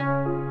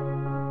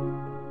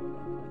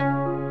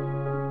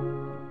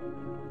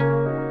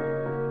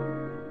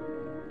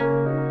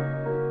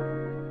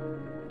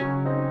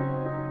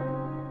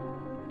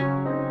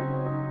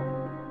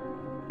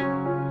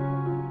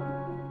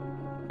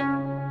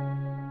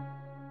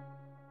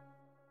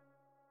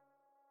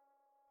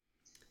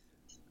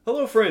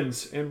Hello,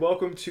 friends, and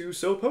welcome to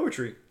So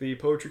Poetry, the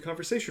poetry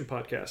conversation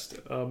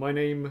podcast. My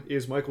name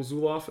is Michael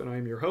Zuloff, and I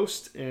am your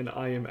host, and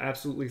I am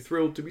absolutely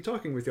thrilled to be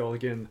talking with y'all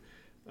again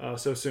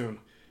so soon.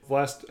 The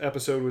last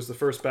episode was the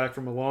first back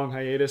from a long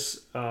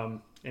hiatus,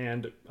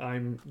 and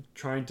I'm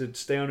trying to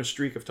stay on a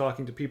streak of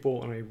talking to people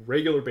on a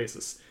regular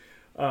basis.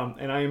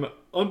 And I am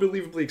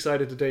unbelievably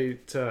excited today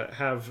to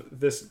have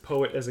this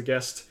poet as a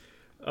guest.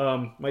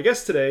 My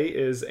guest today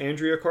is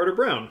Andrea Carter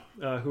Brown,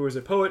 who is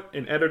a poet,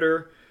 an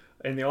editor,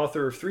 and the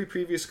author of three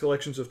previous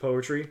collections of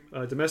poetry: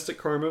 Domestic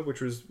Karma,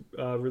 which was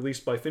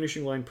released by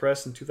Finishing Line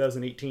Press in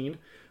 2018,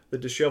 The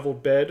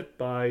Disheveled Bed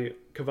by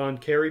Kavan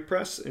Carey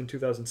Press in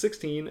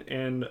 2016,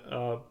 and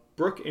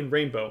Brook and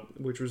Rainbow,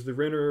 which was the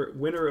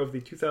winner of the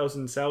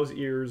 2000 Sow's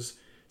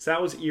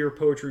Ear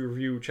Poetry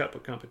Review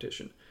Chapbook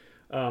Competition.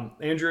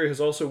 Andrea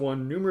has also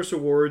won numerous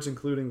awards,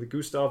 including the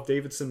Gustav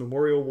Davidson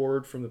Memorial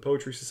Award from the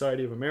Poetry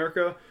Society of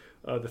America,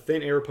 the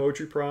Thin Air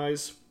Poetry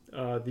Prize,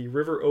 the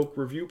River Oak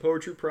Review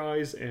Poetry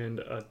Prize, and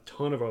a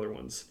ton of other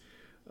ones.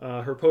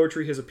 Her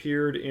poetry has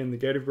appeared in the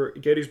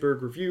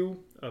Gettysburg Review,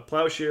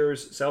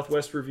 Plowshares,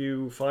 Southwest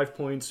Review, 5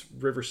 Points,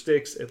 River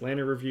Styx,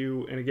 Atlanta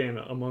Review, and again,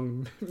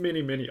 among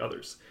many, many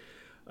others.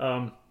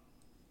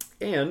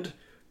 And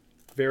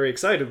very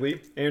excitedly,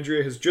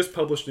 Andrea has just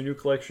published a new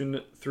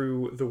collection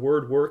through The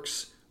Word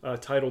Works,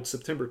 titled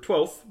September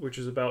 12th, which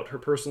is about her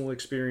personal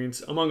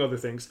experience, among other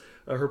things,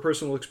 her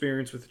personal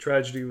experience with the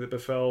tragedy that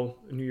befell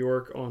New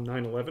York on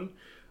 9/11.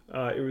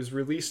 It was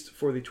released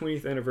for the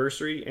 20th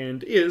anniversary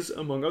and is,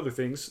 among other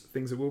things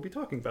that we'll be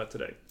talking about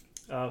today.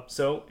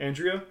 So,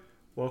 Andrea,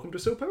 welcome to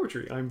So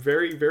Poetry. I'm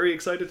very, very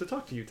excited to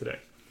talk to you today.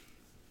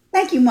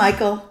 Thank you,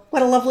 Michael.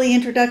 What a lovely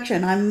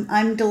introduction.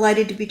 I'm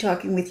delighted to be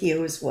talking with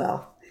you as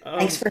well.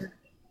 Thanks for.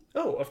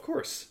 Oh, of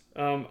course.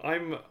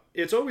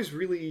 It's always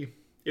really.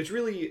 It's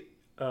really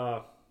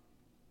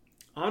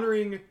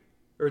honoring,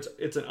 or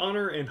it's an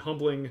honor and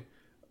humbling,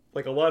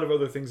 like a lot of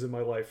other things in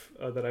my life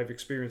that I've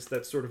experienced.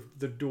 That's sort of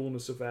the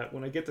dualness of that.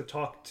 When I get to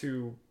talk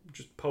to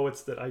just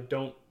poets that I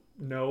don't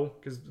know,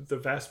 because the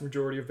vast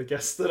majority of the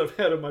guests that I've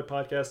had on my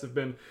podcast have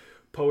been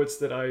poets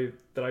that I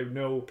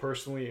know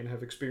personally and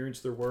have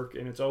experienced their work,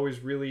 and it's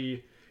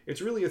really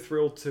a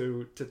thrill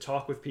to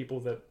talk with people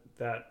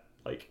that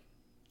like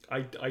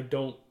I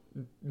don't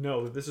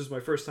know. This is my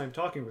first time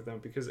talking with them,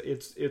 because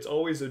it's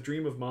always a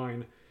dream of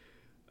mine.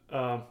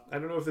 I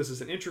don't know if this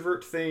is an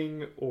introvert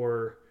thing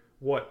or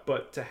what,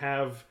 but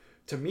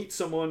to meet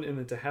someone and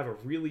then to have a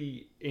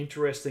really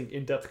interesting,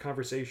 in-depth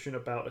conversation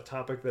about a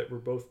topic that we're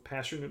both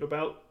passionate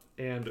about.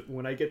 And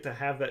when I get to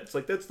have that, it's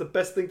like that's the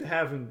best thing to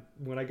have. And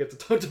when I get to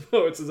talk to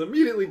poets, is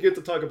immediately get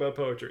to talk about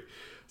poetry.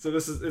 So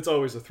it's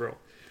always a thrill.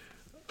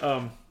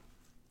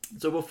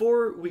 So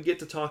before we get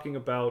to talking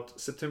about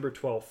September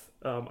 12th,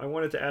 I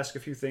wanted to ask a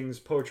few things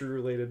poetry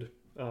related,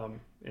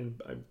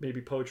 and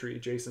maybe poetry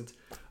adjacent.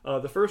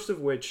 The first of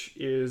which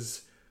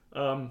is,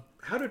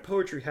 how did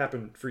poetry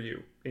happen for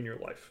you in your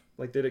life?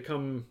 Like, did it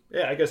come?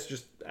 Yeah, I guess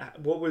just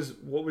what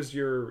was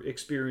your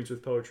experience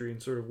with poetry,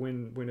 and sort of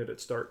when did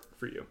it start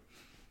for you?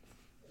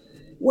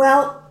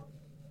 Well,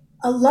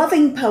 a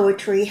loving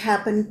poetry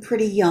happened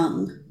pretty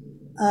young.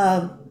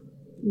 I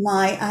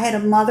had a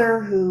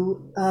mother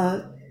who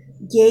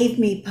gave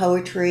me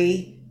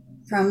poetry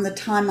from the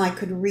time I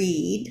could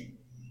read.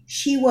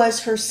 She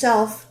was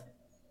herself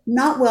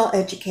not well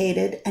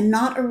educated and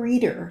not a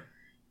reader.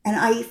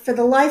 And for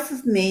the life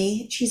of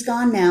me, she's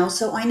gone now,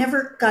 so I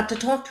never got to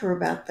talk to her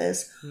about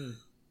this.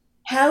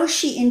 How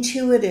she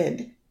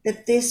intuited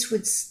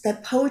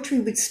that poetry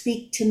would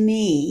speak to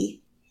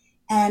me,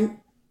 and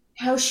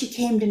how she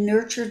came to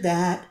nurture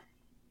that,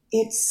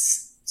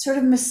 it's sort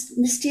of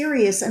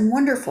mysterious and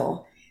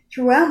wonderful.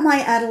 Throughout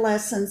my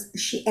adolescence,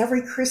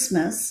 every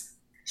Christmas,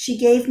 she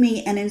gave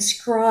me an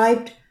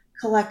inscribed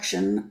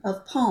collection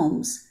of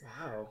poems.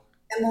 Wow.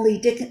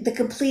 The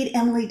complete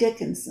Emily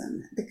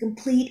Dickinson, the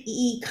complete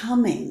E.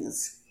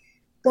 Cummings,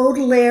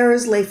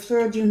 Baudelaire's Les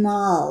Fleurs du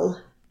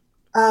Mal.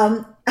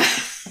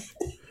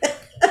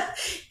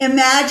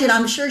 Imagine,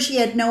 I'm sure she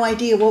had no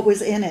idea what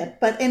was in it.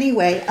 But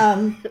anyway,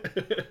 and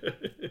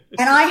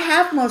I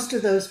have most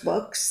of those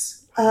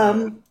books.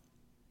 And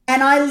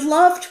I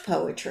loved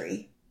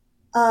poetry,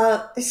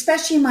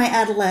 especially in my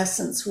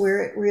adolescence,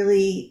 where it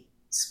really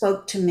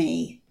spoke to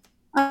me.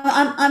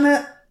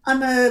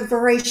 I'm a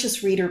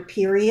voracious reader,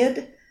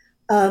 period.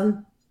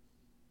 But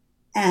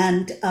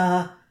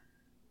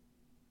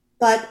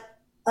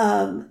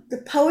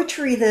the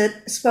poetry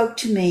that spoke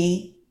to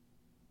me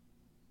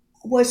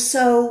was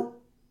so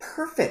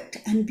perfect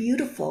and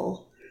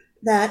beautiful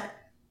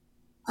that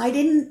I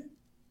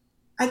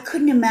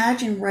couldn't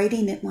imagine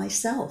writing it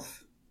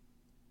myself.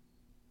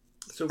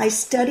 So I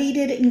studied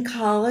it in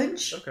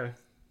college. Okay.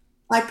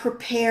 I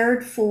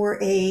prepared for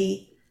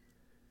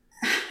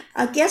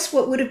I guess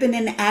what would have been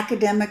an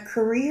academic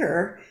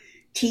career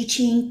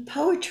teaching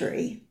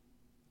poetry.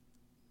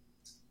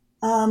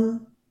 But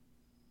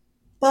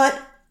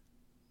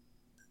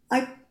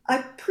I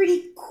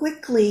pretty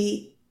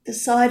quickly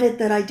decided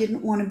that I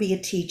didn't want to be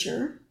a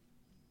teacher.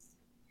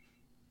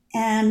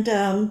 And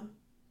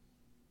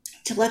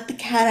to let the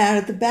cat out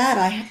of the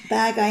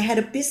bag, I had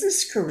a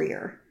business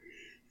career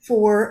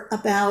for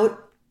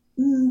about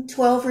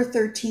 12 or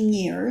 13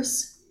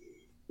 years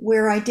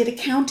where I did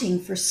accounting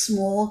for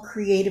small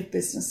creative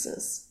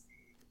businesses.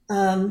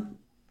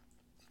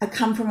 I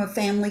come from a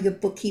family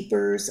of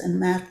bookkeepers and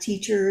math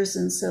teachers,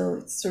 and so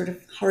it's sort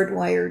of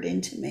hardwired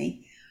into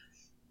me.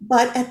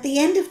 But at the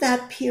end of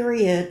that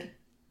period,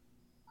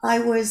 I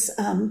was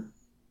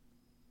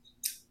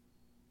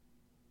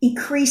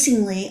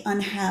increasingly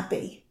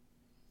unhappy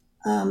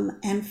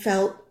and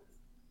felt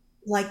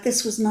like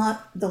this was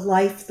not the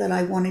life that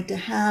I wanted to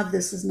have.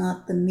 This is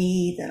not the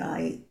me that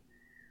I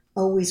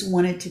always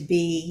wanted to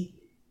be.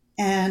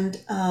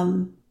 And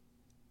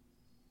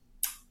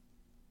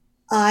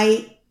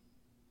I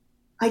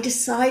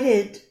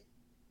decided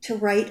to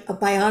write a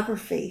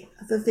biography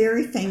of a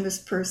very famous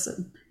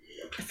person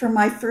for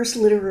my first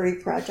literary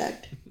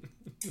project.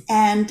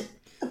 And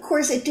of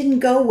course, it didn't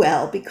go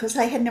well because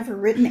I had never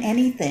written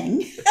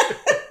anything.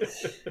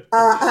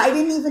 I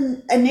didn't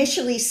even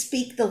initially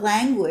speak the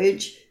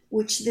language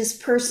which this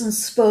person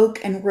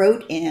spoke and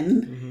wrote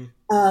in.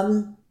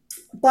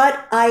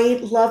 But I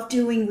love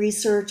doing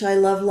research. I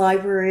love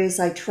libraries.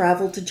 I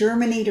traveled to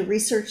Germany to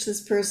research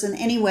this person.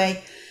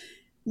 Anyway,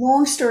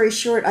 long story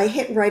short, I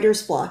hit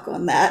writer's block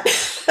on that,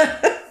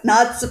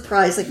 not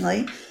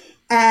surprisingly.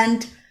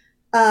 And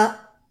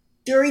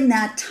during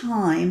that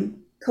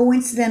time,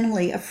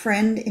 coincidentally, a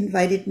friend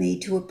invited me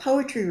to a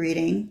poetry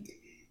reading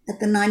at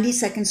the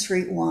 92nd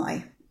Street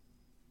Y.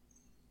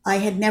 I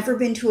had never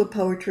been to a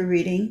poetry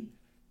reading.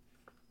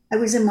 I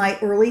was in my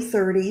early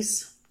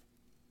 30s.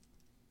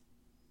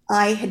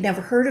 I had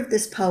never heard of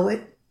this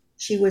poet.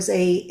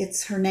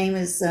 Her name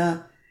is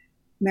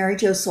Mary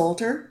Jo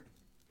Salter.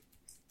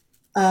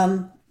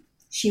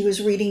 She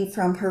was reading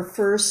from her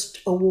first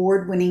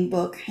award-winning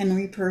book,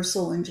 Henry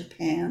Purcell in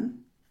Japan.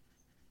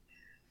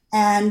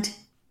 And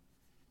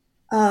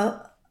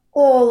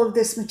all of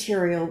this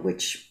material,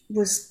 which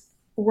was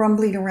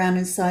rumbling around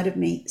inside of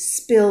me,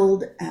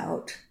 spilled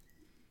out.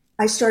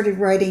 I started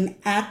writing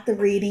at the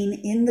reading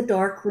in the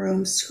dark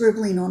room,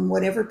 scribbling on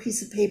whatever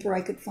piece of paper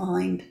I could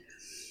find.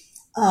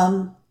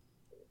 And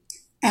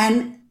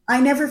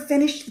I never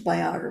finished the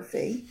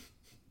biography.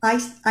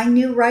 I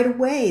knew right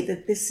away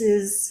that this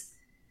is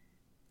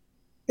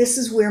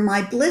where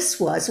my bliss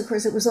was. Of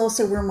course, it was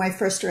also where my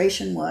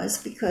frustration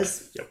was,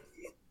 because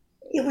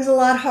it was a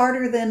lot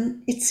harder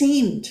than it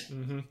seemed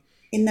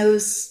in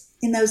those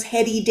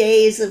heady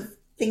days of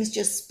things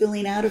just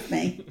spilling out of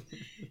me.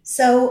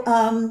 So,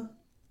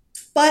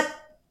 but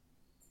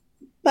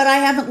I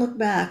haven't looked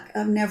back.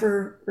 I've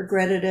never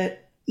regretted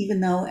it,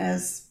 even though,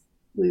 as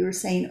we were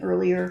saying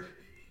earlier,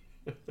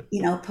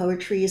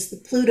 poetry is the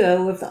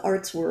Pluto of the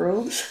arts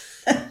world.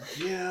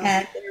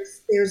 And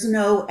there's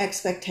no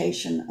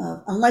expectation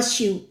of, unless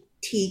you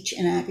teach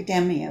in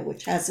academia,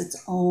 which has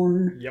its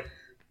own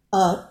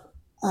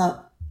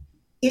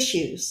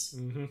issues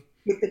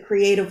with the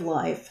creative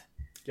life.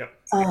 You're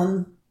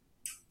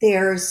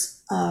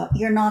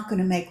not going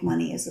to make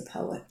money as a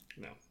poet.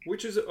 No,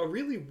 which is a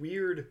really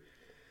weird,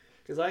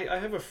 because I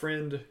have a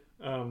friend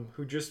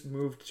who just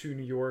moved to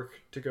New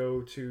York to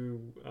go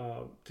to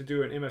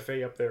do an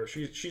MFA up there.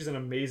 She's an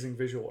amazing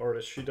visual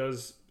artist. She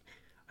does,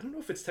 I don't know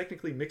if it's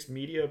technically mixed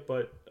media,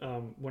 but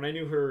when I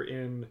knew her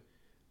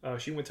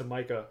she went to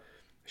MICA.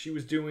 She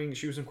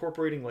was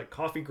incorporating like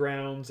coffee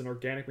grounds and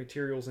organic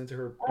materials into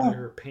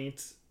her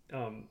paint,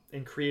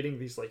 and creating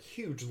these like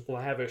huge,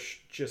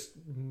 lavish, just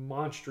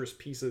monstrous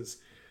pieces.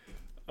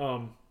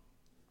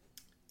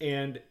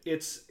 And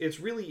it's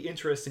really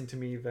interesting to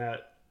me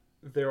that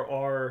there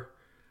are,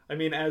 I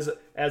mean, as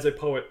a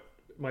poet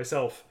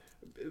myself,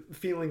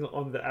 feeling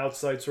on the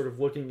outside, sort of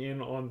looking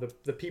in on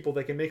the people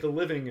that can make a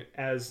living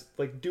as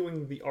like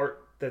doing the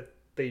art that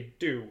they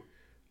do,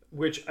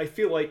 which I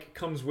feel like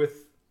comes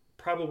with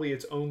probably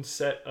its own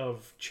set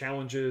of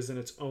challenges and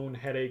its own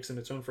headaches and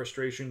its own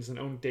frustrations and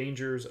own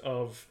dangers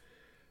of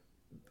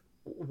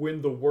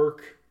when the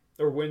work,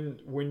 or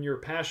when your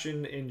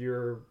passion and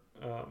your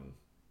I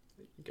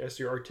guess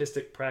your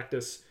artistic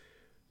practice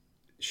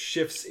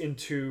shifts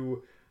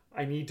into,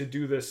 I need to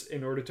do this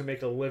in order to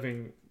make a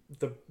living,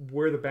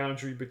 where the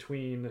boundary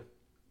between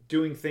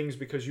doing things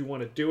because you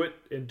want to do it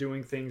and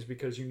doing things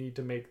because you need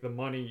to make the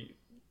money,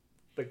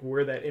 like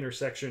where that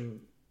intersection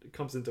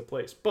comes into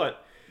place.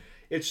 But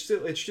it's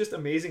just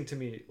amazing to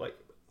me. Like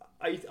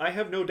I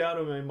have no doubt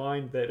in my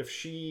mind that if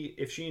she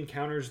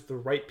encounters the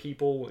right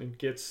people and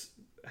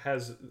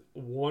has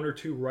one or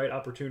two right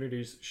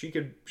opportunities, she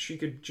could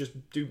just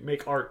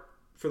make art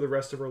for the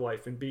rest of her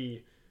life and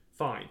be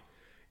fine.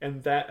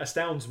 And that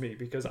astounds me,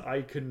 because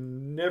I could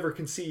never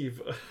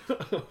conceive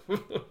of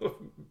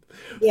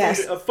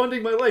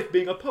funding my life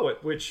being a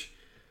poet, which,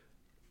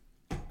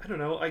 I don't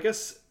know, I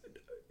guess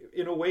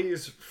in a way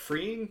is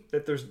freeing,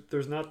 that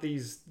there's not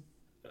these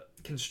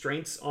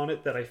constraints on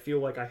it that I feel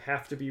like I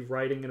have to be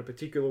writing in a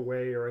particular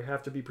way, or I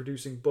have to be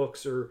producing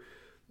books, or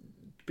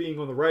being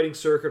on the writing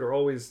circuit, or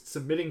always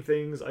submitting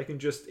things. It can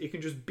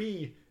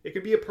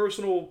be a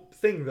personal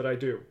thing that I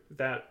do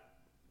that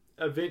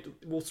event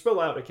will spill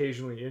out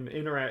occasionally and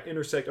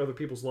intersect other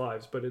people's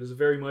lives, but it is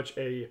very much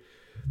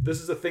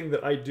this is a thing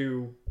that I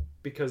do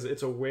because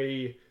it's a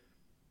way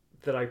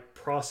that I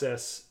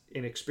process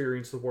and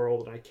experience the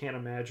world, and I can't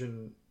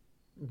imagine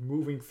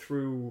moving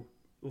through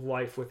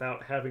life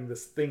without having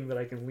this thing that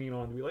I can lean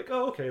on to be like,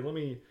 oh, okay, let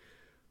me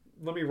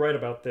write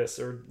about this,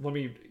 or let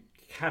me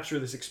capture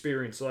this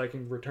experience so I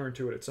can return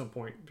to it at some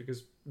point,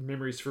 because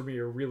memories for me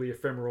are really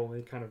ephemeral and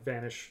they kind of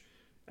vanish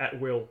at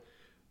will.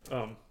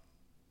 Um,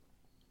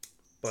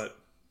 but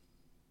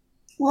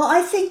Well,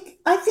 I think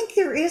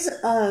there is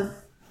a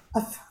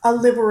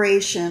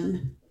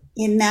liberation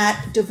in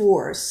that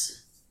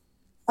divorce,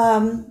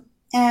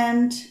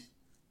 and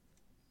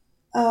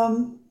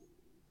um,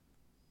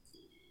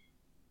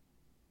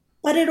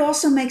 but it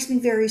also makes me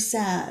very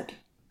sad.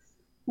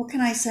 What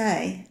can I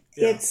say?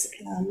 yeah,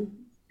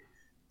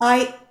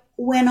 I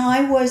when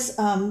I was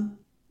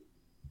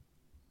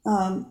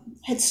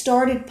had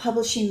started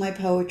publishing my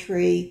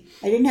poetry.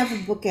 I didn't have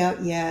a book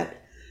out yet.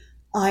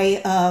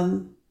 I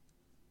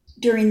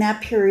During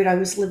that period, I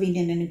was living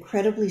in an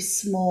incredibly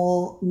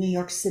small New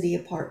York City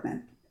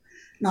apartment,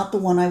 not the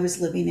one I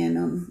was living in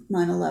on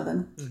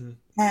 9/11. mm-hmm.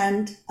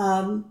 And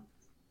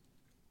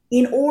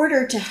in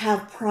order to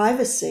have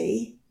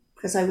privacy,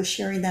 because I was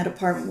sharing that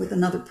apartment with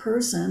another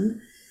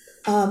person,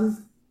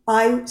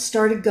 I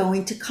started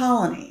going to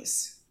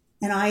colonies.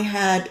 And I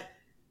had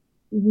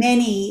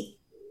many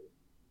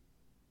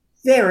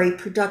very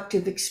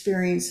productive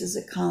experiences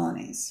at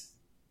colonies.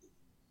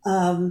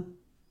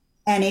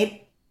 And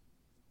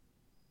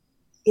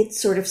it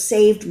sort of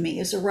saved me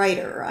as a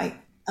writer.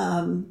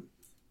 The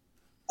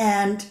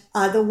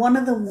one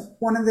of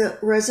the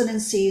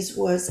residencies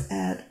was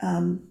at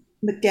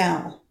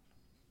McDowell,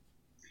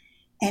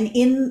 and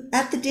in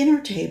at the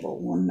dinner table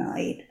one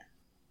night,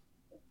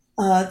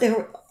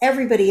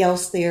 everybody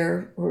else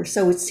there, or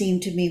so it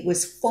seemed to me,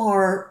 was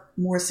far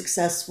more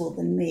successful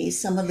than me.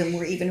 Some of them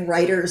were even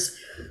writers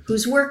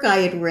whose work I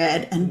had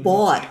read and Mm-hmm.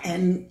 bought,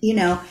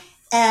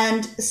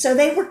 and so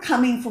they were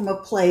coming from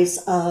a place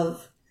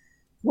of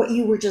what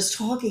you were just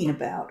talking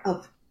about,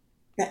 of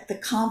that the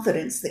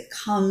confidence that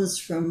comes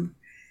from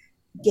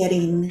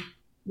getting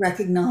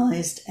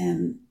recognized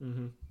and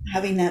Mm-hmm.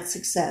 having that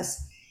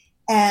success.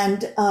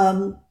 And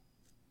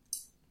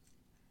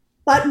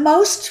but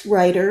most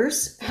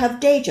writers have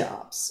day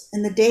jobs,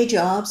 and the day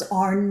jobs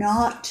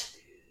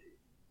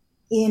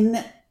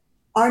in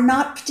are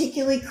not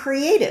particularly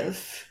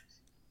creative,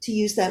 to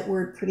use that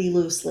word pretty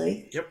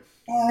loosely. Yep.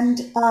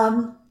 And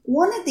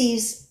one of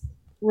these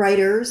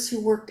writers who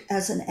worked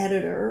as an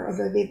editor of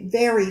a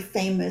very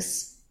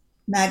famous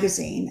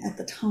magazine at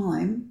the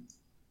time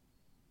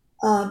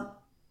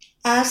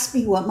asked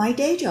me what my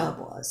day job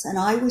was. And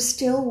I was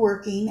still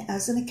working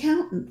as an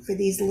accountant for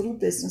these little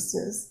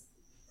businesses,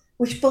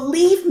 which,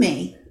 believe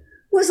me,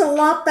 was a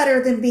lot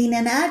better than being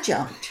an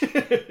adjunct.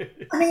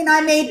 I mean,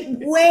 I made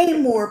way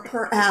more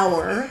per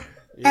hour,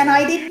 and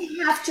I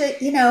didn't have to,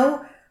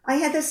 I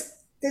had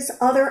this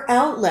other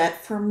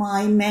outlet for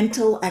my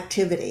mental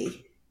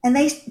activity. And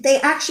they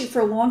actually,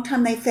 for a long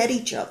time, they fed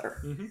each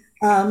other.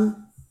 Mm-hmm.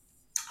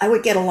 I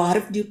would get a lot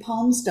of new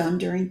poems done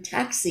during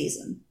tax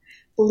season,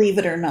 believe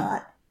it or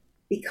not,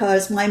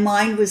 because my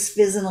mind was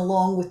fizzing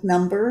along with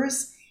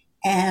numbers,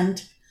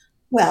 and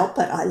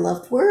but I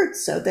loved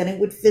words, so then it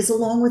would fizz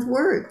along with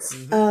words.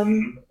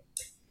 Mm-hmm.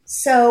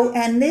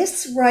 And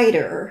this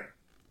writer,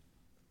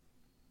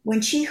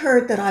 when she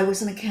heard that I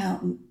was an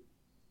accountant,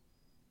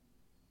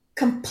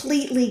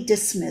 completely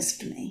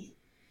dismissed me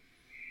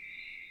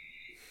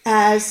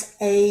as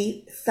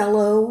a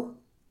fellow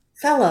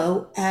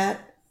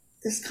at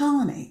this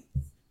colony.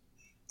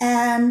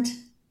 And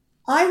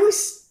I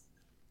was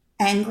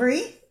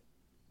angry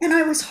and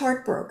I was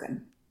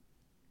heartbroken.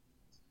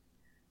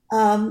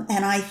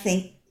 And I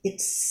think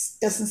it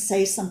doesn't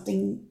say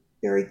something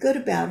very good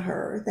about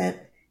her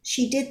that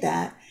she did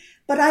that.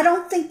 But I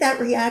don't think that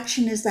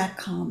reaction is that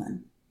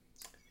common.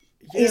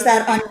 Yeah. Is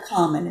that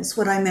uncommon, is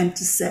what I meant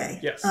to say.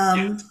 Yes.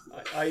 And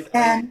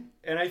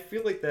I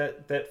feel like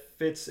that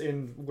fits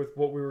in with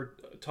what we were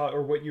taught,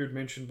 or what you had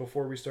mentioned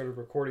before we started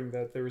recording,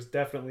 that there is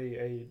definitely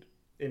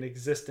an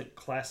existent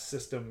class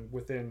system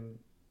within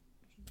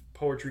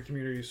poetry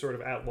communities, sort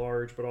of at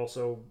large, but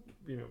also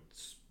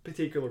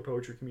particular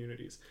poetry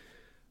communities,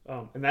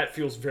 and that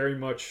feels very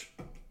much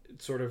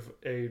sort of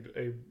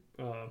a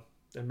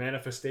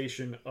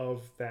manifestation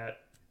of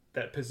that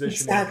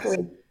positioning.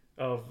 Exactly.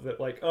 Of that,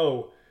 like,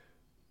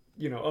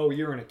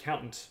 you're an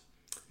accountant.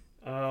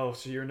 Oh,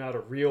 so you're not a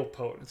real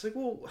poet. It's like,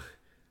 well,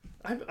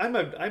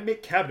 I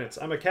make cabinets.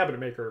 I'm a cabinet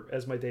maker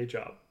as my day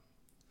job.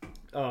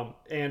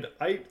 And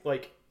I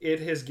like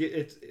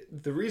it's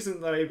the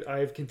reason that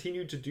I've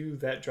continued to do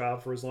that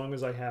job for as long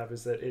as I have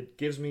is that it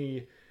gives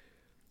me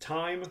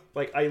time.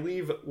 Like,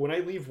 when I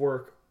leave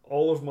work,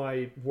 all of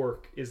my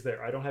work is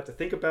there. I don't have to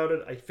think about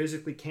it. I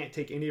physically can't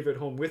take any of it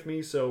home with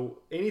me. So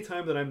any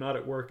time that I'm not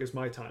at work is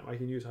my time. I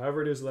can use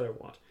however it is that I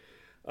want.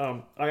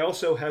 I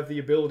also have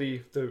the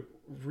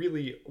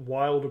really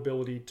wild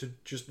ability to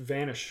just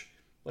vanish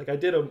Like I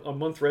did a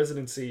month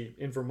residency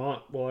in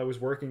Vermont while I was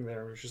working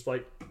there. It was just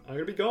like, I'm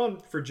gonna be gone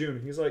for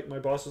June. He's like, my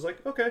boss was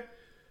like, okay,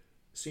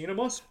 see you in a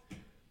month.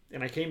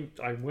 And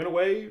I went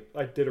away,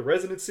 I did a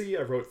residency,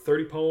 I wrote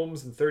 30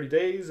 poems in 30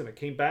 days, and I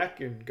came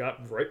back and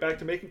got right back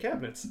to making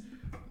cabinets.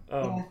 Yeah.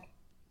 Um,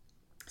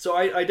 so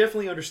I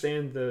definitely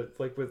understand the,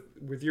 like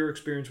with your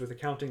experience with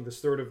accounting, the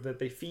sort of that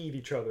they feed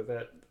each other,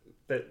 that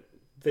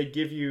they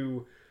give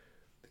you,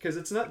 because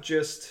it's not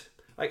just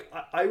like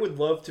I would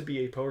love to be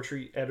a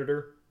poetry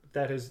editor.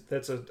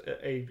 That's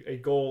a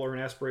goal or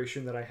an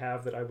aspiration that I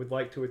have that I would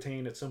like to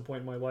attain at some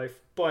point in my life.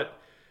 But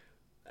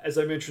as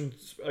I mentioned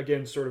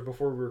again, sort of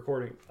before we were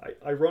recording,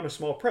 I run a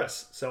small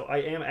press, so I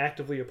am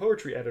actively a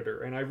poetry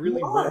editor, and I You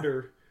really are.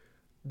 wonder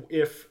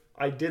if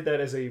I did that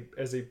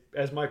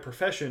as my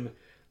profession,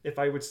 if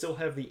I would still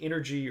have the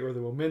energy or the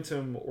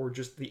momentum or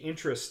just the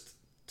interest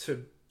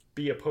to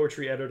be a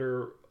poetry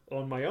editor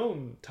on my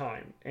own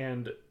time.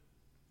 And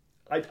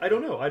I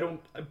don't know. I don't.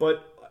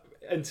 But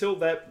until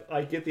that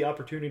I get the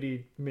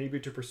opportunity maybe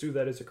to pursue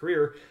that as a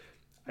career,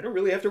 I don't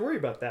really have to worry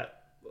about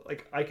that.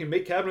 Like I can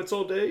make cabinets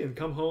all day and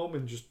come home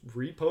and just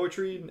read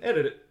poetry and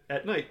edit it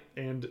at night,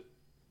 and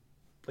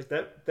like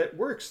that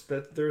works.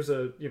 That there's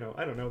a,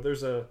 I don't know,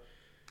 there's a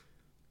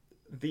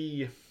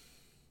the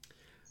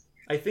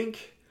I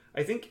think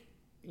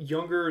the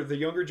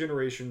younger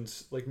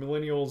generations, like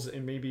millennials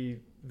and maybe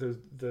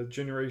the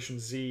generation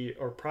Z,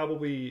 are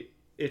probably,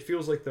 it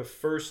feels like the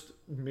first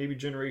maybe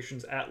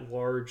generations at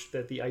large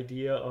that the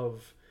idea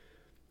of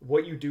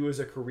what you do as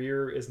a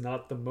career is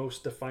not the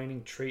most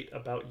defining trait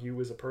about you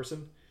as a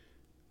person.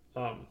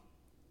 Um,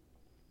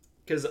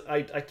 because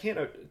I can't.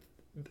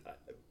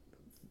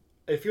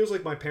 It feels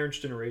like my parents'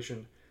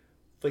 generation,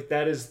 like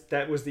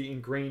that was the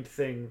ingrained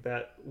thing,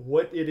 that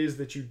what it is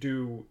that you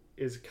do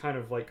is kind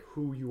of like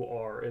who you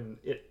are, and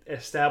it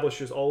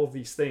establishes all of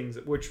these things,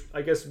 which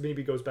I guess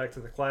maybe goes back to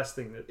the class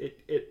thing, that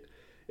it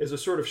is a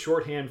sort of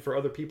shorthand for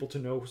other people to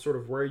know sort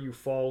of where you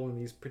fall in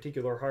these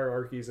particular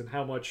hierarchies, and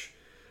how much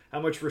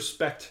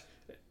respect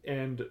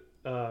and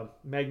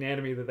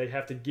magnanimity that they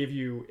have to give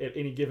you at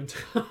any given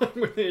time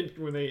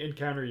when they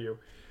encounter you.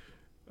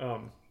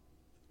 Um,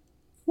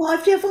 Well,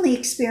 I've definitely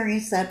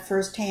experienced that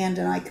firsthand,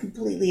 and I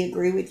completely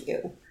agree with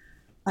you.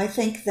 I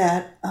think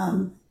that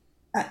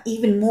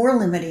even more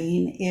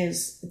limiting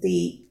is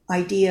the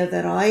idea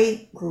that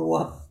I grew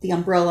up, the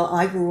umbrella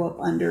I grew up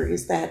under,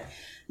 is that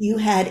you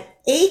had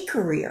a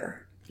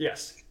career.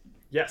 yes,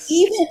 yes.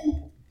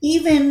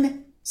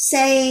 Even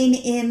saying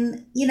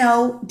in,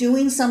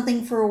 doing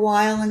something for a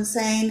while and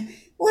saying,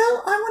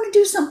 well, I want to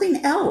do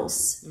something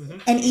else, Hmm.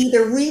 and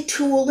either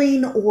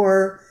retooling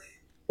or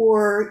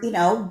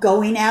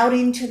going out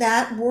into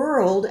that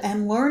world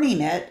and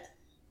learning it.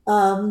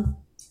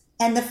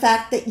 And the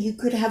fact that you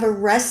could have a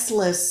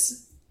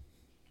restless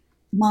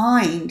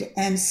mind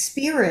and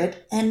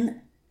spirit,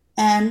 and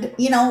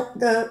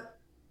the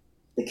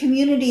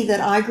community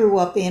that I grew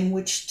up in,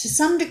 which to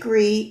some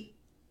degree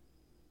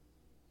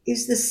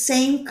is the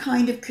same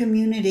kind of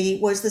community,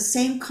 was the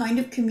same kind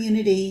of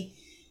community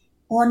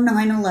on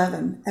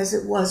 9/11 as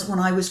it was when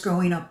I was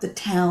growing up, the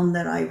town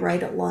that I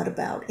write a lot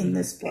about in Hmm.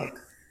 this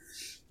book.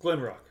 Glen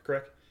Rock,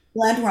 correct?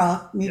 Glen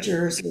Rock, New Yes.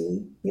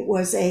 Jersey. It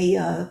was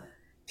a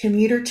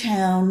commuter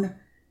town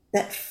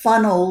that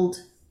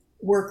funneled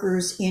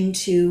workers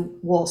into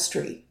Wall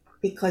Street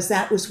because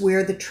that was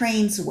where the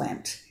trains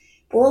went.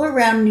 All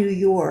around New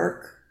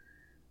York,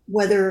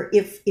 whether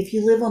if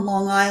you live on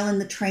Long Island,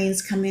 the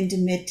trains come into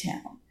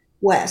Midtown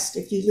West.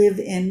 If you live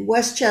in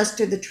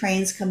Westchester, the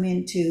trains come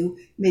into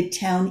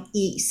Midtown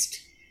East.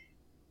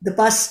 The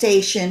bus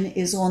station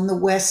is on the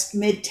West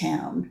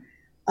Midtown.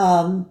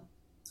 Um,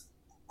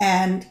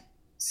 and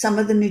some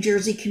of the New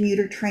Jersey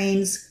commuter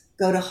trains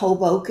go to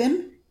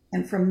Hoboken,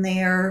 and from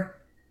there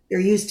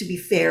used to be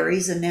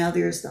ferries, and now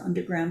there's the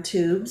underground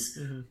tubes.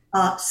 Hmm.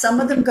 Some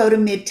of them go to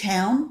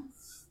Midtown,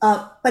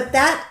 but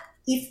that,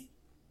 if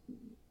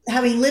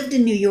having lived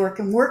in New York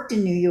and worked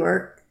in New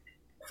York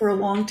for a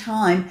long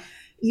time,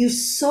 you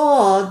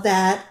saw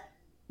that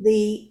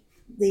the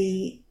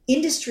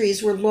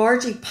industries were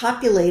largely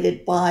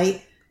populated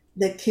by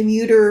the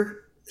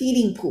commuter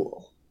feeding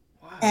pool.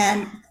 Wow.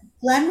 And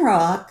Glen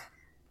Rock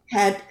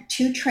had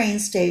two train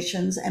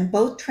stations, and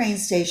both train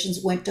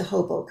stations went to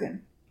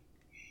Hoboken.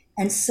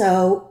 And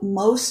so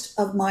most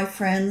of my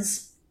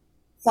friends'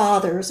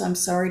 fathers, I'm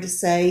sorry to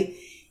say,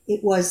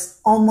 it was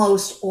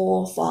almost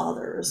all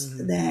fathers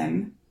Hmm.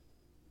 then,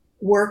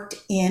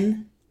 worked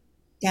in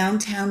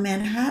downtown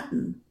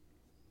Manhattan,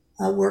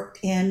 worked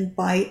in,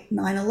 by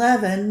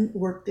 9/11,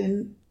 worked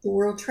in the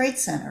World Trade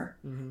Center,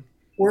 Hmm.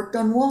 worked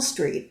on Wall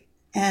Street.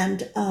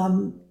 And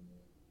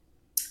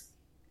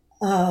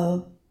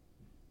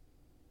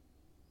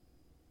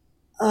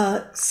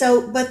uh,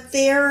 but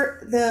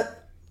the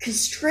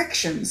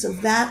constrictions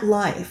of that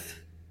life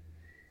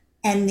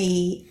and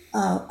the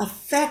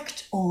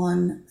effect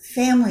on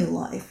family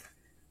life,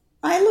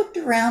 I looked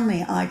around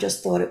me, I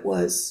just thought it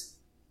was,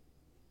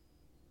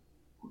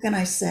 what can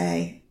I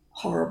say,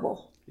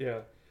 horrible.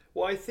 Yeah.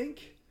 Well, I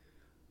think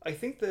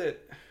that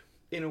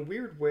in a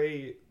weird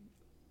way,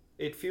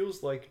 it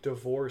feels like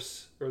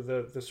divorce, or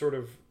the sort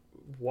of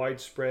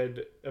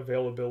widespread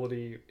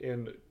availability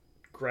and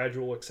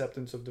gradual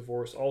acceptance of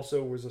divorce,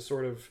 also was a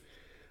sort of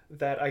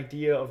that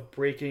idea of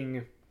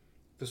breaking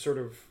the sort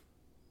of,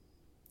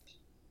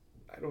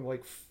 I don't know,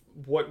 like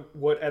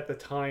what at the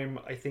time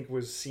I think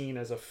was seen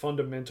as a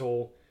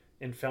fundamental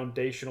and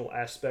foundational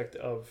aspect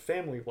of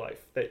family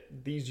life. That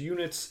these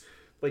units,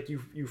 like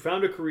you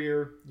found a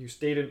career, you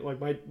stayed in, like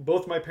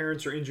both my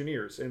parents are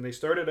engineers, and they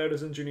started out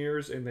as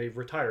engineers and they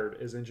retired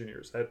as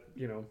engineers. That,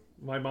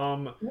 my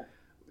mom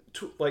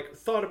like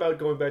thought about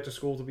going back to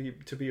school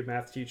to be a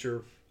math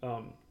teacher,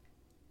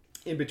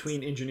 in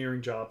between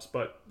engineering jobs,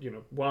 but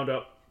wound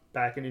up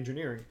back in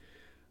engineering.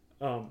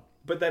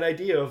 But that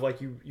idea of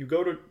like you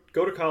go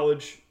to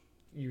college,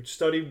 you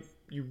study,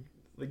 you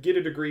get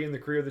a degree in the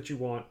career that you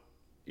want,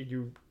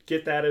 you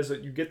get that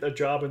you get a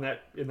job in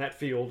that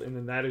field, and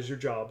then that is your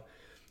job.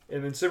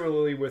 And then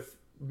similarly with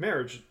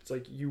marriage, it's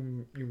like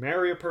you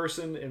marry a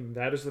person, and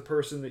that is the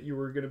person that you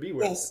were going to be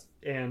with. Yes.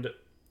 And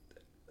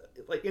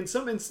like in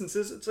some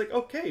instances, it's like,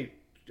 okay,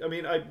 I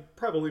mean, I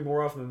probably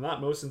more often than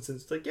not, most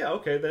instances, it's like, yeah,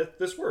 okay, that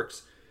this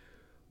works.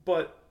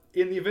 But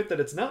in the event that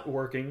it's not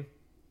working,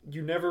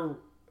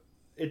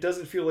 it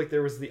doesn't feel like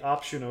there was the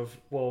option of,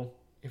 well,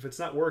 if it's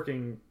not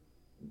working,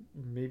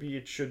 maybe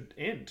it should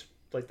end.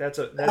 Like that's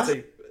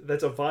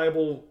a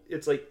viable.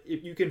 It's like,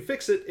 if you can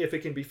fix it if it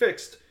can be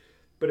fixed,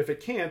 but if it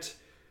can't,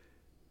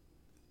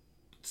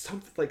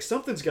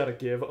 something's got to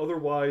give.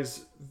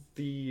 Otherwise,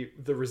 the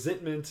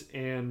resentment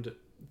and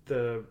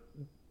the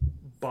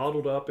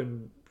bottled up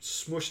and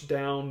smushed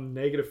down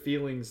negative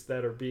feelings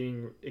that are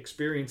being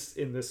experienced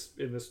in this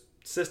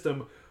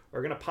system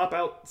are going to pop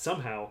out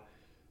somehow.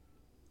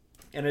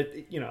 And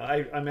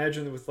I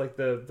imagine that with like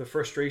the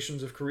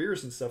frustrations of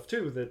careers and stuff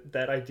too,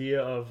 that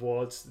idea of,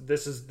 well,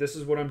 this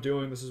is what I'm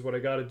doing, this is what I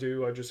got to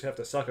do, I just have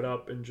to suck it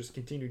up and just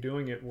continue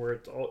doing it, where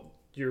it's all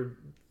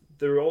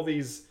there are all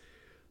these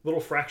little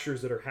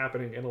fractures that are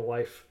happening in a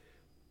life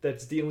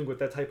that's dealing with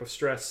that type of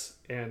stress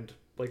and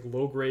like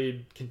low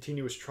grade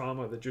continuous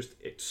trauma that just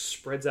it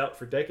spreads out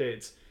for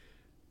decades,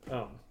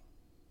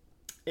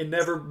 and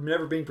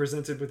never being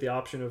presented with the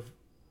option of,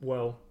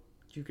 well,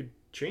 you could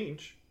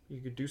change,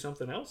 you could do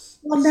something else.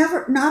 Well,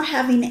 never not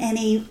having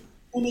any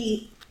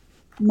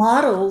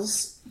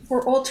models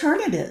for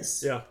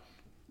alternatives. Yeah.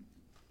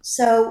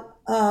 So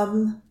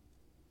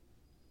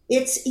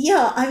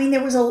I mean,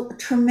 there was a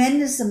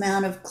tremendous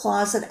amount of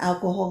closet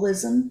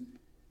alcoholism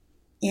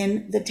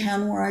in the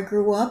town where I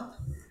grew up.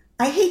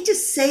 I hate to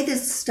say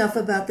this stuff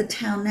about the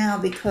town now,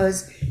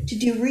 because to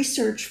do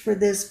research for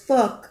this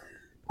book,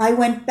 I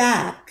went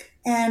back,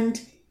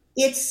 and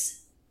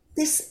it's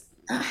this,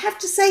 I have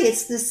to say,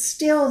 it's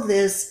still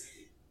this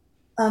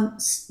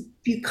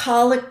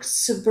bucolic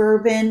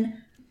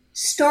suburban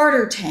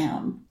starter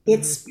town.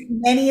 It's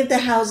many of the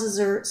houses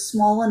are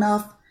small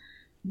enough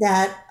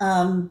that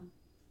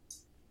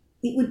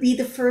it would be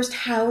the first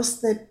house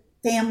that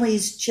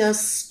families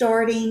just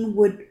starting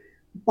would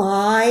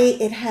buy.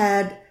 It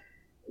had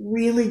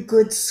really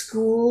good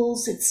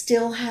schools. It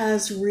still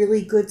has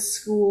really good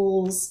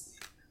schools.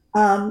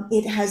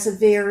 It has a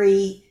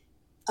very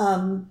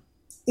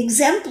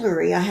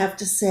exemplary, I have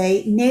to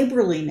say,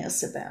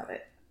 neighborliness about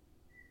it,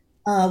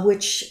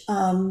 which,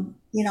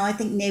 I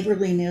think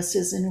neighborliness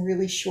is in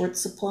really short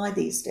supply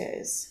these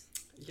days.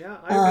 Yeah,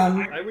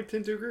 I would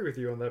tend to agree with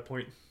you on that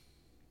point.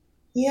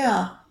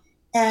 Yeah,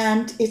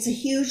 and it's a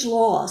huge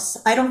loss.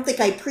 I don't think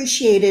I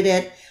appreciated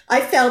it.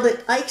 I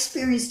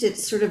experienced it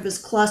sort of as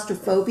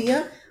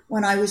claustrophobia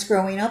when I was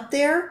growing up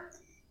there.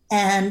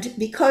 And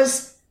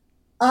because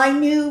I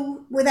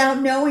knew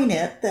without knowing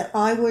it that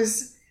I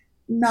was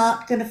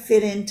not going to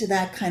fit into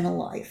that kind of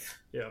life.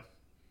 Yeah.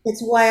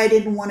 It's why I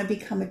didn't want to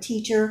become a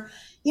teacher.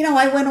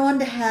 I went on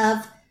to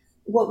have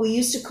what we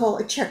used to call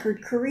a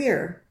checkered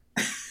career.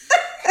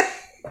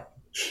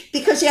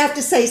 Because you have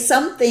to say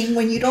something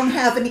when you don't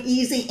have an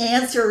easy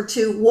answer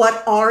to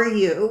what are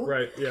you.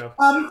 Right, yeah.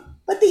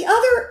 But the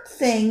other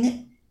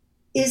thing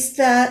is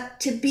that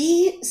to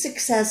be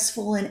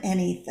successful in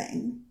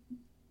anything,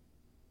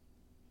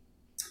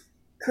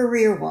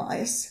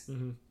 career-wise,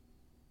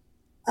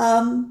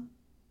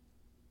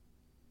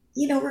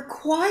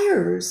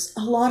 requires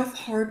a lot of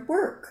hard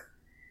work.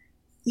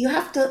 You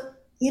have to,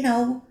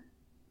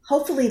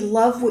 hopefully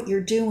love what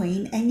you're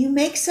doing, and you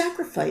make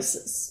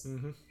sacrifices.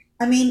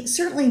 I mean,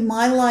 certainly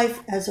my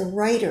life as a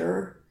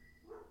writer,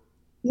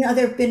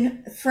 there have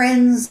been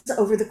friends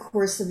over the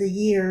course of the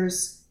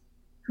years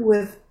who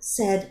have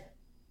said,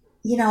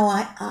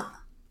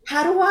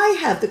 how do I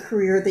have the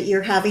career that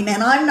you're having?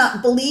 And I'm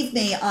not, believe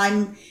me,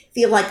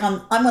 feel like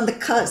I'm on the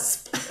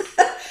cusp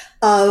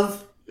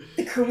of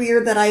the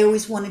career that I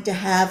always wanted to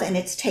have, and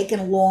it's taken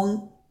a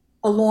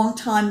long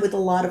time with a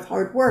lot of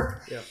hard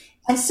work. Yeah.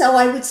 And so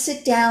I would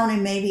sit down,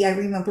 and maybe I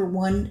remember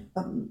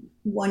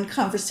one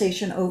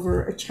conversation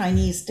over a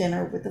Chinese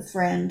dinner with a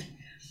friend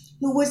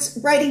who was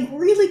writing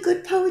really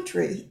good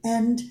poetry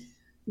and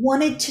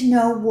wanted to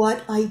know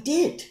what I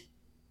did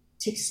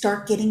to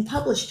start getting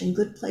published in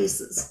good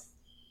places.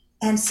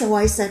 And so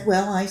I said,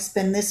 well, I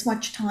spend this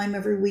much time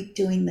every week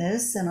doing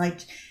this, and I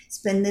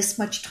spend this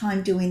much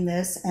time doing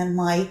this, and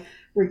my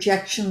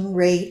rejection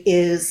rate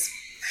is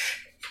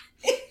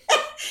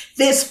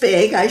this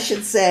big, I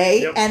should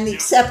say, Yep. and the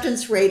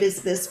acceptance rate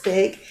is this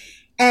big.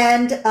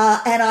 And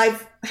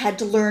I've had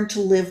to learn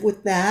to live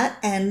with that,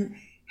 and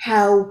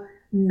how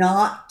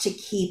not to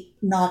keep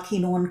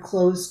knocking on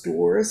closed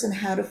doors, and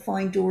how to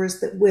find doors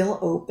that will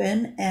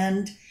open,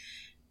 and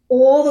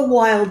all the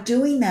while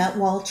doing that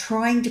while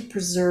trying to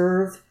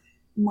preserve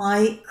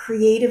my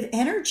creative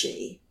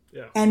energy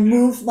Yeah. and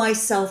move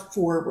myself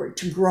forward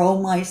to grow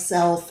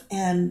myself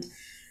and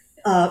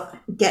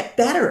get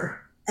better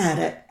at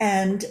it.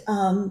 And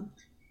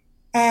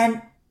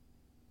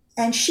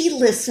she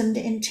listened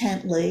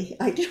intently.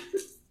 I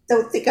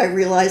don't think I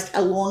realized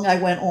how long I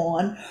went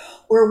on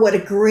or what a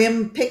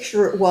grim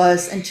picture it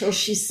was until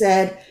she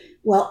said,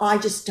 well, I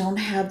just don't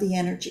have the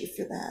energy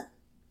for that.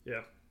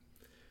 Yeah.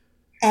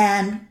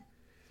 And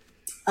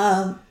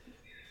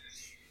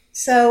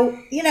so,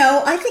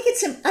 I think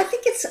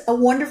it's a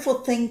wonderful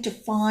thing to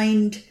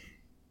find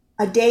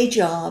a day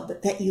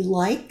job that you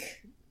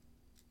like,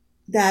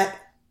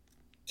 that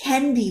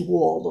can be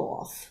walled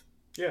off.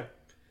 Yeah.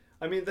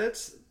 I mean,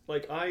 that's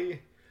like, I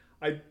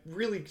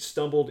really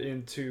stumbled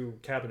into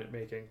cabinet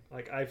making.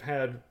 Like, I've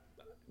had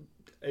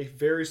a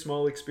very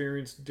small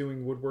experience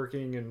doing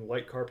woodworking and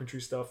light carpentry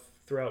stuff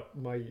throughout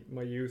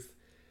my youth.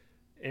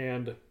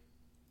 And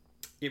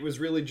it was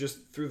really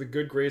just through the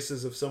good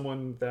graces of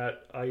someone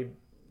that I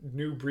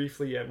knew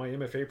briefly at my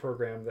MFA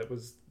program that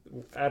was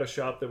at a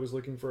shop that was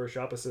looking for a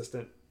shop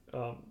assistant.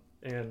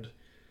 And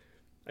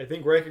I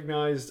think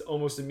recognized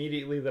almost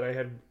immediately that I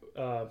had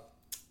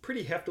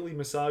pretty heftily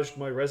massaged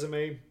my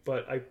resume,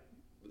 but I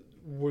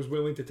was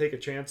willing to take a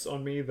chance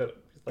on me that,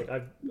 like,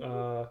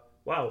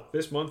 wow,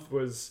 this month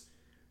was,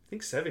 I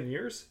think, 7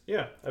 years.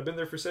 Yeah, I've been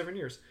there for 7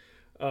 years.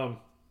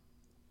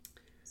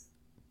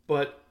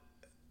 But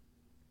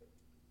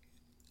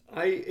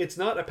it's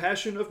not a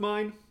passion of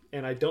mine,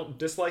 and I don't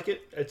dislike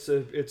it. It's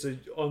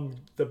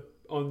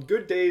on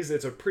good days,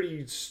 it's a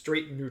pretty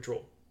straight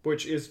neutral,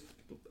 which is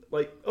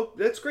like, oh,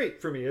 that's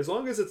great for me. As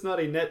long as it's not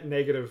a net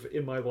negative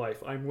in my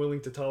life, I'm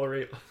willing to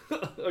tolerate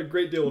a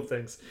great deal of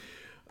things.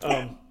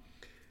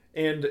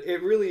 And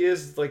it really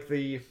is like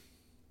the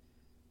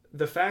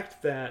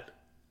fact that,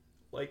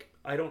 like,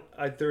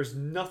 there's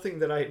nothing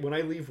that when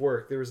I leave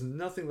work, there's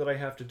nothing that I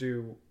have to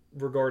do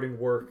regarding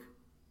work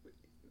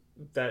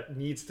that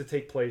needs to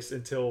take place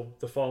until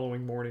the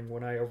following morning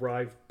when I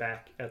arrive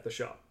back at the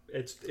shop.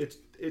 It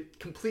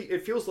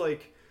feels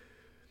like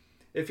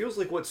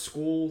what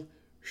school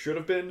should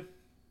have been.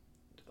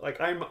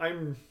 Like, I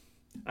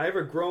have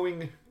a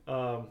growing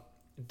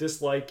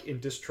dislike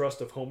and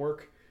distrust of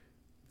homework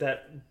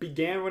that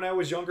began when I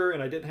was younger,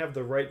 and I didn't have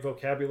the right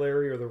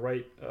vocabulary or the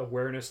right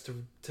awareness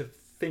to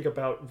think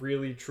about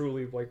really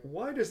truly, like,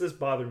 why does this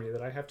bother me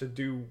that I have to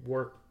do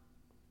work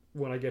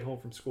when I get home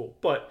from school?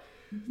 But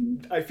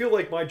I feel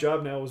like my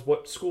job now is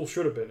what school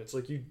should have been. It's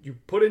like you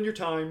put in your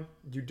time,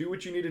 you do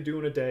what you need to do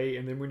in a day,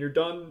 and then when you're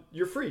done,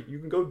 you're free. You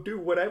can go do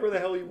whatever the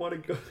hell you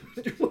want to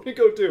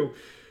go do.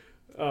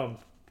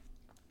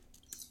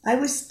 I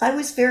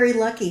was very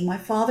lucky. My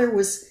father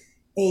was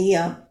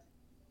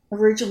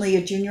originally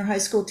a junior high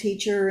school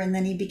teacher, and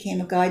then he became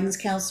a guidance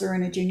counselor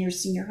in a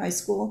senior high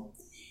school.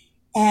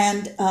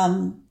 And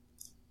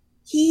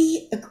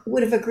he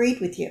would have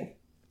agreed with you.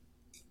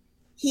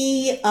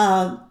 He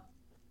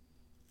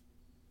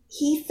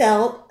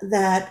felt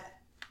that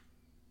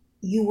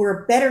you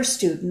were a better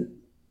student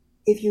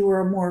if you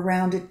were a more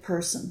rounded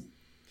person.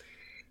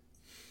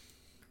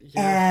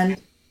 Yeah.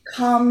 And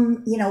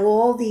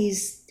all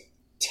these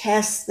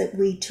tests that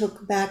we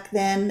took back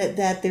then,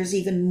 that there's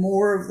even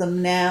more of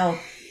them now,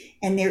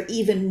 and they're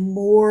even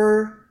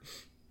more,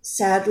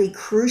 sadly,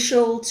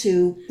 crucial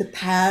to the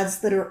paths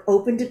that are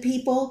open to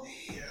people.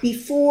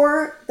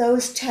 Before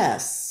those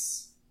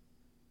tests,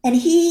 and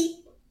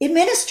he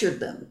administered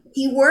them.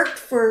 He worked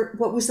for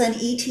what was then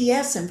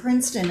ETS in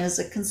Princeton as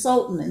a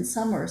consultant in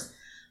summers.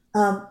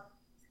 The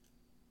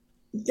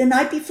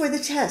night before the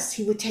test,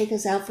 he would take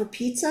us out for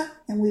pizza,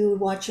 and we would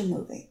watch a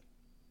movie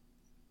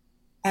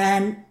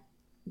and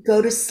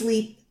go to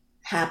sleep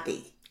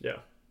happy. Yeah.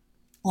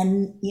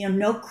 And,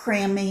 no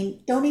cramming.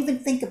 Don't even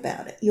think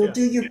about it. You'll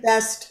do your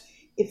best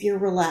if you're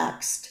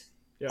relaxed.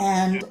 Yeah.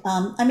 And,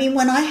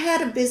 when I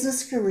had a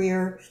business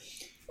career,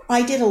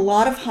 I did a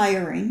lot of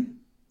hiring.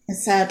 And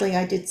sadly,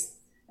 I did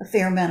a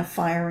fair amount of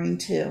firing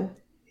too.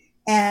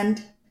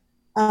 And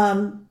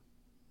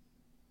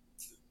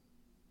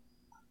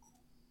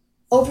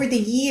over the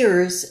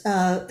years,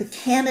 the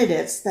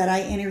candidates that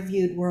I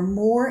interviewed were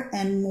more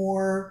and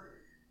more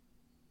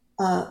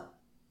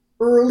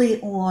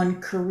early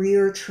on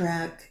career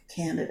track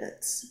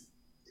candidates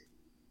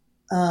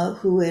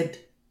who had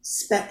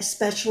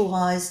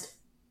specialized.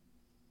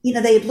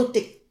 They had looked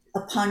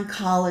upon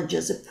college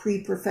as a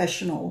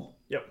pre-professional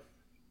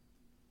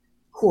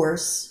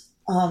course.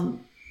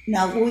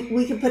 Now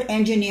we can put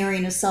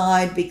engineering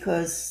aside,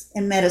 because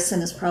and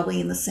medicine is probably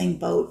in the same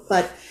boat,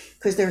 but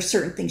because there are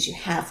certain things you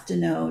have to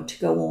know to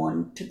go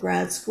on to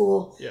grad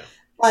school. Yeah.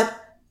 But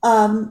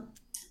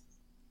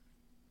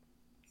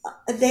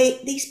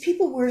these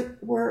people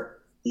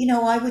were,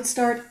 I would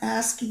start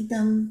asking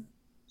them,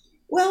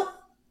 well,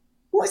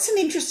 what's an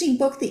interesting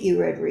book that you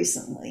read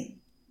recently?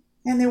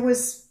 And there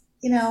was,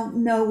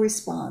 no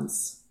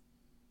response.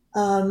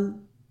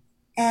 And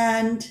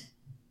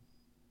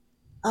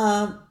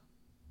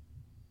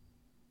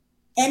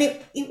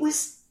it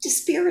was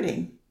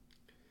dispiriting.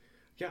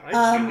 Yeah,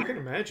 I can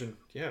imagine.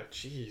 Yeah,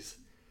 jeez.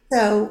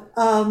 So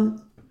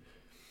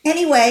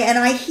anyway, and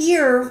I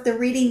hear the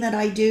reading that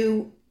I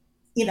do,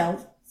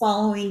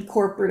 following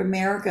corporate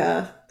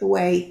America, the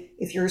way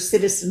if you're a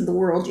citizen of the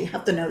world, you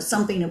have to know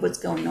something of what's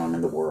going on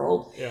in the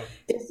world. Yeah.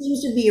 There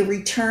seems to be a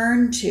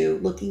return to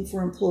looking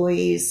for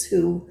employees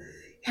who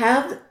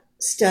have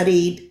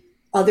studied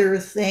other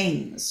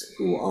things,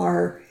 who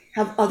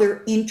have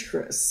other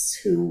interests,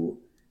 who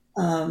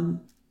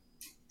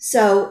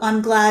so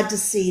I'm glad to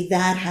see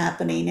that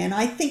happening. And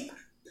I think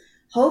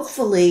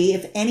hopefully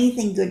if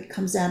anything good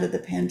comes out of the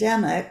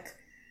pandemic,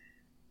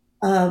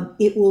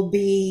 it will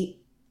be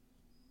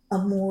a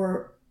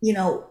more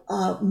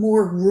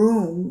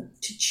room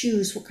to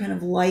choose what kind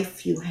of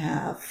life you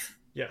have.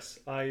 Yes,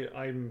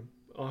 I'm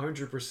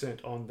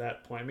 100% on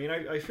that point. I mean,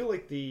 I feel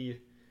like the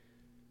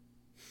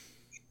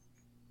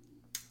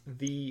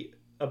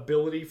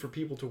ability for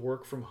people to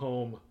work from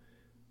home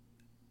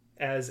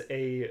as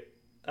a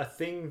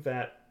thing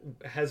that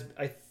has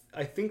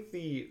I think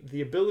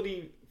the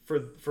ability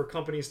for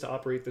companies to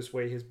operate this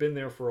way has been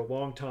there for a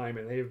long time,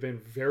 and they have been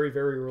very,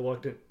 very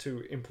reluctant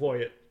to employ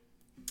it.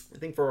 I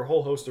think for a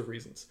whole host of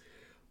reasons.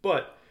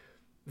 But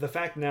the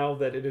fact now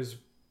that it is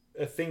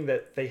a thing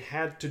that they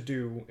had to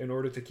do in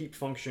order to keep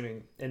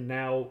functioning, and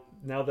now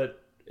that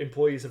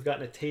employees have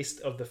gotten a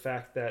taste of the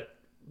fact that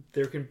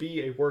there can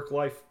be a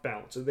work-life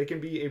balance, and they can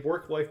be a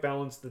work-life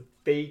balance that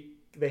they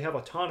have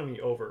autonomy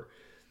over,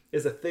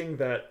 is a thing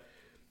that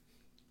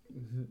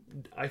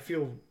I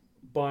feel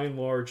by and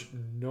large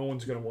no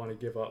one's going to want to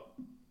give up.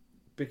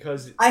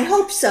 Because I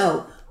hope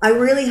so. I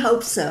really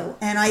hope so.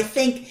 And I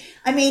think,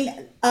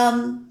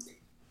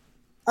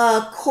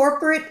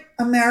 corporate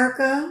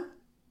America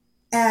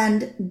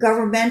and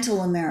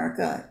governmental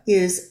America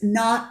is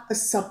not a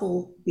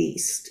supple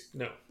beast.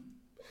 No.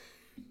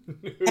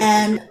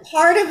 And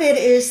part of it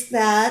is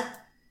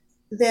that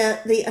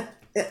the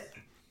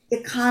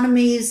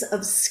economies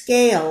of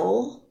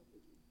scale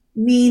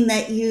mean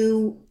that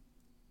you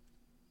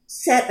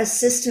set a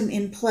system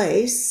in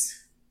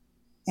place,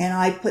 and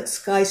I put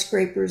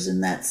skyscrapers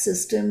in that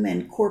system,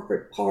 and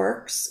corporate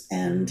parks,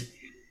 and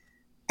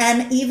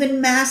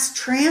even mass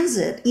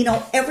transit,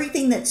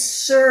 everything that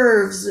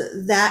serves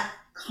that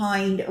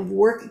kind of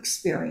work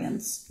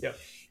experience. Yep.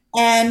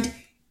 And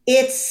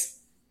it's,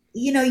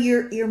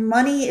 your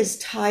money is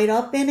tied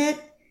up in it.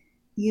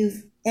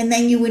 And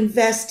then you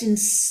invest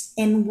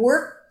in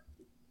work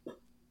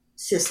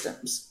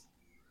systems.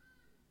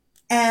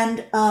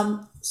 And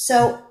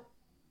so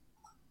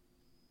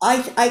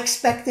I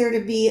expect there to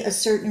be a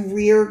certain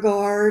rear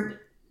guard.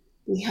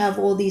 We have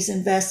all these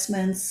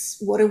investments.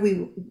 What are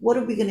we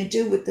going to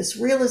do with this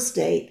real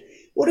estate?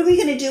 What are we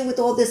going to do with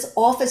all this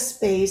office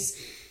space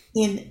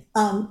in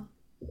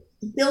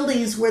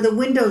buildings where the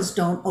windows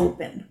don't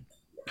open?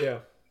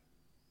 Yeah.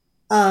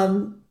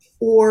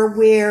 Or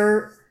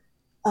where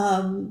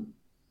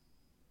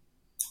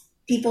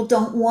people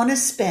don't want to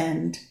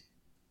spend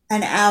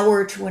an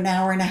hour to an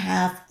hour and a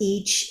half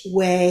each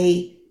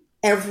way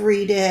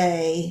every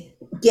day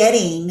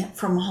getting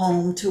from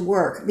home to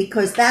work,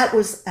 because that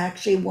was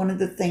actually one of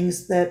the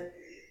things that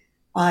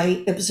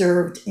I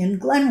observed in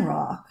Glen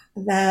Rock,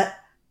 that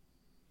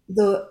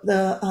the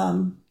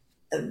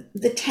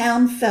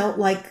town felt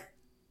like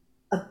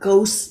a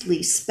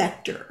ghostly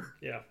specter.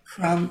 Yeah.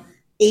 From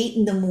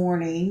 8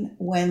 a.m.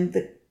 when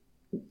the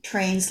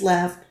trains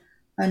left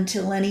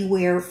until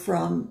anywhere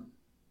from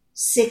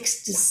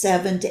 6 to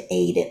 7 to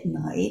 8 at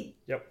night.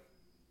 Yep.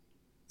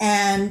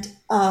 And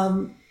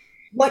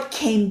what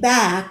came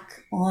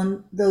back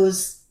on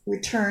those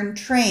return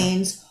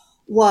trains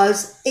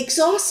was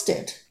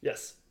exhausted.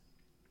 Yes.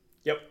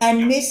 Yep.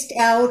 And missed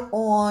out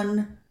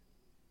on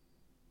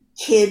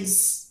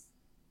kids'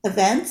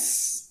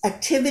 events,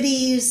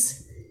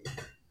 activities,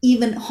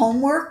 even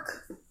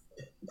homework.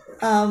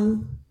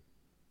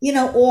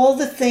 All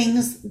the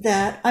things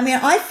that,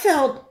 I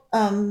felt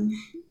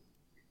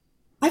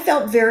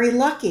very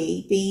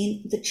lucky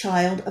being the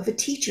child of a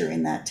teacher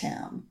in that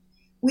town.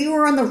 We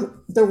were on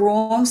the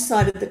wrong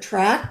side of the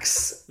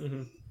tracks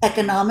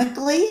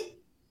economically,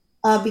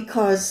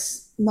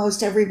 because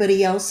most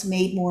everybody else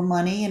made more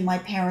money and my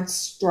parents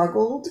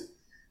struggled.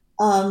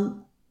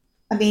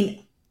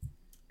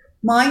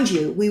 Mind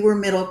you, we were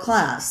middle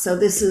class, so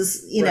this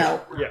is, right.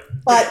 Yeah.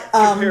 But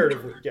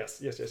comparatively, yes.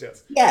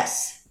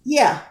 Yes,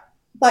 yeah.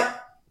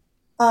 But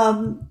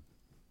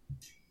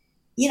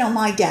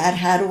my dad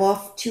had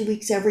off 2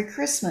 weeks every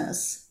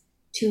Christmas,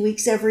 2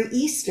 weeks every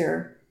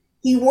Easter.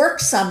 He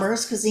worked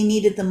summers because he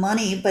needed the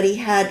money, but he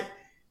had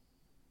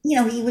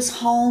he was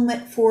home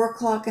at 4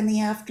 o'clock in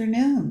the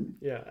afternoon.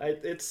 Yeah,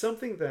 it's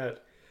something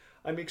that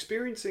I'm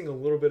experiencing a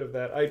little bit of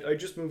that. I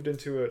just moved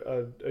into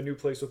a new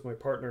place with my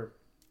partner,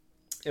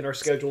 and our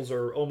schedules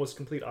are almost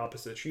complete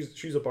opposite.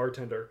 She's a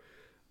bartender,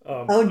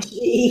 um, Oh,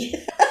 gee.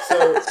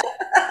 so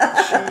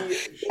she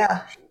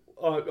Yeah.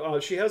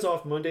 she has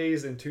off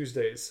Mondays and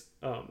Tuesdays.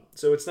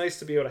 So it's nice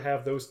to be able to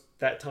have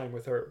that time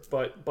with her.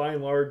 But by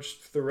and large,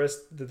 the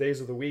rest of the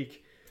days of the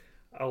week,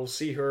 I'll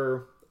see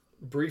her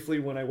briefly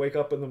when I wake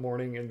up in the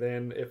morning, and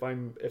then if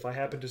I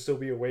happen to still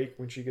be awake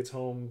when she gets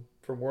home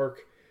from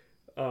work.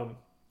 Um,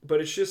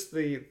 but it's just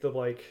the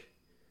like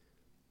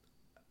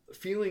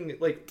feeling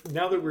like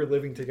now that we're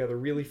living together,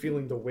 really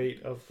feeling the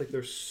weight of like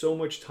there's so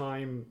much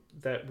time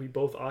that we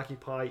both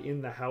occupy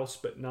in the house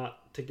but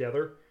not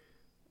together.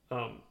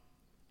 Um,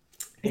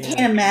 I and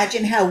can't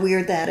imagine how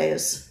weird that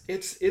is.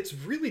 it's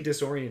really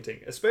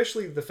disorienting,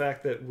 especially the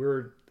fact that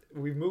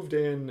we moved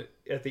in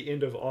at the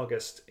end of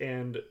August,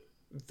 and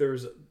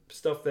there's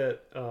stuff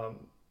that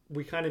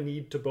we kind of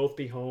need to both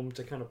be home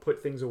to kind of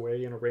put things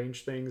away and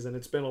arrange things, and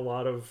it's been a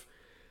lot of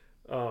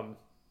um,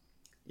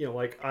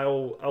 like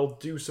I'll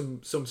do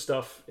some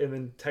stuff and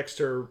then text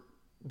her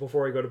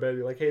before I go to bed,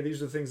 be like, hey,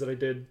 these are the things that I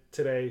did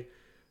today.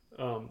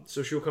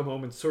 So she'll come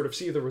home and sort of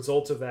see the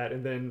results of that,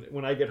 and then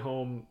when I get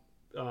home,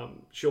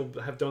 she'll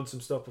have done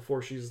some stuff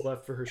before she's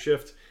left for her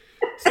shift.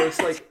 So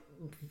it's like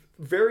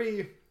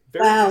very,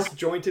 very Wow.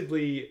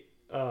 disjointedly,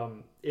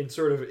 in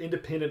sort of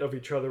independent of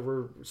each other.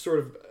 We're sort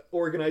of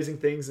organizing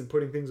things and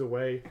putting things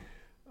away.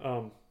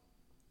 Um,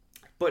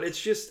 but it's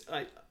just,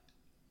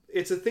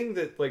 it's a thing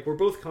that like we're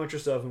both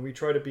conscious of, and we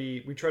try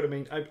to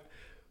maintain.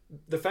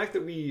 The fact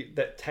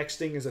that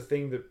texting is a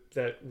thing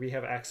that we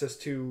have access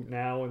to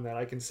now, and that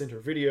I can send her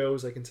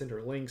videos, I can send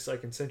her links, I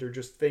can send her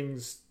just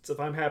things. So if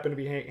I'm happen to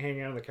be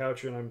hanging out on the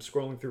couch and I'm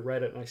scrolling through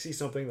Reddit and I see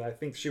something that I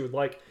think she would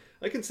like,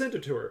 I can send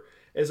it to her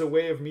as a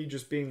way of me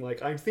just being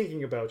like, I'm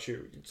thinking about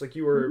you. It's like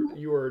you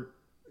are,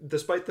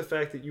 despite the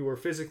fact that you are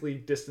physically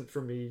distant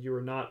from me, you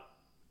are not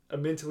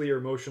mentally or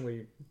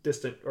emotionally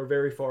distant or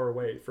very far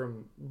away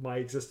from my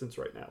existence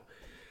right now.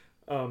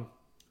 Um,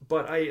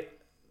 but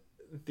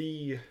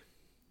the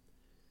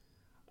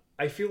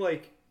I feel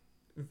like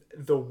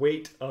the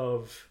weight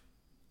of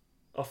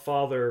a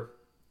father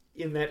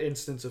in that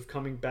instance of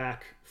coming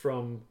back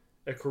from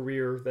a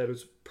career that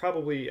is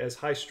probably as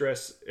high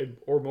stress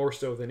or more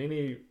so than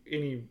any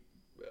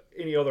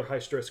other high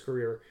stress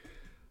career,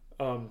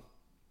 um,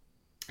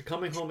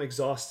 coming home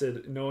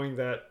exhausted, knowing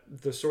that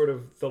the sort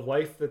of the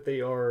life that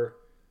they are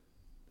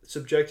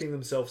subjecting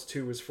themselves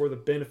to is for the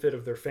benefit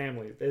of their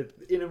family.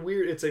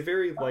 It's a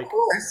very Of like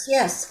course,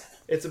 yes.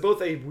 it's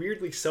both a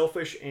weirdly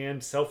selfish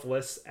and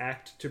selfless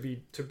act to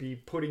be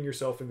putting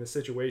yourself in this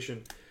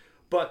situation,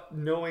 but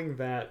knowing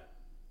that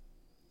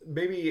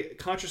maybe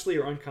consciously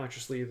or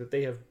unconsciously that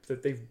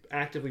they've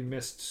actively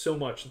missed so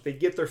much that they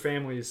get their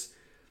families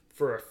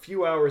for a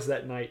few hours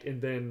that night,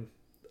 and then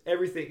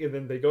everything, and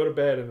then they go to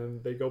bed, and then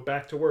they go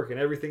back to work, and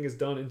everything is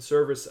done in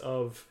service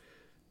of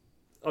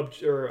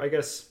or I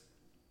guess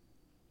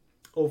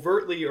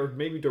overtly or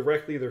maybe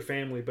directly their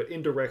family, but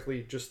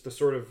indirectly just the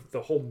sort of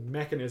the whole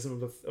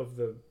mechanism of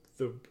the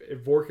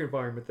work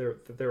environment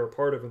that they're a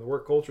part of and the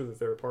work culture that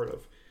they're a part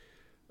of.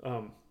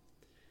 Um,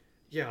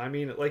 yeah, I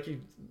mean, like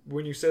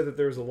when you said that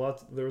there was a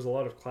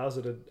lot of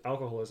closeted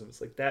alcoholism,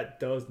 it's like that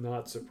does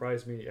not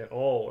surprise me at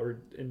all,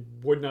 or and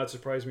would not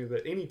surprise me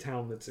that any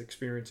town that's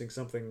experiencing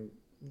something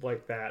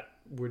like that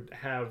would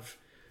have,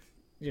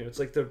 it's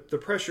like the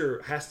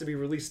pressure has to be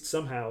released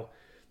somehow,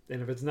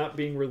 and if it's not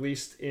being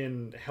released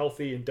in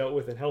healthy and dealt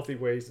with in healthy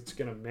ways, it's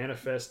going to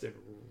manifest in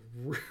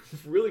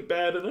really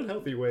bad and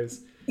unhealthy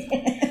ways.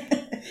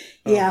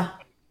 Um, Yeah,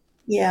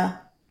 yeah.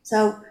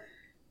 So,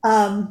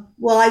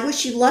 well, I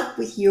wish you luck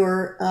with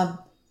your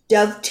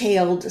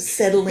dovetailed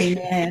settling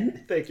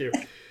in. Thank you.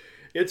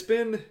 It's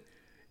been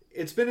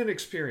it's been an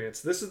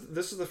experience. This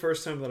is the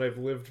first time that I've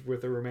lived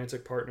with a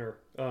romantic partner,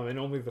 and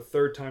only the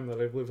third time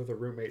that I've lived with a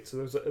roommate.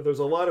 So there's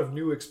a lot of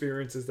new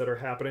experiences that are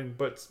happening,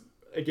 but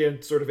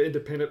again, sort of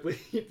independently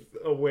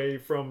away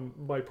from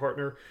my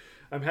partner.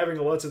 I'm having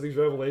lots of these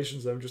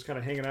revelations. I'm just kind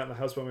of hanging out in the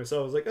house by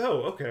myself. I was like,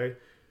 oh, okay,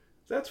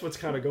 that's what's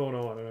kind of going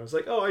on. And I was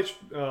like, oh,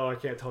 I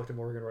can't talk to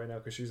Morgan right now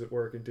because she's at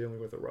work and dealing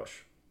with a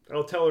rush.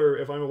 I'll tell her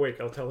if I'm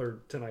awake. I'll tell her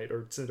tonight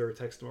or send her a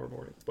text tomorrow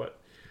morning. But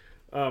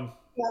um,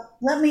 Yeah,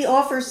 let me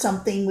offer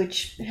something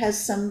which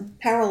has some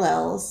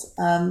parallels.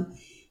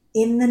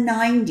 In the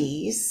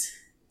 90s,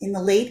 in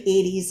the late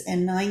 80s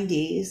and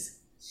 90s,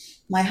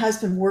 my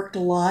husband worked a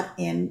lot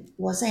in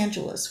Los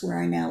Angeles, where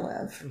I now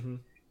live. mhm.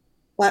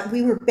 But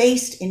we were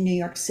based in New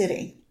York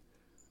City.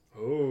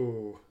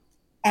 Oh,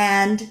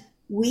 And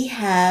we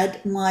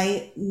had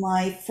my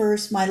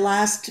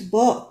last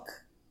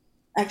book,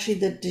 actually,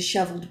 The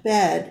Disheveled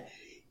Bed,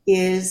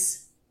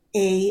 is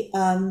a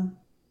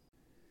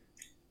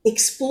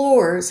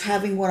explores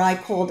having what I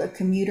called a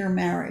commuter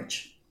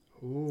marriage.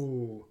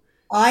 ooh,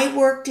 I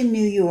worked in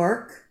New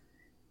York.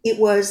 It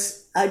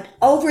was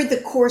over the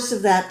course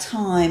of that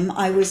time,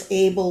 I was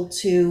able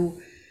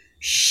to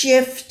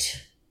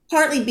shift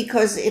partly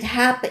because it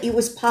happened, it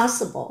was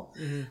possible.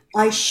 Mm-hmm.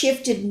 I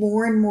shifted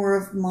more and more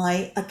of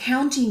my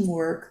accounting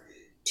work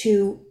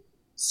to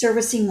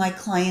servicing my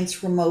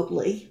clients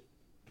remotely,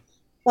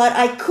 but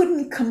I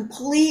couldn't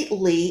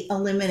completely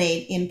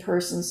eliminate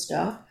in-person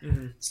stuff.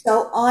 Mm-hmm.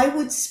 So I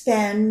would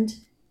spend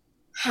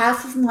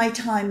half of my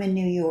time in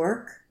New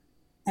York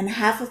and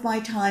half of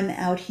my time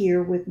out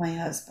here with my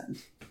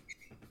husband.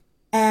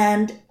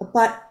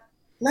 But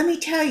let me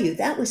tell you,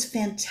 that was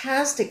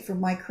fantastic for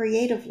my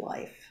creative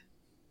life.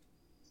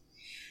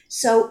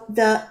 So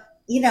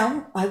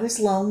I was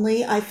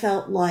lonely. I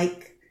felt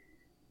like,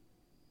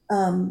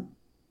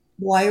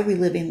 why are we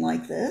living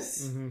like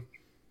this?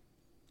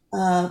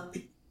 Mm-hmm.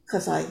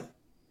 Because I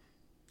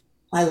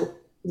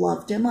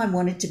loved him. I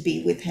wanted to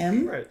be with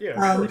him. Right.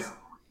 Yeah. Of course.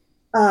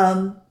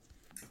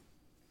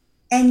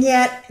 And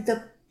yet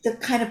the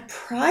kind of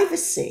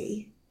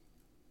privacy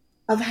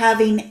of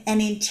having an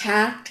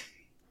intact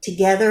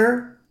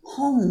together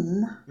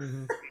home,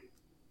 Mm-hmm.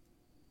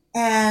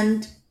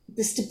 and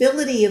the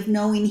stability of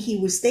knowing he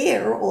was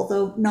there,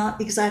 although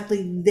not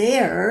exactly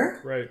there,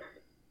 Right.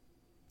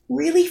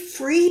 really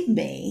freed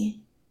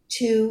me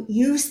to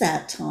use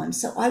that time.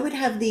 So I would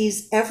have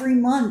these every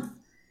month.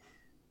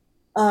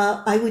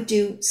 I would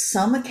do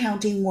some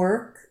accounting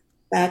work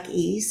back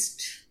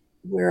east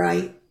where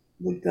I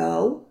would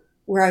go,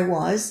 where I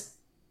was.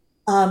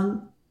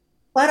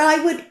 But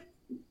I would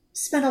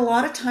spend a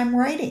lot of time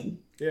writing.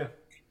 Yeah.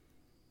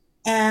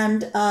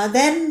 And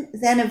then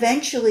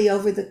eventually,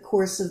 over the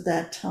course of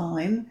that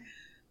time,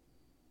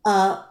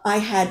 I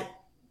had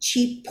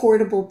cheap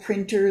portable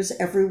printers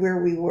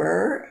everywhere we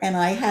were, and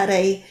I had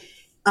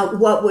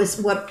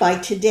what by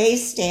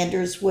today's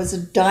standards was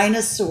a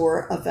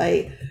dinosaur of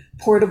a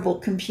portable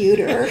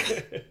computer.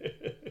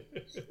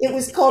 It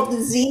was called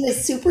the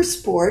Zenith Super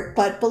Sport,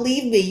 but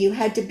believe me, you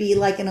had to be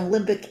like an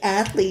Olympic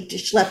athlete to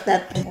schlep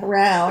that thing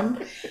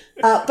around.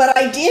 But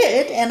I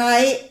did, and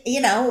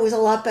it was a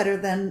lot better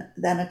than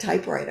a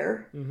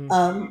typewriter.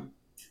 Mm-hmm.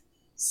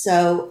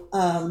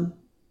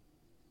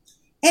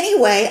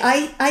 Anyway,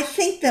 I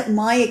think that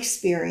my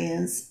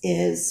experience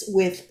is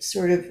with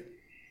sort of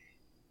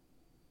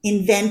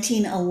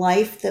inventing a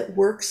life that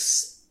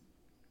works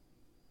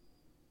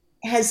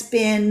has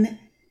been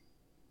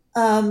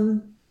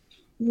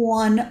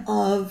one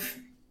of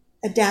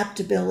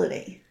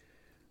adaptability,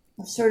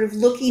 of sort of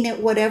looking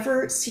at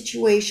whatever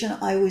situation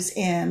I was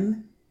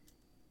in.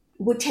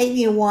 It would take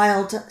me a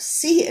while to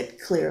see it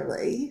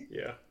clearly.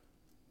 Yeah.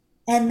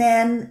 And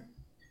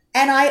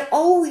I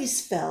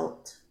always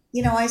felt,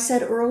 I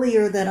said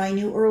earlier that I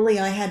knew early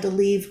I had to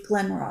leave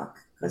Glenrock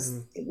because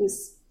Mm-hmm.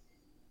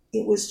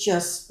 it was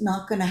just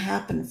not going to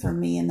happen for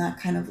me in that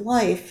kind of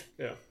life.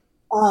 Yeah.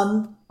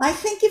 I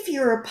think if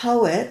you're a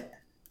poet,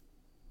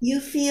 you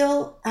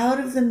feel out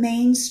of the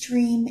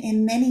mainstream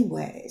in many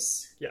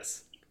ways.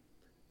 Yes.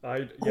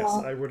 I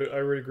would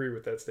agree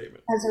with that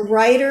statement. As a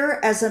writer,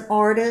 as an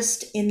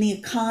artist in the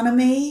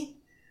economy,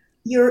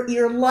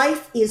 your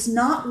life is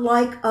not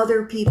like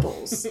other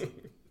people's. That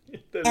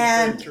is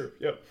And very true.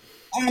 Yep.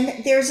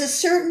 and there's a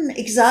certain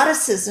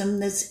exoticism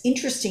that's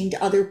interesting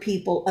to other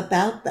people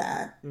about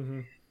that.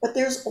 Mm-hmm. But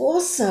there's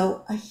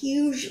also a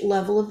huge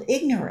level of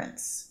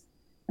ignorance.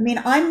 I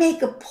mean, I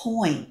make a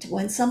point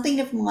when something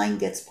of mine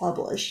gets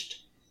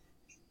published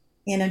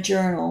in a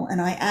journal and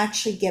I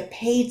actually get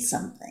paid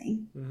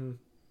something. Mm-hmm.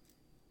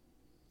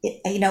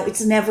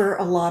 It's never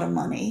a lot of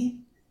money.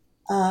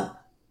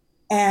 But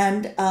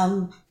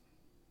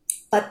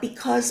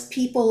because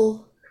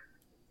people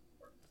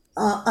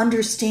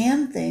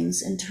understand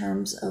things in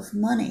terms of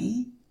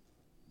money,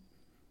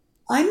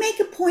 I make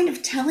a point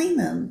of telling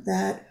them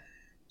that,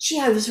 gee,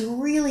 I was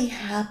really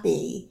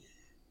happy.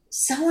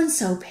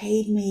 So-and-so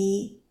paid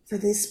me for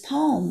this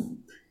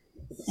poem.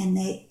 And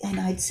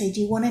I'd say, do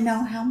you want to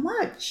know how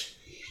much?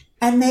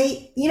 And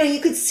they,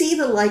 you could see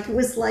it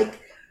was like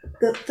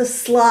the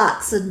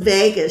slots in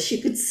Vegas.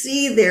 You could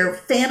see their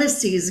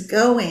fantasies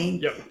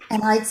going. Yep.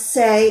 And I'd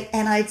say,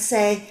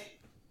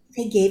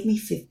 they gave me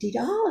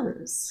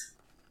 $50.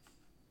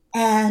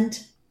 And,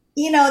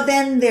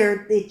 then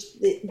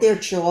their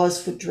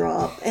jaws would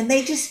drop and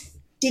they just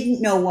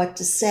didn't know what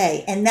to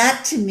say. And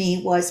that to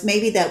me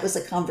maybe that was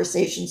a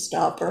conversation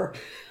stopper,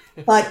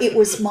 but it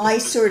was my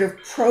sort of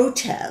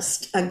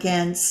protest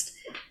against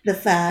the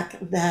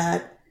fact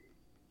that,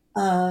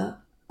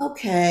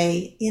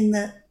 okay, in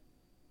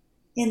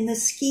the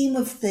scheme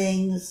of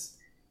things,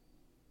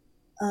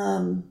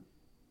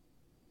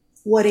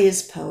 what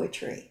is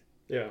poetry?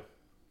 Yeah.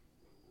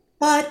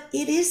 But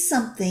it is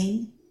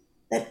something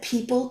that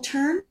people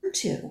turn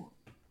to,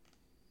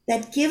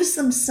 that gives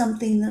them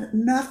something that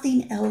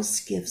nothing else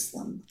gives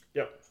them.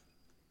 Yep.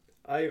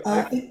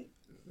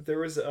 There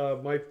was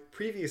my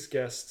previous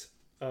guest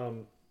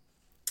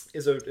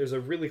is a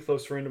really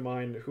close friend of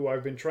mine who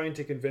I've been trying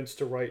to convince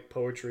to write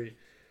poetry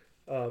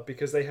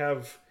because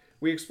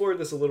we explored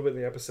this a little bit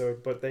in the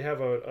episode, but they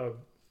have a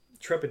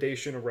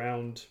trepidation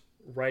around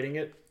writing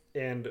it,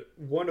 and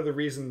one of the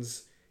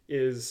reasons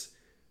is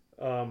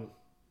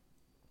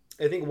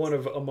I think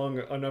among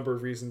a number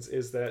of reasons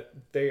is that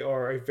they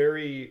are a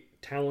very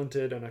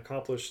talented and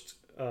accomplished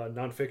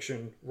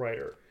nonfiction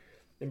writer.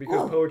 And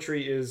because Oh,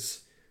 poetry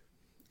is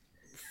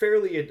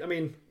fairly, I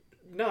mean,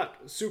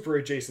 not super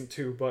adjacent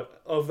to,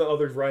 but of the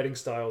other writing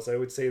styles, I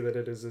would say that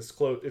it is it's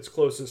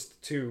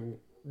closest to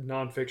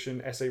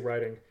nonfiction essay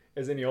writing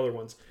as any other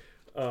ones.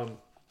 Um,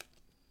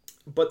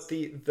 but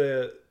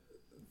the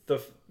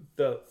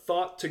the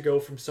thought to go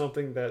from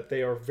something that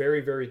they are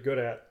very very good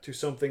at to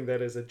something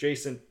that is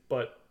adjacent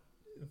but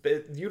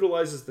that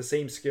utilizes the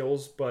same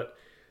skills but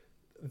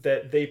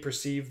that they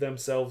perceive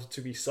themselves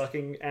to be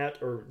sucking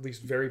at or at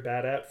least very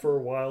bad at for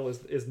a while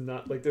is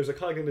not like there's a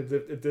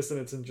cognitive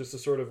dissonance and just a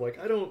sort of like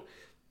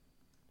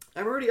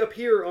I'm already up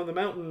here on the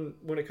mountain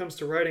when it comes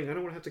to writing. I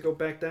don't want to have to go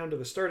back down to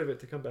the start of it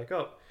to come back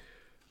up.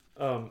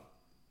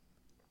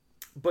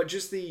 But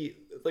just the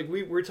like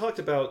we talked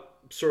about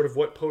sort of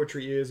what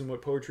poetry is and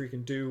what poetry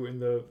can do in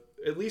the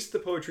at least the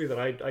poetry that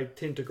I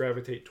tend to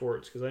gravitate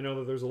towards, because I know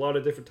that there's a lot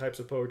of different types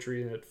of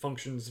poetry and it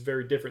functions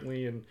very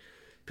differently and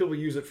people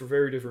use it for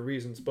very different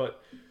reasons.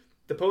 But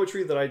the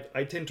poetry that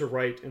I tend to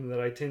write and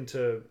that I tend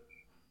to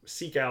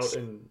seek out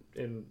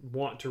and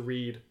want to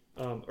read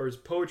is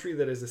poetry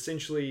that is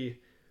essentially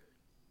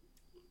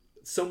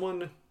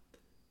someone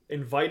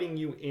inviting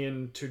you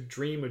in to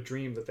dream a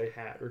dream that they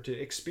had or to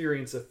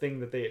experience a thing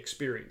that they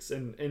experience,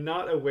 and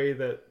not a way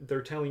that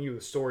they're telling you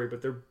the story,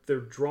 but they're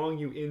drawing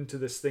you into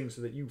this thing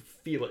so that you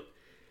feel it.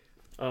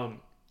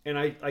 And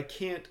I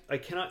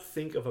cannot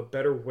think of a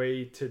better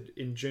way to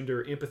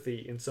engender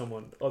empathy in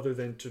someone other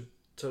than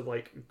to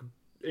like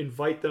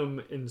invite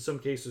them, in some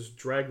cases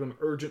drag them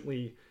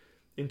urgently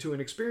into an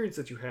experience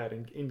that you had,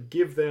 and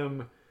give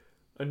them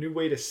a new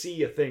way to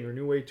see a thing or a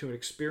new way to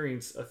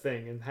experience a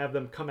thing, and have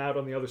them come out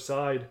on the other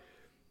side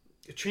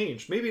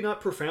changed. Maybe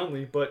not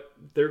profoundly, but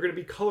they're going to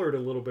be colored a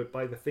little bit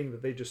by the thing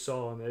that they just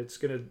saw, and it's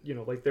going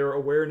to, like their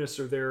awareness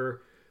or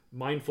their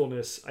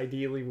mindfulness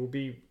ideally will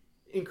be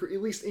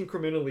at least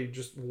incrementally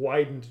just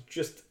widened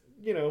just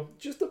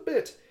a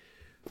bit.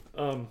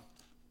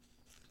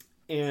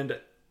 And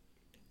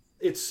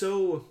it's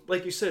so,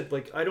 like you said,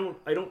 like I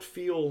don't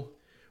feel,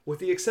 with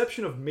the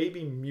exception of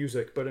maybe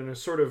music, but in a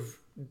sort of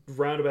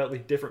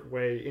roundaboutly different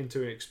way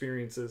into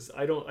experiences,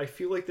 I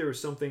feel like there is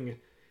something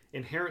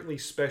inherently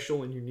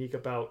special and unique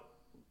about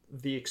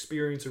the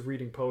experience of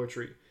reading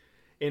poetry.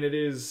 And it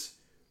is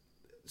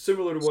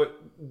similar to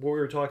what we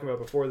were talking about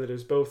before, that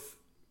is both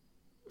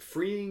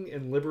freeing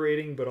and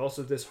liberating but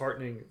also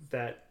disheartening,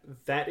 that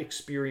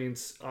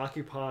experience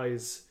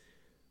occupies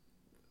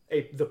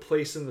the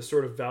place in the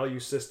sort of value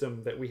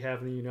system that we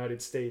have in the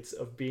United States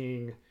of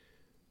being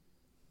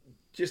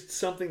just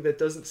something that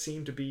doesn't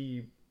seem to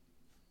be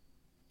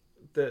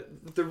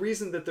the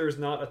reason that there's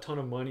not a ton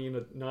of money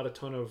and not a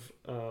ton of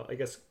I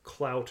guess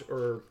clout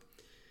or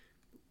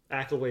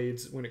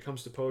accolades when it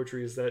comes to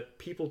poetry is that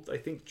people, I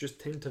think, just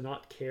tend to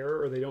not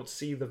care, or they don't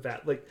see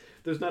like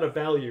there's not a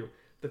value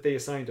that they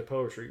assign to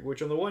poetry,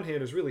 which on the one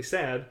hand is really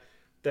sad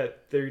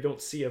that they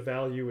don't see a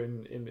value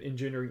in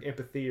engendering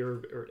empathy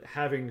or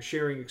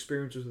sharing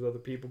experiences with other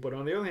people. But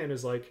on the other hand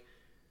is like,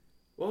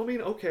 well, I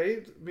mean,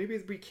 okay, maybe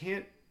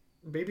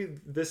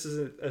this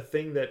is a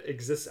thing that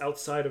exists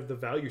outside of the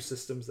value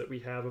systems that we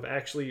have of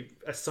actually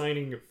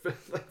assigning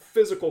like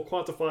physical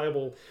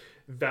quantifiable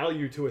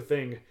value to a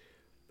thing,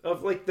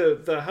 of like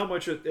the how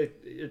much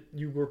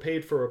you were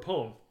paid for a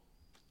poem.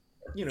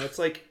 It's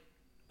like,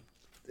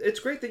 it's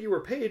great that you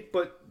were paid,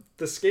 but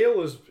the scale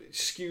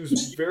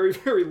skews very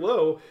very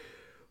low.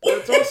 But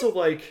it's also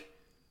like,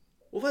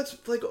 well, that's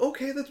like,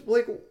 okay, that's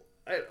like,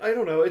 I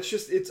don't know. I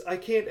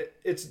can't,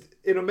 it's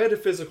in a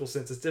metaphysical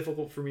sense, it's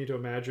difficult for me to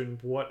imagine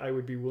what I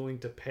would be willing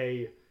to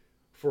pay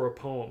for a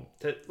poem,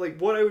 like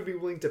what I would be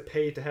willing to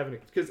pay to have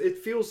because it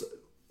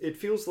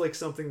feels like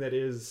something that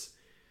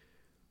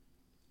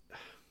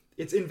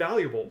it's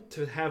invaluable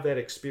to have that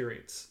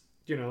experience,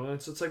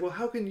 and so it's like, well,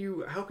 how can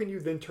you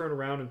then turn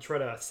around and try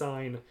to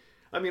assign,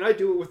 I mean, I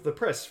do it with the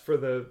press for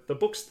the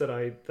books that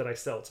I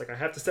sell. It's like I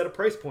have to set a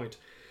price point.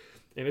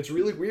 And it's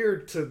really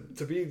weird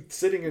to be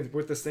sitting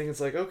with this thing.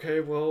 It's like, okay,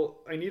 well,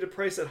 I need to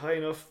price it high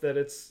enough that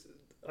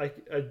I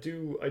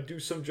do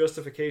some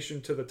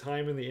justification to the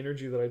time and the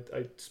energy that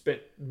I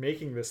spent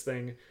making this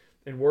thing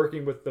and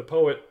working with the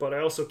poet, but I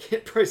also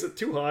can't price it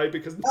too high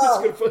because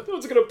no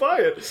one's gonna buy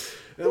it.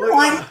 And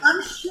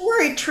I'm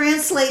sure it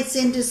translates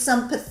into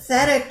some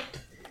pathetic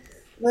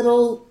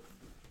little,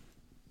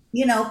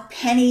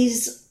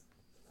 pennies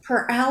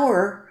per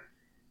hour,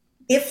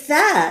 if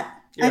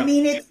that. Yeah. I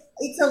mean,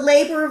 it's a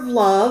labor of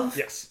love.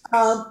 Yes.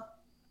 I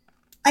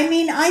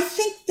mean, I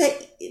think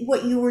that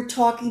what you were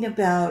talking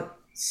about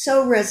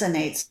so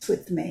resonates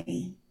with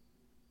me.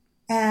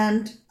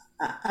 And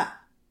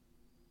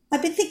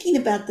I've been thinking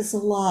about this a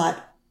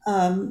lot.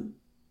 Well,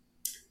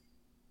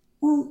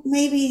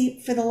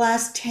 maybe for the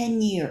last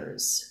 10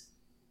 years.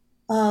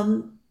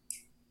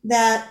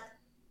 That,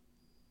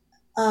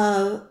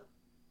 well,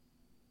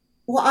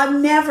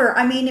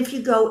 if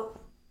you go,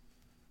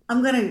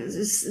 I'm going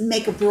to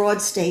make a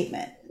broad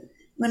statement.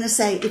 I'm going to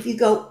say, if you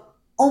go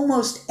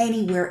almost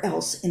anywhere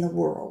else in the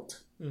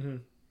world, mm-hmm.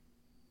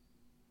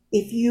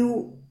 if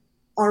you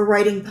are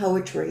writing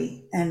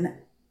poetry and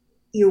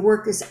your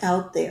work is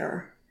out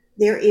there,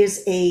 there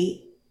is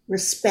a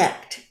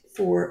respect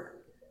for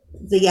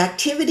the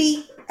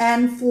activity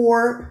and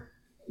for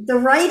the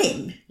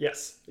writing.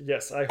 Yes,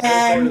 I And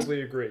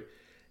wholeheartedly agree.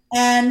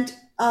 and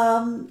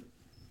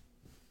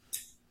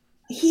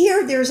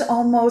here there's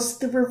almost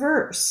the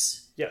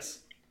reverse. Yes.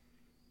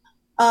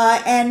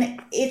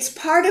 And it's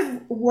part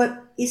of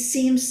what it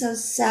seems so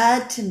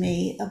sad to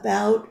me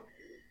about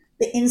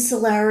the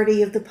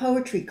insularity of the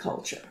poetry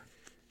culture.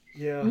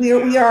 Yeah.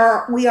 We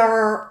are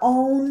our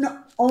own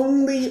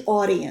only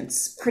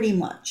audience, pretty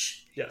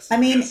much. Yes. I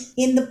mean,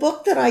 in the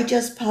book that I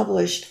just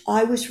published,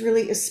 I was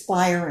really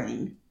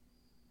aspiring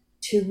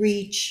to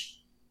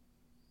reach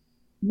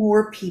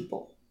more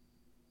people.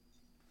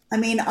 I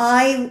mean,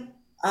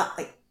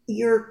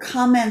 your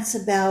comments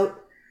about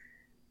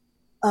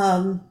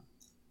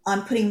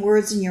I'm putting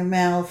words in your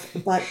mouth,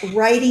 but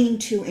writing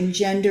to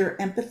engender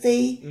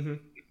empathy Mm-hmm.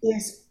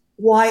 is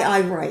why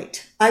I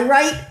write. I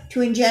write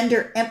to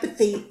engender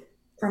empathy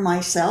for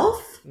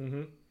myself,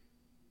 Mm-hmm.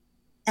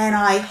 and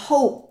I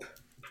hope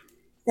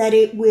that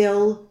it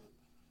will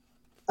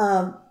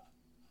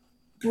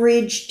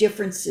bridge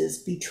differences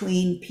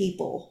between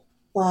people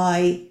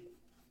by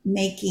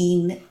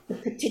making the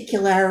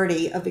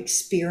particularity of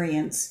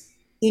experience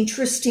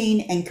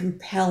interesting and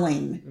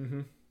compelling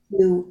Mm-hmm.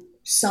 to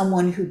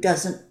someone who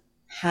doesn't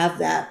have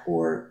that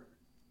or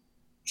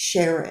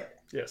share it.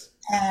 Yes.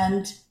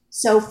 And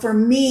so for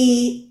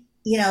me,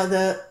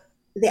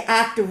 the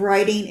act of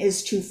writing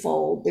is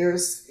twofold.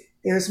 There's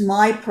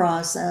my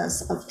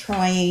process of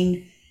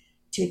trying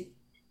to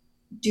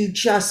do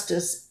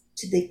justice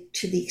to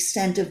the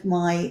extent of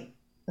my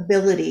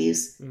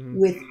abilities Mm-hmm.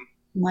 with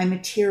my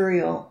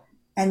material,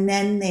 and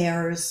then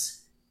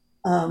there's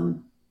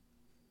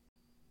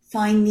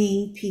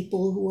finding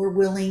people who are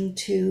willing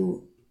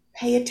to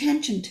pay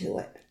attention to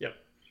it. Yep.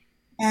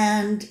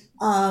 And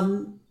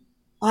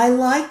I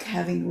like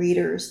having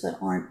readers that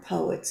aren't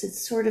poets.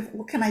 It's sort of,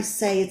 what can I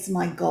say? It's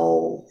my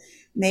goal.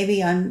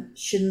 Maybe I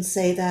shouldn't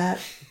say that.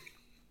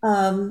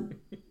 And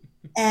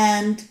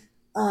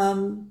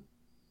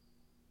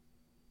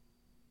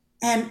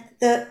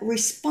the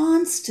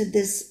response to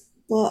this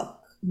book,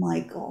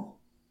 Michael,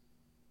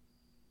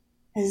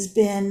 has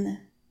been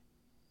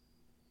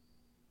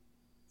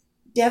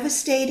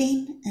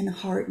devastating and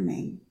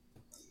heartening.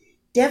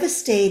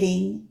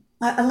 Devastating.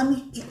 Let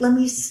me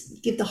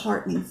give the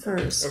heartening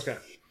first. Okay.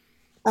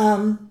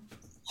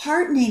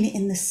 Heartening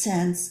in the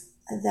sense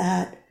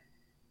that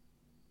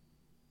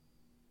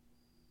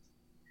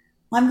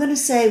I'm going to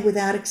say,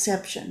 without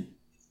exception,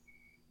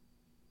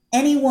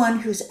 anyone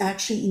who's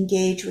actually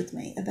engaged with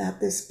me about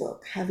this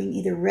book, having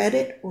either read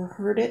it or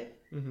heard it,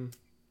 Mm-hmm.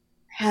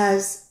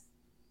 has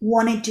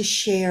wanted to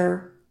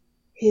share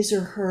his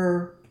or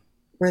her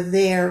or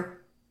their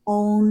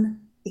own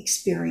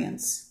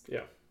experience.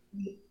 Yeah.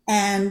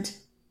 And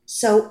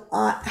so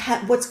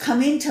what's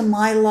come into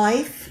my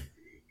life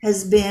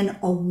has been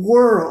a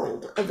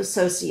world of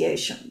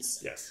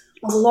associations. Yes.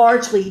 Of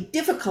largely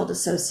difficult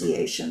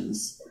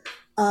associations.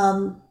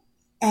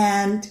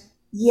 And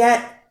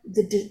yet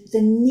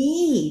the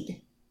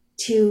need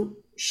to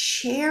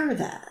share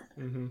that,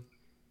 Mm-hmm.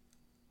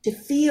 to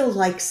feel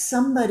like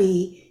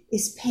somebody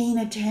is paying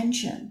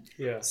attention,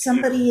 Yeah.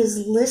 somebody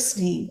is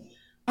listening,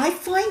 I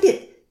find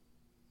it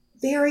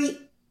very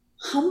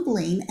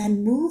humbling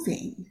and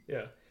moving.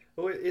 Yeah.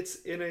 Well, it's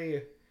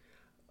in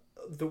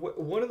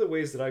one of the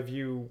ways that I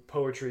view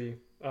poetry.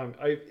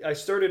 I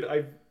started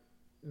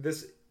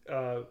this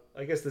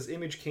I guess this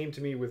image came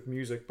to me with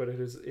music, but it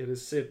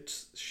has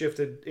since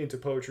shifted into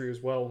poetry as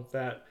well.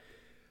 That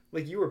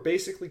like you are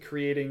basically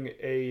creating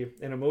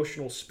an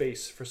emotional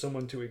space for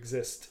someone to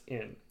exist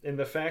in, and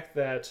the fact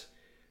that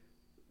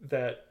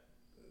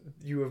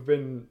you have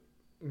been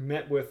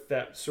met with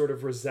that sort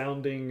of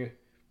resounding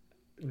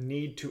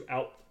need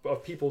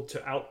of people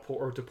to outpour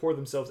or to pour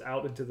themselves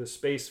out into the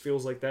space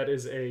feels like that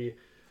is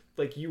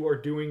like you are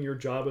doing your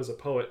job as a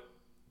poet,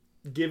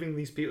 giving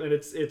these people, and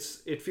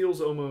it feels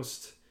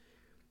almost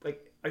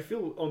like I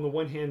feel on the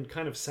one hand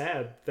kind of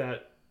sad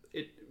that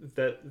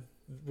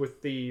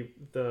with the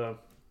I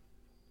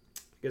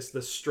guess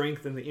the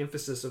strength and the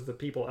emphasis of the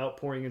people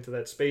outpouring into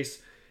that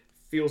space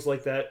feels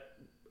like that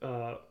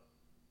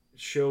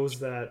shows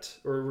that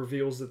or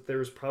reveals that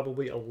there's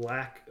probably a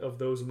lack of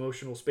those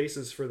emotional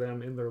spaces for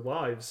them in their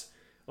lives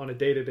on a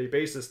day-to-day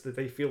basis, that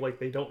they feel like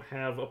they don't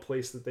have a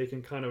place that they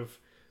can kind of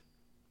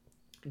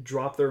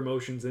drop their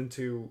emotions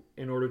into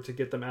in order to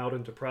get them out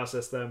and to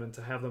process them and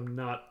to have them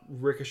not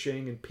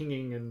ricocheting and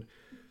pinging and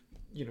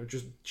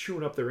just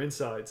chewing up their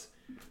insides.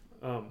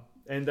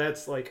 And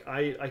that's like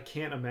I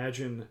can't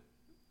imagine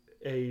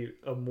a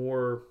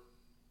more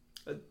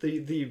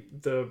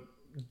the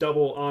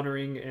double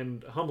honoring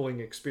and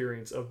humbling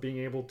experience of being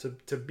able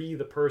to be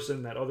the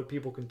person that other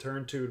people can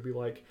turn to be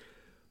like,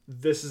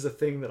 this is a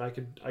thing that I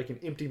can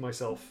empty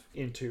myself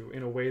into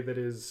in a way that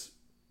is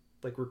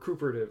like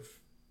recuperative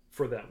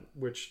for them,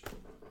 which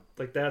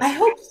like that's I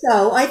hope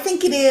so. I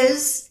think it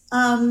is.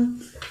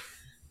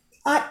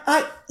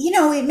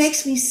 It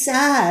makes me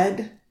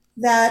sad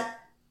that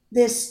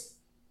this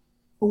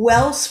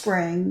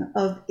wellspring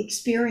of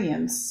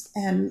experience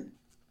and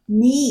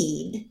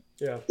need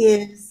Yeah.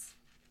 is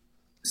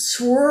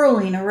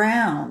swirling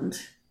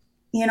around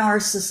in our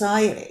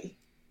society.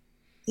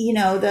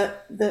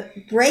 The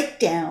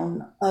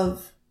breakdown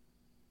of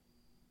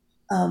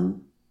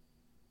um,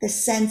 the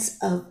sense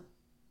of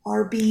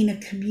our being a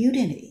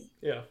community.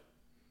 Yeah.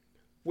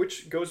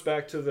 Which goes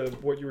back to the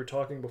what you were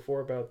talking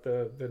before about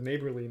the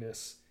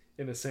neighborliness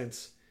in a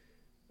sense.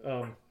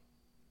 Um,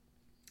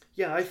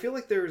 yeah, I feel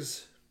like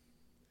there's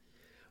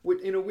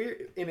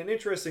in an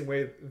interesting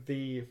way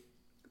the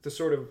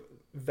sort of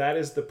that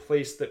is the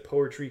place that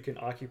poetry can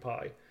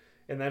occupy,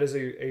 and that is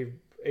a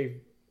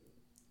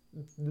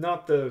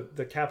not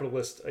the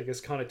capitalist, I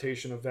guess,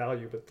 connotation of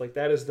value, but like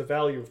that is the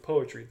value of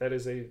poetry. That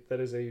is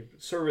a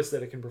service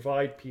that it can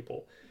provide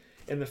people,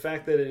 and the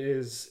fact that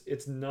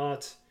it's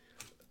not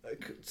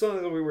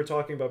something that we were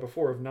talking about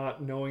before of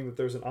not knowing that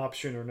there's an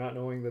option or not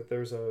knowing that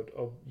there's a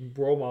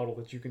role model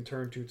that you can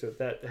turn to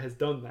that has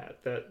done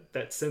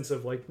that sense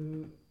of like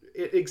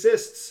it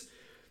exists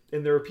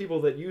and there are people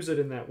that use it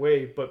in that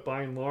way, but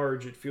by and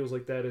large it feels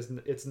like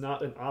it's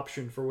not an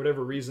option for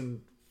whatever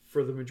reason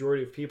for the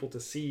majority of people to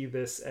see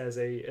this as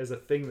a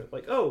thing that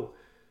like, oh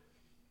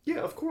yeah,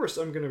 of course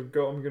I'm gonna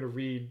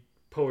read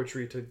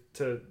poetry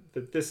to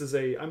that this is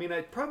a I mean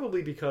I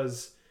probably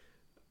because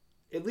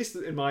at least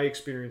in my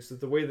experience, that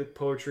the way that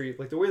poetry,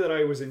 like the way that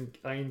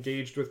I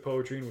engaged with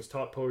poetry and was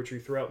taught poetry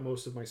throughout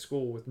most of my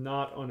school, was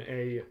not on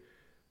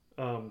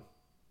um,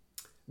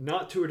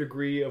 not to a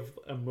degree of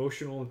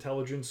emotional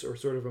intelligence or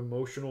sort of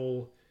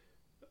emotional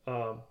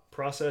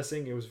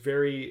processing. It was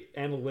very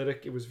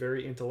analytic. It was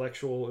very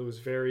intellectual. It was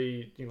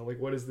very, like,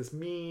 what does this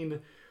mean?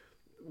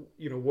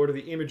 What are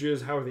the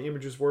images? How are the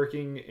images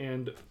working?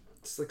 And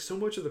it's like so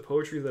much of the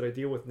poetry that I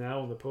deal with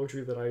now and the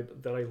poetry that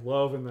I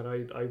love and that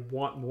I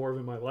want more of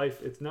in my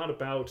life, it's not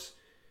about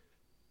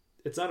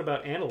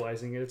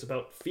analyzing it, it's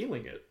about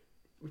feeling it.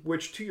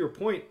 Which to your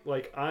point,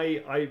 like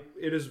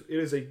it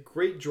is a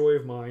great joy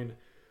of mine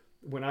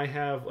when I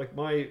have like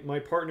my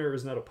partner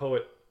is not a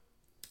poet.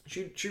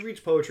 She reads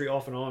poetry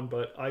off and on,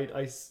 but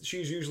I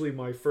she's usually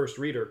my first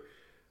reader.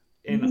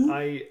 And Mm-hmm.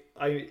 I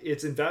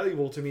it's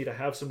invaluable to me to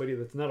have somebody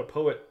that's not a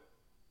poet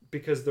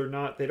because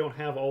they don't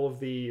have all of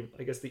the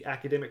I guess the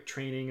academic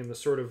training and the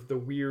sort of the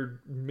weird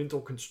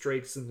mental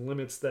constraints and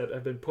limits that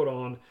have been put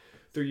on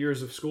through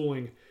years of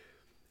schooling,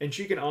 and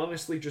she can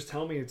honestly just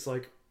tell me it's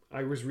like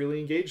I was really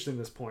engaged in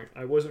this point,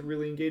 I wasn't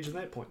really engaged in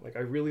that point, like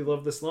I really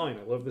love this line,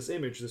 I love this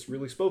image, this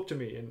really spoke to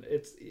me. And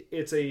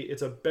it's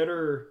a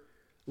better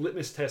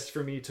litmus test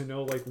for me to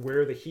know like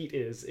where the heat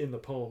is in the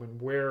poem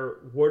and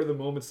what are the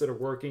moments that are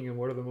working and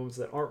what are the moments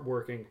that aren't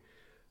working,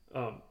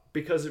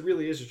 because it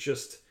really is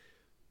just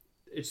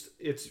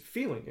it's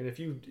feeling. And if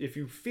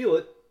you feel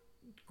it,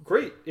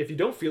 great. If you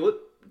don't feel it,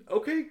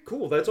 okay,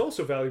 cool, that's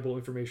also valuable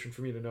information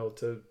for me to know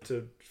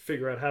to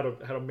figure out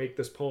how to make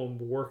this poem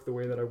work the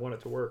way that I want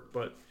it to work.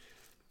 But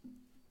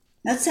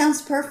That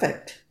sounds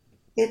perfect.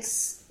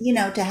 It's,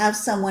 to have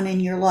someone in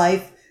your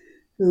life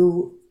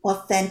who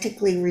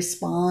authentically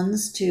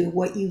responds to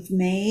what you've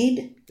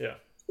made yeah.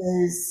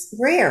 is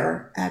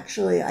rare,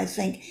 actually, I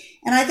think.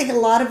 And I think a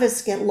lot of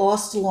us get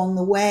lost along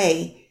the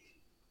way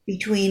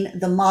between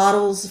the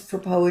models for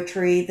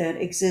poetry that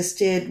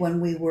existed when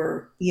we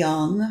were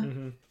young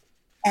Mm-hmm.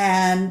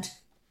 and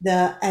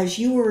as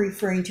you were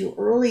referring to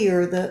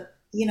earlier,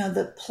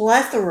 the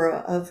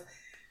plethora of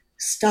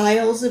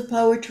styles of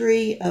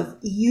poetry, of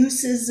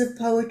uses of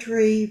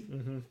poetry.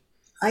 Mm-hmm.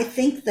 I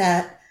think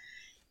that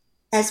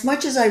as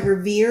much as I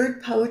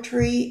revered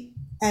poetry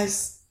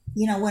as,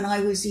 when I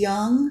was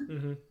young,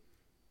 Mm-hmm.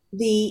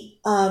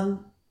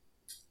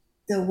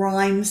 the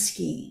rhyme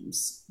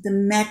schemes, the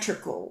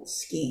metrical Yep.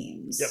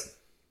 schemes,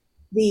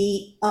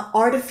 the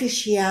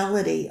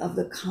artificiality of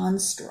the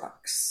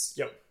constructs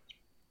Yep.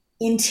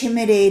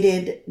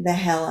 intimidated the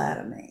hell out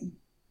of me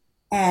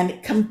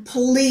and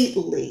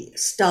completely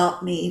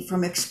stopped me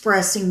from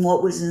expressing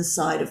what was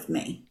inside of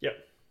me. Yep.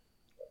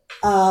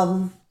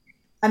 Um,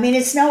 I mean,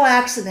 it's no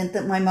accident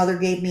that my mother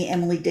gave me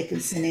Emily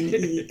Dickinson and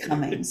E.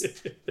 Cummings.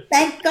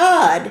 Thank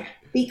God,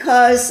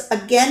 because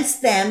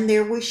against them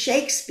there was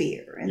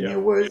Shakespeare, and Yeah. there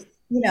was,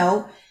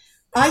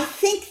 I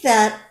think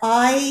that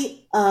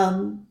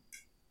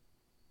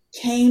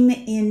came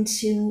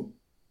into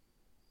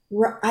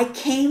I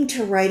came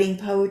to writing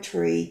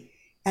poetry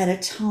at a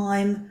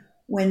time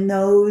when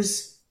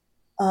those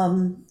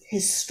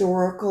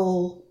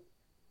historical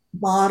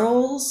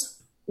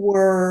models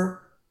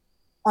were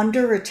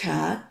under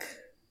attack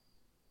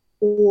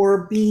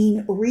or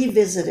being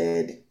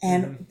revisited Mm-hmm.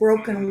 and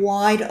broken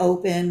wide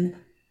open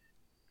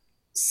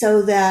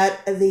so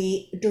that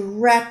the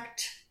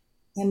direct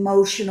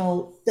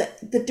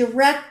the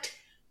direct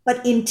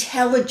but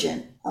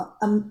intelligent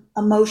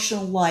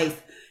emotional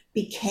life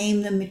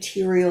became the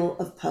material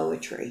of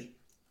poetry.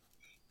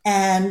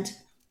 And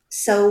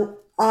so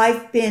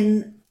I've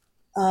been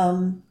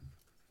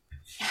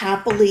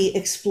happily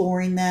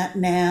exploring that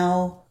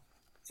now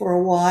for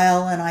a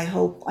while, and I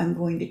hope I'm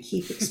going to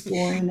keep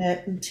exploring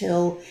it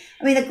until.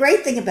 I mean, the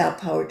great thing about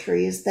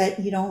poetry is that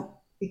you don't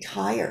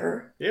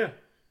retire. Yeah.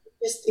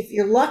 Just if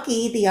you're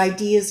lucky, the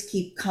ideas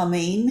keep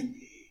coming.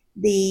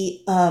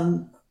 The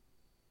and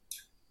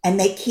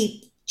they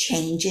keep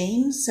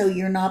changing, so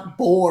you're not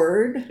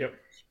bored. Yep.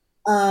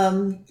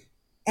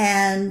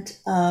 And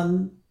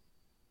I,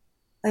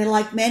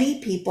 like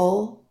many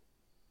people,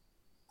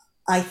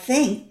 I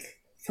think,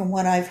 from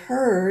what I've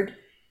heard,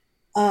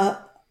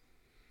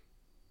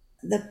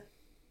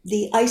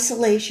 the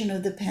isolation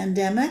of the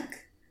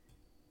pandemic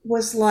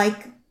was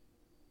like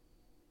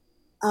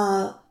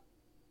an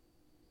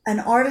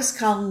artist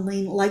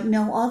colony like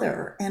no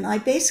other. And I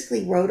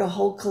basically wrote a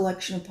whole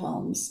collection of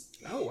poems.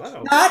 Oh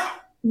wow.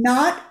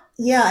 Not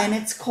yeah, and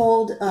it's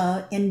called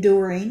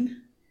Enduring.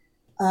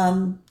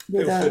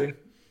 With Fitting.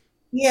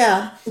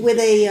 with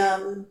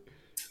a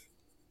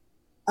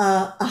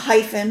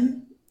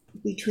hyphen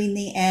between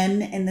the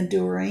N and the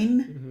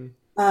during.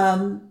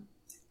 Mm-hmm.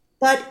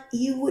 But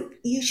you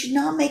should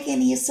not make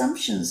any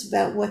assumptions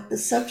about what the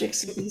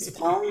subjects of these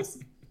poems,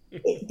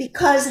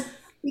 because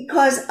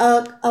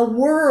a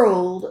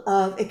world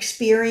of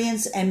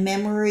experience and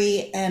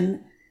memory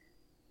and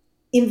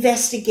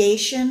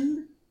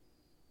investigation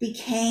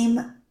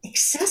became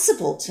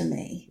accessible to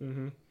me.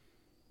 Mm-hmm.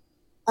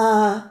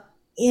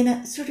 In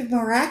a sort of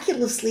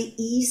miraculously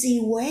easy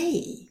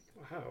way.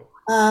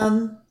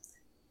 Wow.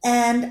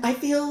 And I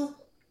feel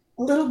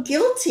a little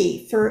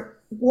guilty for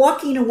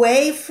walking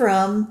away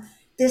from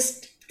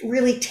this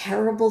really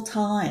terrible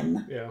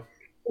time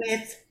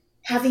with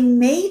having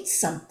made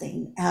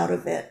something out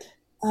of it.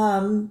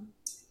 So,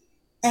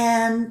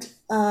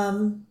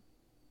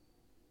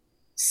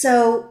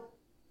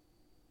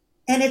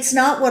 and it's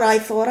not what I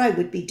thought I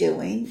would be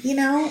doing. You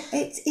know,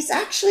 it's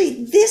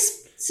actually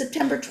this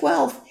September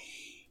 12th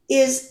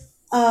is,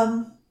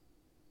 well,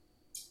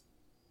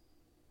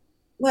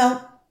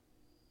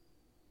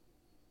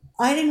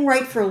 I didn't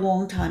write for a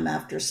long time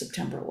after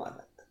September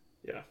 11th.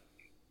 Yeah.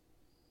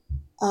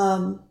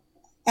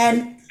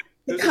 And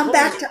to come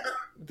back to...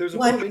 There's a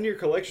poem in your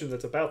collection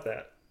that's about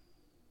that.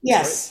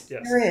 Yes, right?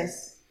 Yes. There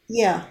is.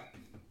 Yeah.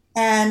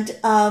 And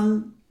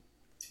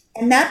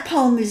that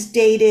poem is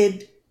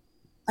dated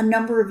a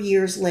number of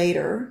years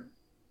later.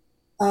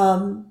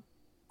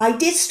 I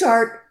did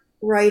start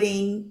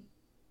writing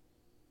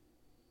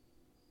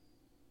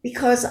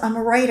because I'm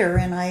a writer,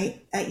 and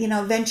I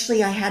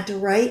eventually I had to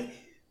write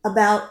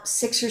about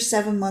 6 or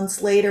 7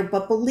 months later.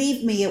 But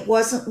believe me, it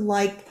wasn't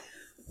like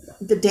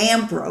the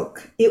dam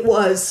broke. It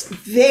was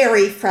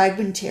very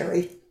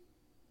fragmentary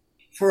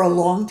for a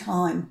long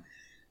time.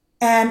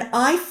 And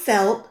I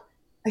felt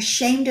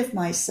ashamed of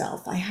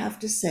myself, I have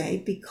to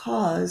say,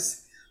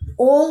 because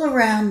all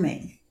around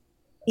me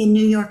in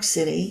New York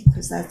City,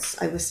 because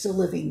I was still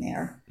living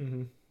there,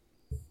 mm-hmm.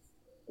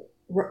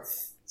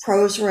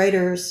 Prose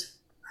writers,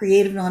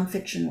 creative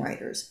nonfiction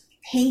writers,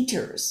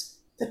 painters,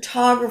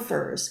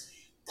 photographers,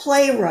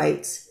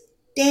 playwrights,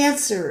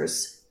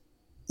 dancers,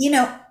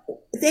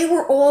 they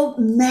were all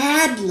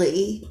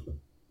madly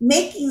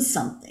making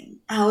something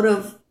out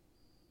of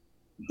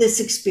this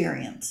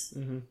experience.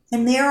 Mm-hmm.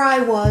 And there I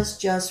was,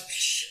 just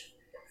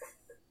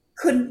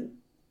couldn't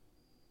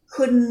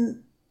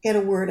get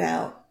a word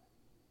out.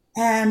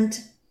 And,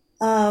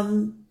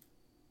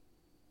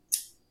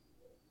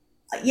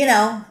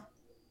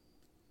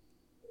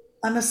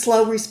 I'm a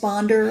slow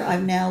responder,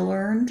 I've now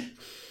learned.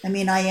 I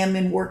mean, I am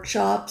in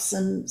workshops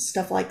and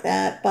stuff like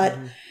that, but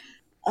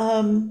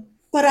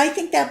but I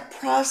think that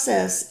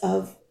process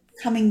of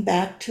coming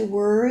back to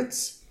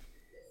words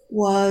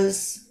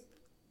was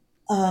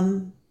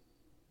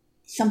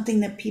something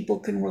that people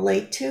can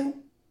relate to.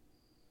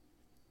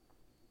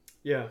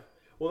 Yeah.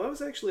 Well, that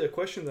was actually a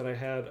question that I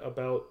had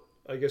about,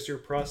 I guess, your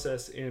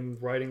process in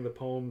writing the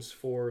poems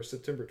for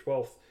September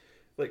 12th.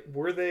 Like,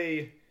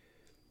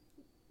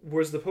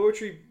 was the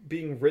poetry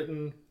being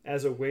written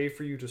as a way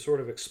for you to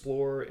sort of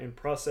explore and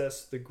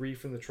process the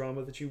grief and the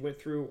trauma that you went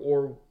through,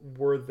 or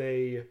were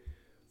they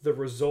the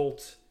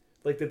result,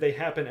 like, did they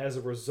happen as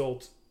a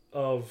result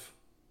of,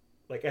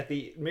 like,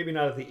 maybe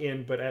not at the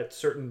end, but at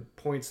certain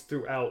points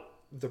throughout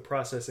the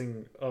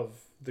processing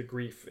of the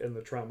grief and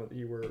the trauma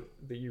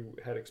that you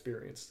had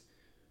experienced?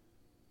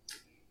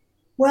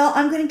 Well,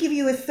 I'm going to give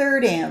you a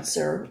third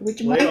answer,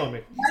 which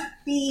might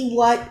be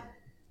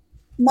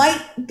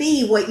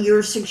what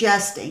you're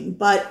suggesting.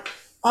 But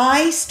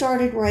I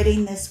started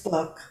writing this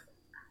book,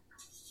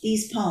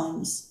 these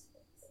poems.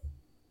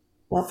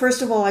 Well,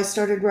 first of all, I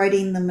started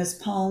writing them as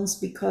poems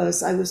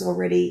because I was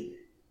already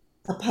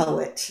a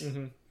poet.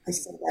 Mm-hmm. I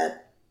say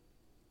that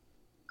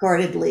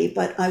guardedly,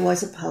 but I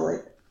was a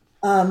poet.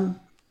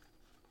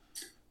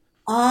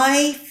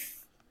 I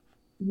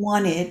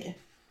wanted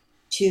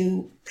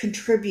to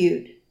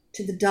contribute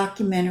to the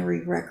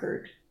documentary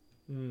record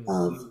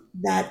of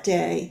that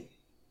day.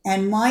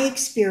 And my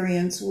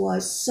experience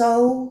was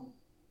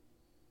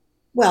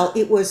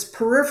it was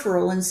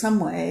peripheral in some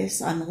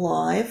ways. I'm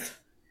alive.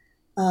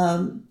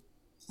 I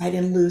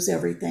didn't lose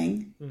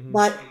everything. Mm-hmm.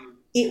 But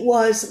it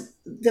was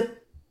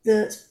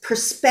the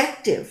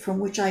perspective from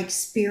which I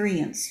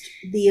experienced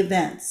the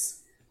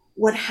events,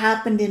 what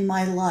happened in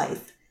my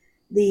life,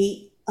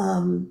 the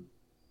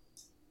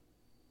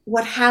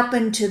what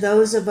happened to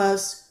those of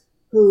us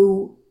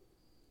who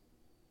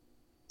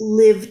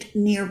lived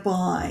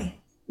nearby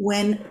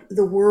when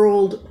the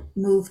world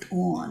moved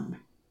on.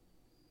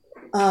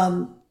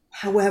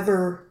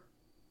 However,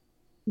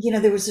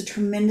 there was a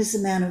tremendous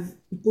amount of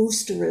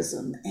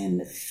boosterism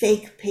and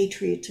fake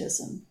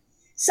patriotism.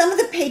 Some of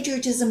the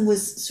patriotism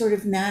was sort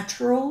of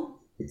natural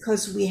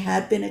because we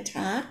had been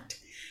attacked.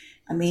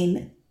 I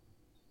mean,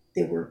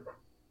 there were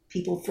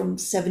people from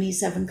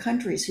 77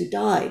 countries who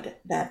died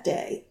that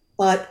day.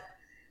 But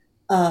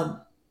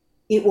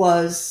it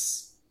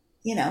was,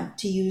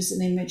 to use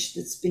an image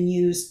that's been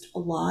used a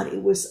lot,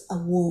 it was a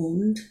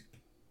wound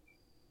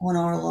on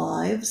our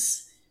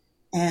lives.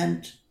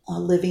 And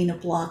living a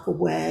block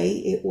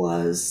away, it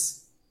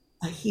was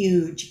a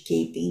huge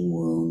gaping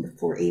wound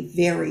for a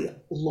very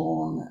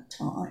long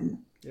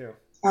time. Yeah.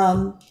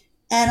 And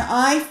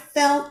I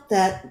felt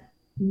that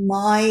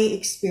my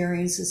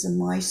experiences and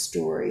my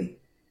story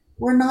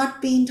were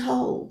not being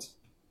told.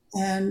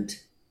 And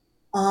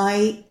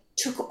I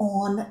took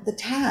on the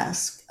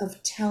task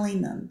of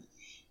telling them.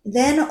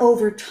 Then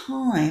over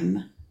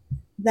time,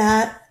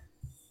 that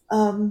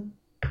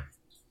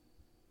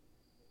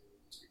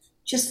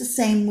just the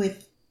same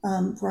with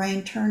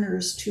Brian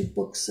Turner's 2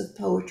 books of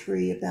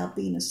poetry about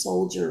being a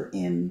soldier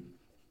in,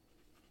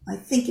 I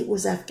think it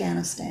was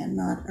Afghanistan,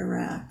 not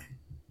Iraq.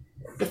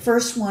 The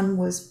first one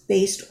was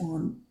based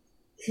on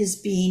his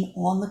being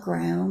on the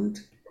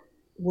ground,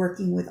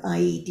 working with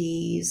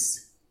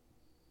IEDs,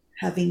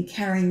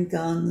 carrying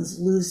guns,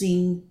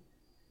 losing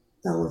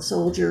fellow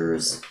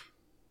soldiers,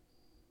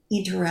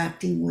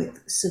 interacting with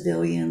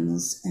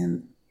civilians,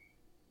 and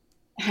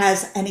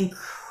has an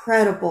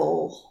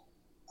incredible,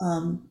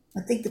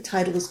 I think the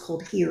title is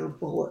called Here,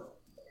 Bullet.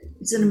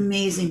 It's an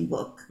amazing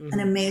book, an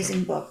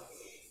amazing book.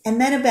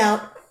 And then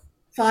about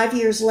 5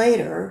 years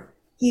later,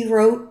 he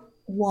wrote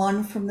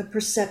one from the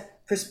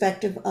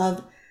perspective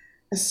of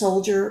a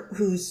soldier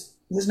who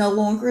was no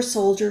longer a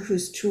soldier,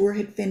 whose tour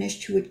had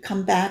finished, who had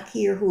come back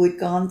here, who had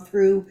gone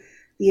through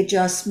the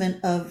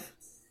adjustment of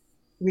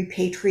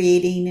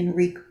repatriating and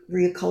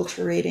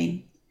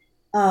reacculturating.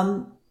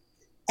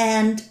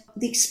 And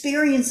the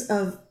experience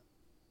of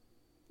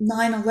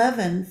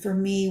 9/11 for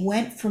me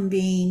went from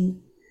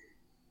being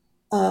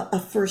a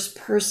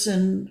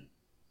first-person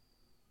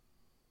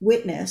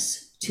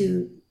witness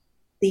to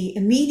the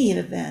immediate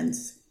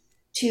events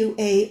to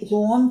a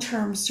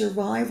long-term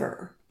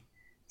survivor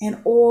and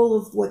all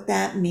of what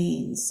that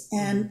means.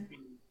 And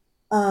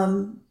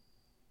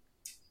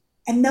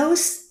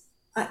those,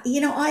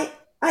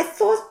 I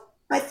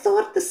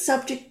thought the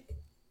subject,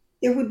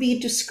 there would be a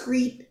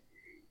discrete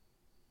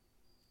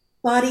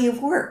body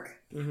of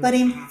work. But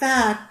in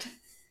fact,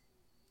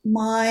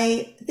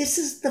 this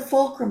is the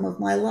fulcrum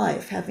of my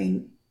life,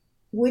 having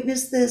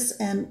witnessed this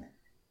and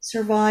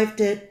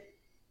survived it.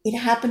 It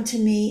happened to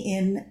me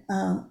in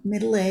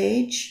middle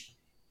age,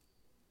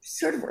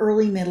 sort of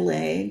early middle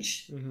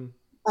age.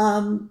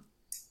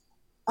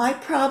 I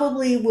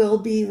probably will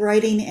be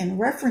writing in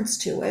reference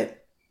to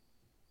it,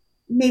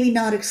 maybe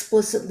not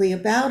explicitly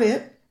about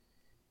it,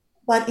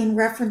 but in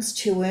reference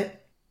to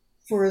it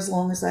for as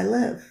long as I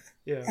live.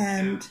 Yeah.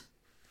 And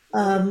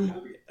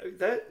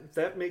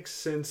that makes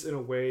sense in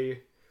a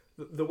way.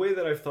 The way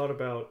that I've thought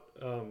about,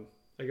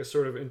 I guess,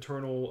 sort of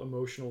internal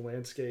emotional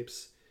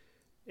landscapes,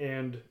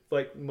 and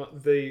like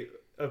the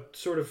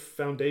sort of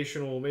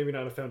foundational, maybe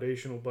not a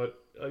foundational, but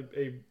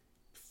a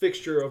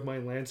fixture of my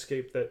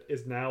landscape that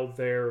is now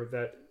there,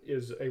 that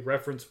is a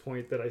reference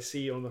point that I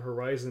see on the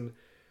horizon,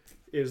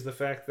 is the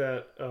fact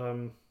that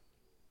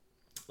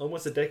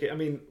almost a decade, I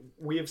mean,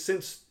 we have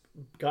since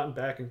gotten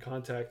back in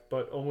contact,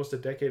 but almost a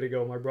decade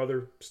ago, my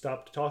brother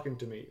stopped talking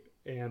to me.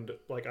 And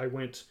like, I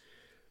went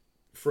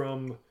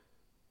from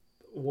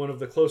one of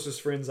the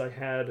closest friends I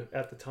had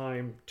at the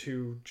time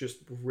to just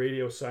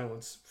radio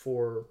silence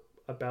for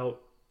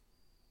about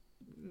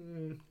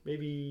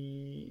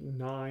maybe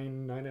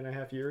nine and a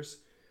half years.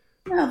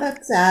 No,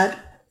 that's sad.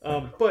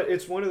 But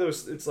it's one of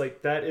those, it's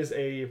like, that is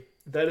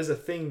a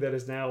thing that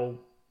is now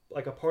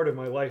like a part of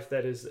my life,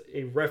 that is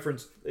a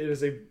reference. It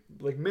is a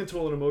like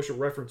mental and emotional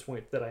reference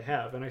point that I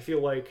have. And I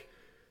feel like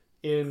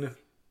in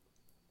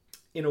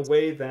a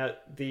way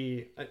that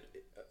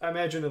I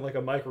imagine it like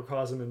a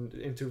microcosm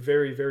into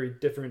very, very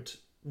different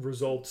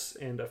results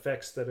and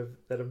effects that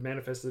have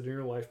manifested in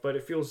your life. But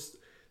it feels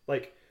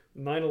like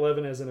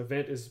 9/11 as an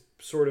event is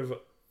sort of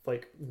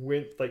like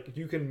when, like,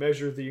 you can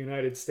measure the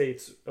United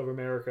States of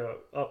America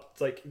up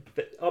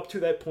to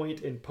that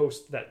point and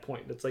post that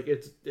point. It's like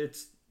it's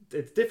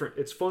different.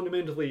 It's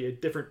fundamentally a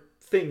different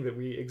thing that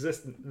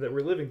that we're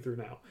living through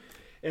now.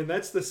 And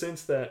that's the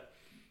sense that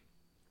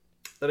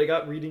I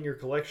got reading your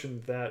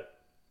collection, that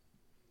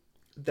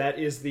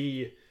is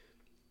the,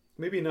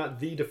 maybe not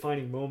the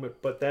defining moment,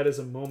 but that is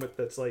a moment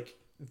that's like,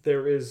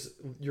 there is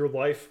your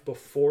life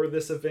before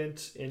this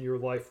event and your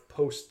life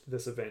post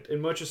this event. In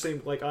much the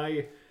same, like,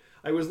 I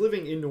I was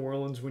living in New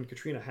Orleans when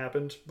Katrina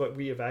happened, but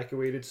we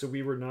evacuated, so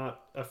we were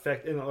not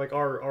affected. And like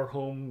our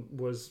home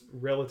was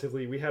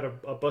relatively, we had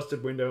a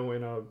busted window,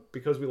 and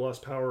because we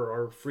lost power,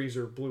 our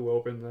freezer blew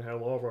open and had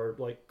all of our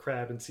like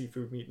crab and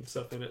seafood meat and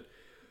stuff in it.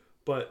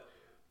 But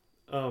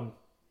um,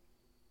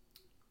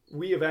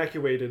 we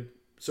evacuated,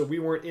 so we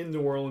weren't in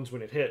New Orleans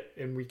when it hit,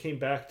 and we came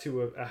back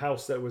to a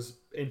house that was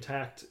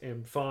intact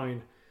and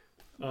fine.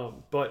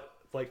 But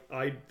like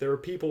there are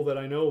people that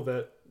I know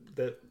that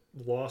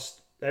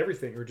lost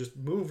everything or just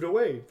moved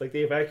away. Like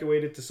they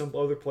evacuated to some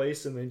other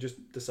place and they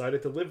just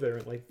decided to live there.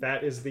 And like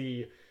that is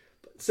the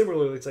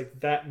similarly, it's like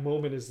that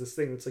moment is this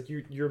thing. It's like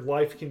your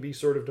life can be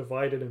sort of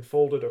divided and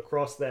folded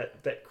across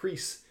that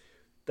crease.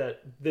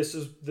 That this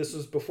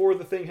is before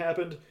the thing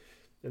happened,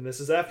 and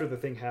this is after the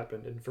thing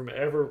happened. And from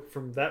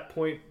that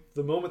point,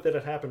 the moment that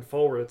it happened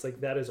forward, it's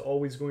like that is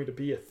always going to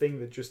be a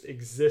thing that just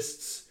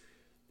exists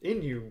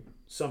in you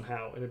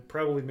somehow, and it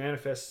probably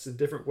manifests in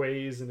different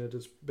ways, and it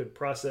has been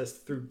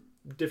processed through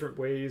different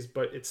ways,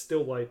 but it's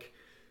still like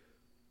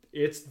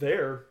it's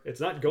there. It's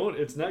not going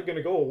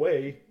to go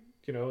away.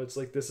 You know, it's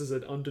like this is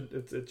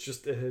it's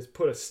just, it has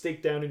put a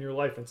stake down in your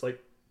life, and it's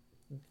like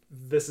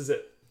this is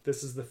it.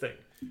 This is the thing.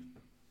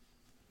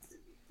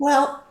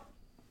 Well,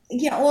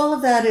 yeah, all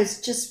of that is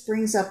just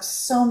brings up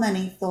so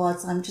many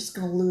thoughts. I'm just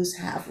going to lose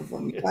half of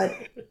them, but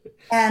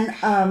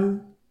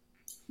and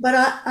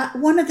but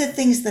one of the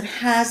things that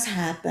has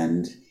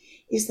happened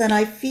is that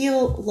I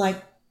feel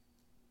like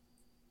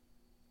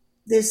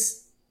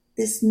this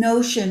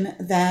notion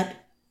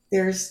that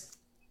there's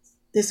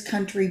this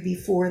country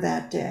before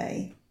that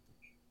day,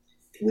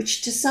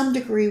 which to some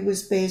degree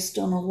was based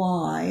on a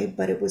lie,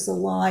 but it was a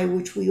lie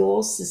which we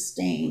all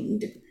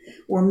sustained,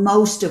 or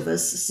most of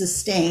us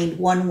sustained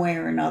one way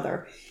or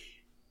another.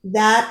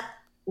 That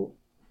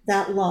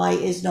lie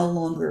is no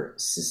longer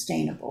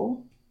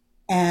sustainable,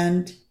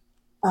 and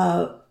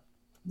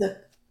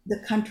the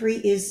country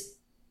is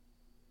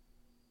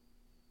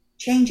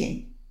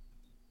changing.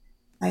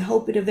 I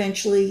hope it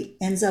eventually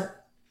ends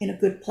up in a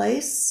good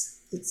place.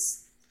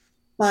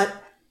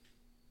 But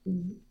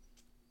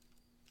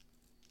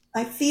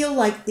I feel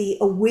like the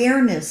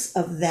awareness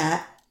of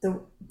that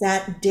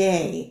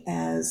day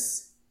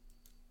as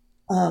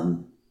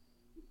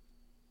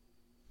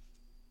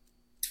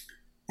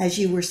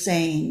you were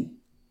saying,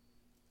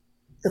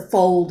 the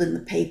fold in the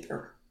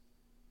paper,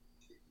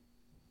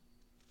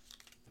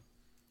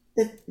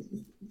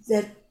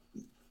 that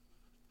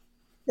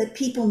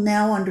people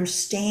now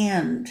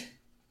understand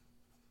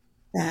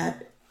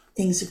that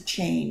things have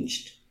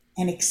changed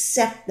and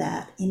accept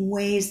that in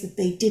ways that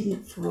they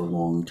didn't for a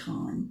long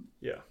time.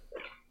 Yeah.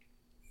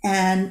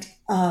 And,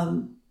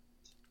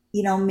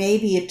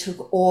 maybe it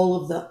took all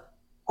of the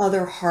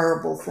other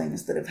horrible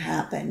things that have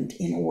happened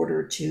in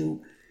order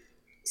to,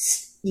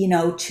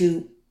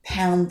 to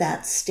pound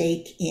that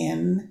stake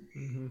in.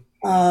 Mm-hmm.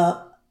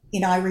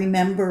 I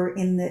remember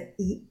in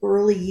the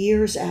early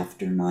years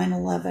after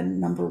 9/11,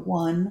 number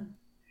one,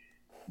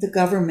 the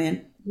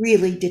government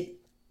really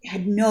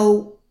had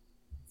no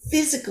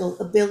physical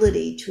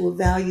ability to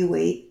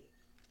evaluate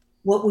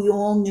what we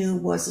all knew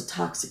was a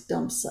toxic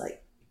dump site.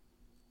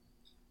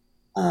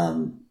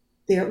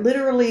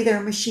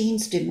 Their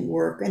machines didn't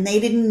work, and they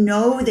didn't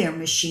know their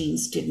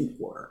machines didn't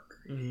work.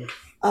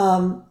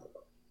 Mm-hmm.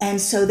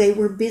 And so they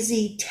were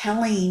busy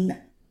telling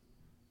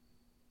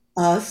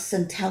us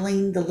and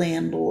telling the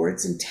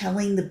landlords and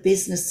telling the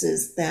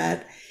businesses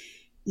that,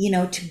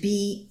 to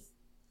be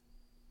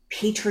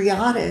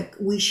patriotic,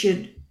 we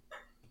should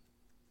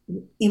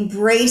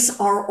embrace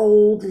our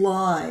old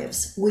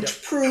lives,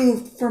 which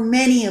proved for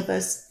many of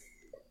us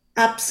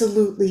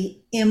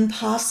absolutely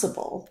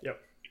impossible. Yep.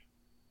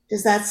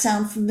 Does that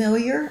sound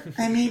familiar?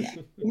 I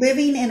mean,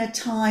 living in a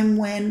time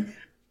when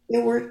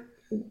there were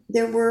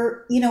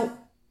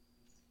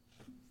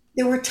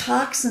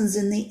toxins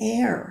in the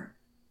air,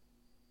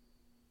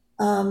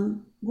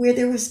 where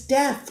there was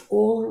death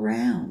all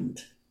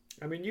around.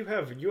 I mean, you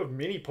have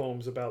many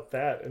poems about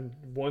that, and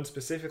one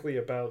specifically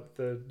about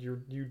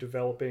you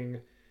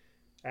developing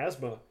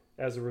asthma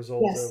as a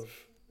result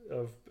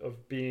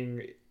of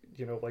being,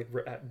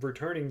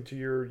 returning to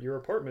your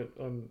apartment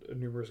on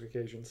numerous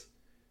occasions.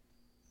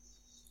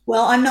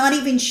 Well, I'm not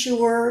even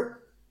sure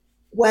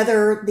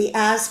whether the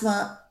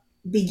asthma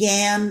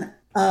began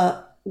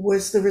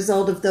was the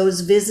result of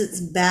those visits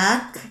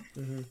back,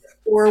 mm-hmm.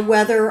 or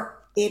whether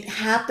it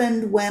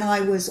happened when I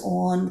was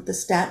on the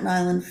Staten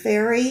Island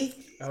ferry.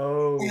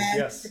 Oh, and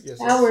yes. The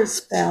towers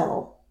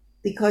fell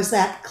because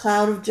that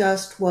cloud of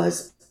dust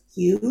was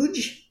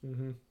huge.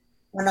 Mm-hmm.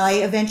 When I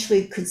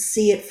eventually could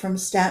see it from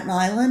Staten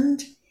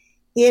Island,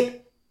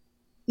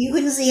 you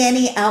couldn't see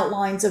any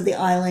outlines of the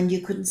island.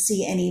 You couldn't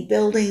see any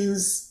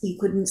buildings. You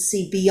couldn't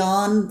see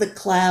beyond the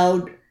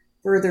cloud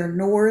further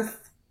north.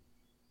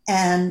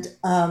 And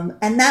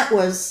that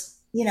was,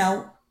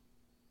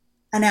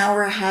 an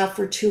hour and a half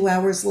or 2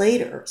 hours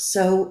later.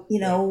 So,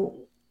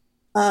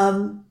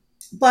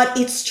 but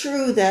it's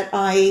true that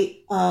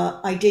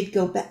I did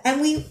go back,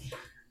 and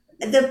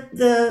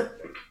the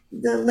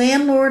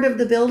landlord of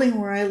the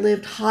building where I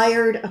lived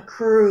hired a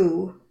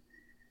crew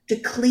to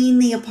clean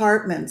the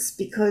apartments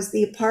because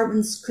the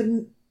apartments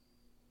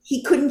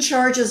he couldn't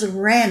charge us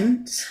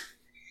rent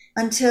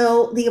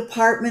until the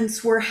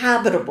apartments were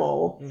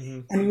habitable.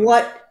 Mm-hmm. And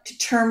what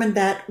determined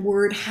that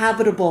word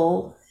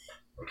habitable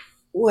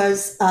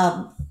was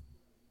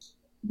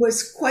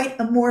quite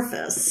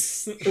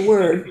amorphous, the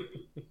word.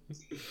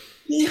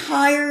 He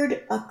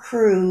hired a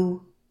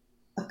crew,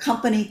 a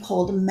company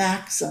called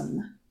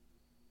Maxim.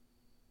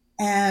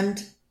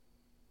 And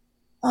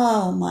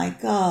oh my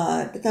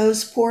God,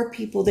 those poor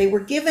people, they were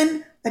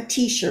given a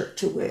t-shirt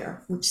to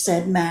wear, which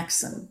said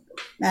Maxim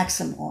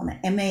on it,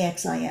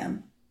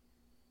 Maxim.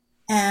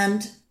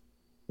 And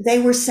they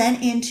were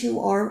sent into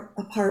our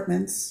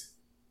apartments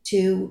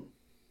to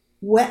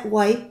wet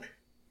wipe,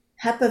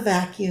 HEPA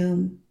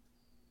vacuum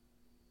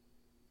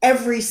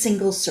every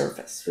single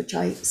surface, which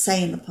I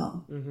say in the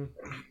poem. Mm-hmm.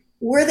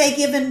 Were they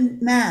given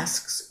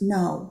masks?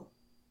 No.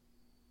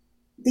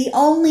 The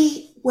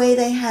only way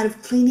they had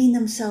of cleaning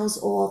themselves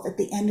off at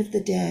the end of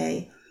the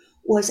day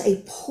was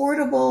a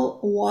portable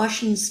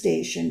washing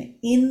station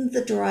in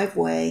the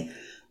driveway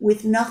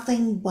with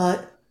nothing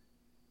but,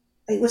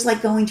 it was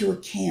like going to a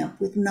camp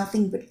with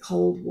nothing but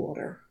cold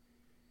water.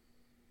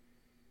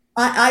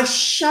 I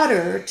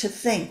shudder to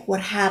think what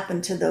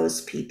happened to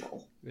those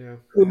people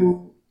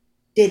who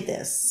did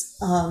this.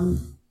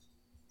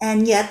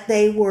 And yet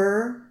they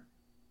were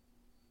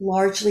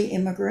largely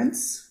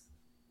immigrants.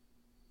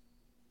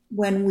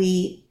 When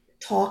we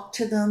talked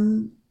to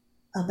them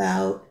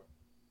about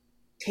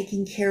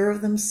taking care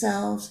of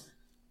themselves,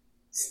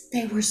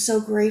 they were so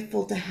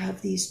grateful to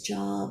have these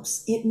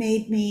jobs. It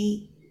made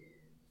me,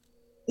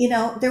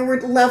 there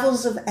were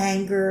levels of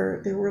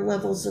anger, there were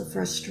levels of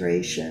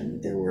frustration,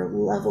 there were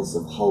levels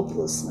of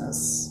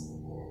hopelessness.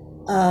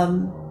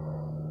 And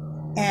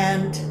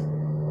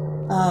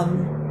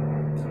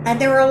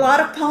there were a lot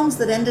of poems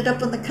that ended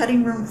up on the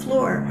cutting room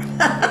floor,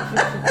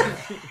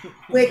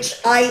 which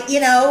I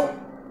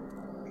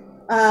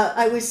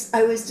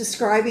was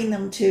describing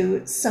them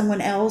to someone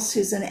else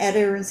who's an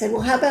editor and said,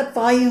 well, how about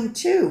volume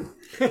 2?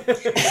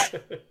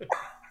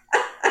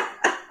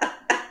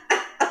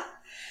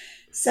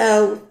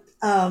 So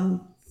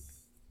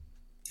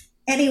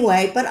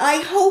anyway, but I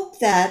hope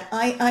that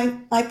I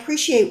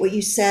appreciate what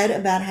you said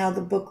about how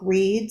the book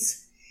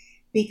reads,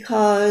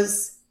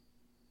 because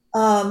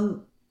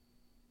although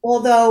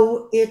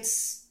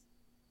it's,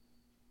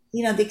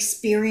 the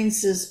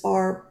experiences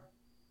are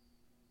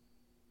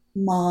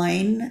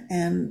mine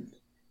and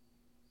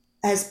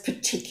as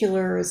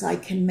particular as I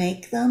can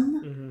make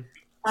them, Mm-hmm.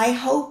 I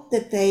hope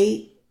that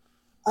they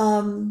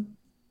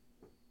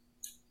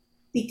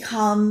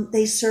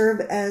they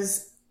serve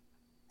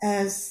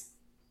as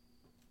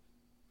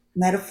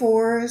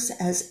metaphors,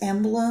 as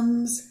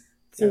emblems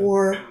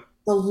for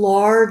the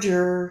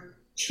larger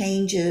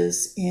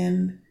changes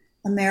in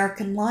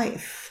American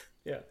life.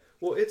 Yeah.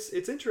 Well,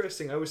 it's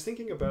interesting. I was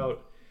thinking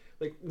about,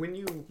 like, when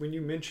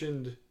you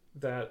mentioned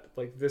that,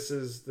 like, this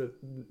is the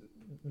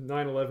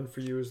 9/11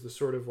 for you is the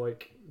sort of,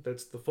 like,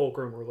 that's the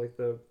fulcrum, or like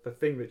the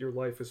thing that your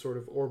life is sort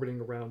of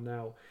orbiting around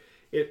now.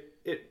 It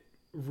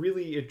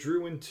really, it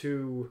drew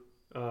into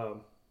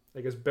I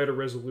guess better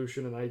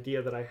resolution, an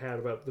idea that I had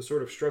about the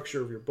sort of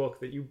structure of your book,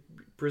 that you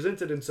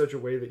presented in such a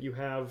way that you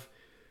have,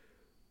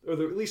 or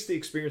at least the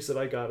experience that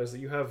I got is that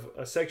you have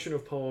a section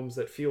of poems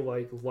that feel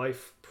like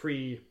life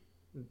pre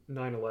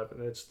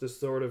 9/11. It's this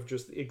sort of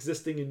just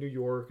existing in New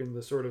York, and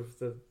the sort of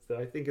the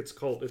I think it's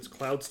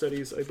cloud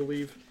studies, I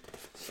believe.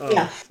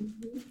 Yeah.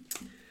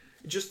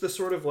 Just the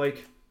sort of,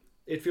 like,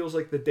 it feels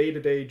like the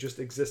day-to-day just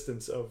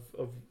existence of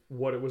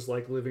what it was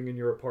like living in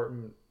your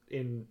apartment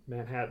in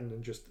Manhattan,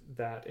 and just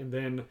that. And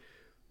then,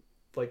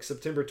 like,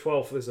 September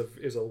 12th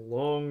is a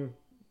long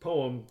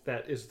poem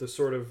that is the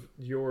sort of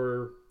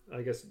your,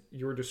 I guess,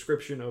 your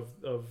description of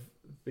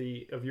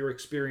your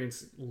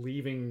experience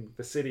leaving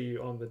the city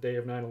on the day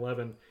of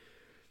 9/11.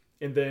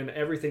 And then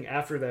everything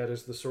after that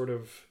is the sort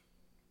of,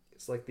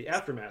 it's like the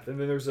aftermath. And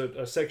then there's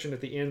a section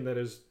at the end that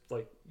is,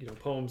 like,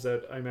 poems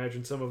that I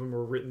imagine some of them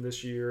were written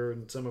this year,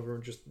 and some of them are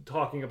just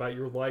talking about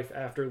your life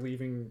after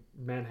leaving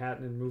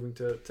Manhattan and moving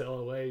to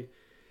LA.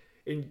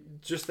 And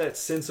just that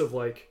sense of,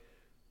 like,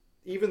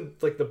 even,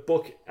 like, the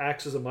book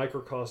acts as a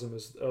microcosm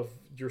of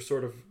your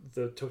sort of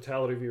the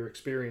totality of your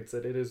experience,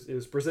 that it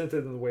is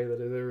presented in the way that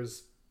there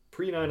is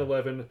pre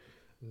 9/11,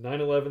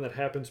 9/11 that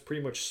happens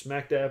pretty much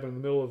smack dab in the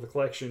middle of the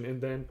collection,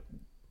 and then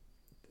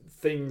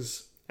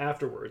things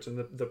afterwards, and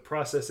the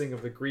processing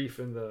of the grief,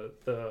 and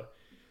the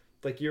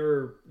like,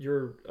 your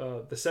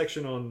the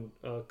section on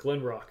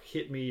Glen Rock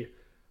hit me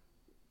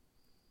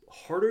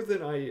harder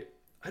than I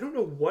don't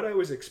know what I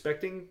was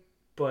expecting,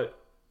 but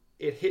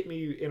it hit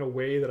me in a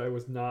way that I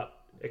was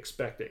not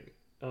expecting.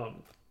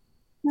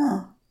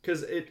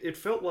 Because it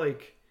felt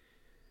like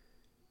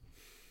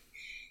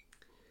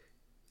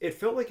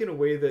in a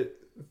way that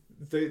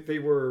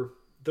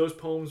those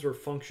poems were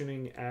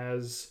functioning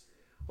as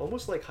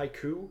almost like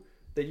haiku,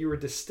 that you were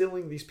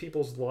distilling these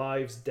people's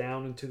lives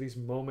down into these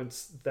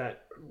moments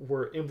that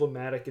were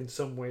emblematic in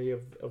some way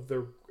of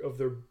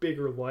their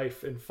bigger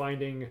life, and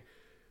finding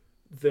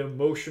the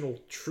emotional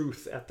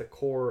truth at the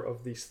core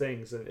of these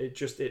things, and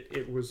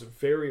it was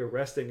very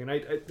arresting. And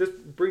this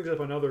brings up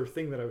another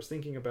thing that I was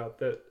thinking about,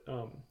 that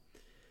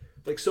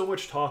like so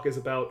much talk is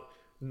about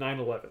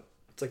 9/11.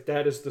 It's like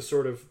that is the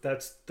sort of,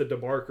 that's the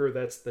demarker,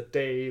 that's the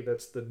day,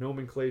 that's the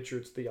nomenclature,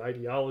 it's the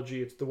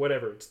ideology, it's the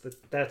whatever,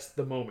 that's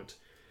the moment.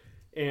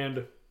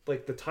 And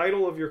like the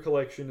title of your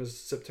collection is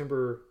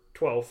September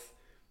 12th,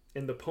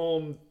 and the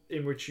poem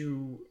in which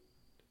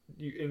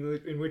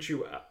in which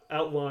you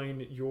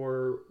outline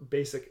your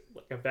basic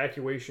like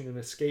evacuation and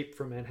escape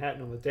from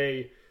Manhattan on the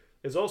day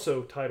is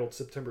also titled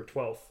September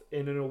 12th.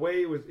 And in a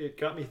way, it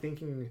got me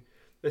thinking,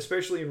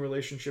 especially in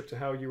relationship to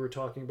how you were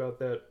talking about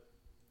that,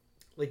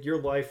 like your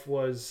life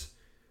was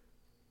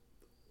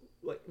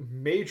like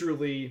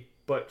majorly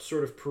but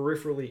sort of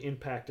peripherally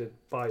impacted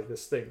by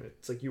this thing.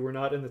 It's like you were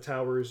not in the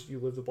towers, you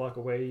lived a block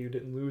away, you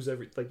didn't lose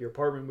like your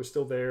apartment was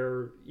still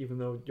there even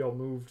though y'all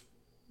moved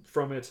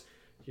from it.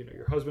 You know,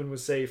 your husband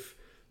was safe,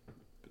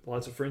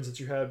 lots of friends that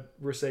you had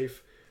were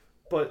safe,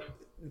 but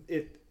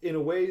it, in a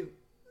way,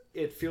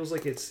 it feels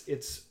like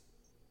it's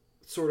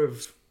sort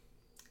of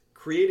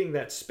creating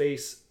that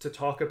space to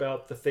talk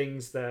about the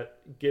things that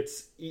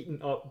gets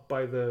eaten up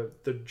by the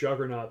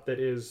juggernaut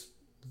that is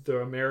the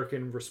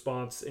American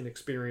response and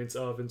experience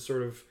of, and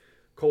sort of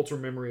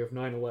cultural memory of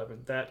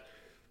 9/11. That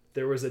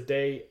there was a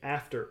day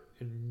after,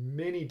 and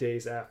many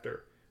days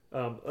after.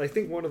 I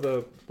think one of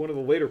the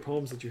later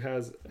poems that you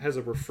has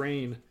a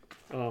refrain,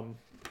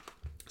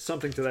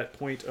 something to that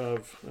point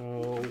of,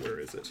 where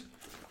is it?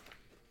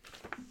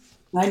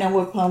 I know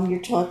what poem you're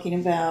talking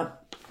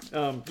about.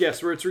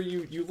 Yes, where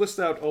you list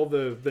out all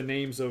the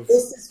names of.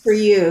 This is for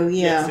you,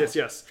 yeah.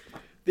 Yes.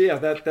 Yeah,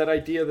 that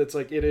idea that's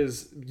like it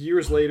is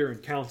years later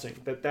and counting.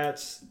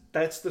 That's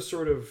the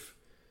sort of,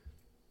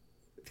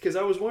 because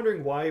I was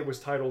wondering why it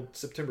was titled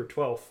September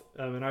 12th,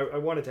 and I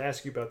wanted to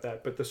ask you about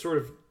that. But the sort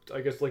of,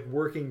 I guess, like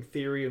working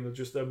theory and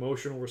just the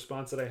emotional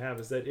response that I have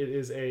is that it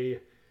is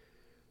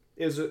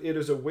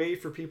a way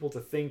for people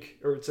to think,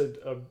 or it's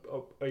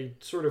a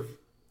sort of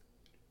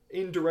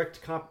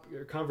indirect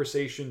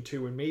conversation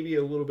to, and maybe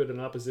a little bit in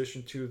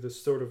opposition to, the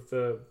sort of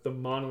the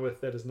monolith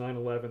that is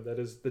 9/11, that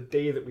is the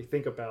day that we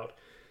think about,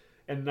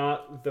 and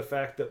not the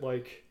fact that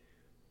like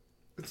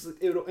it's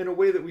in a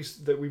way that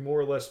we more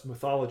or less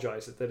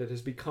mythologize it, that it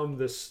has become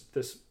this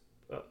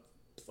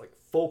like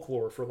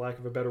folklore, for lack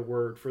of a better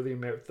word, for the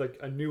like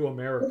a new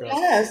America.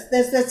 Yes,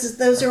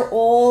 those are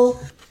all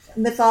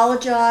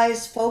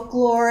mythologized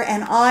folklore,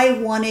 and I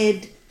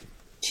wanted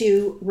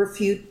to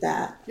refute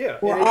that. Yeah,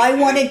 or I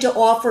wanted to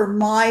offer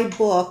my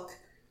book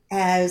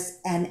as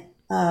an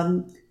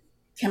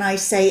can I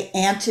say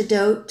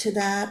antidote to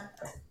that?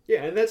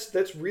 Yeah, and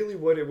that's really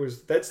what it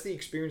was. That's the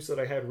experience that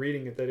I had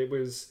reading it, that it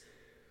was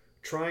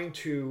trying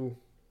to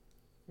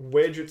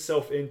wedge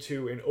itself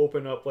into and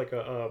open up like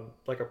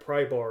a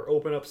pry bar,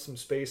 open up some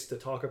space to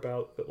talk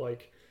about that,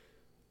 like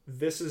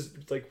this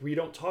is like, we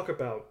don't talk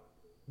about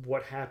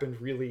what happened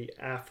really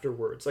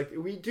afterwards. Like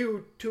we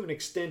do to an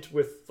extent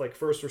with like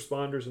first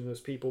responders and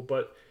those people,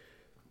 but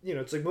you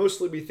know, it's like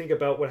mostly we think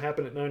about what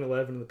happened at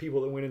 9/11 and the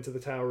people that went into the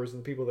towers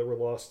and the people that were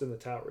lost in the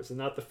towers, and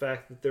not the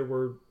fact that there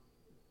were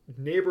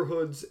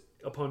neighborhoods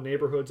upon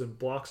neighborhoods and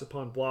blocks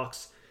upon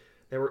blocks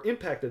that were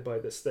impacted by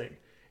this thing,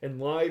 and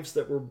lives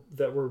that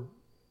were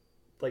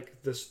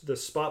like this, the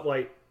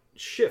spotlight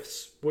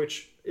shifts,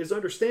 which is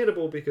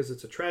understandable because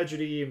it's a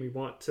tragedy and we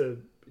want to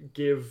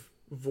give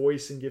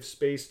voice and give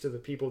space to the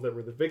people that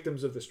were the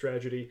victims of this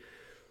tragedy.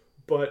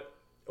 But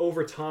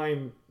over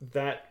time,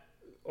 that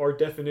our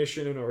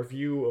definition and our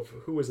view of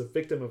who is a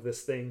victim of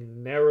this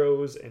thing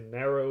narrows and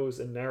narrows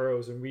and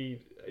narrows, and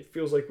it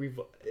feels like we've,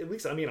 at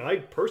least, I mean, I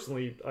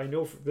personally, I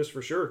know this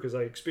for sure because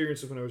I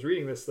experienced it when I was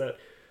reading this, that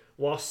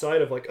lost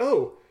sight of like,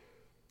 oh,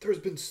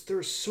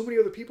 there's so many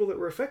other people that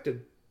were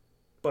affected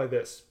by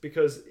this,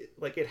 because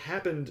like it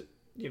happened,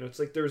 you know, it's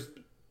like there's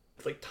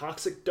like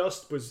toxic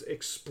dust was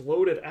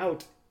exploded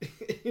out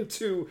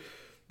into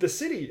the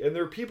city, and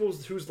there are people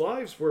whose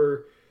lives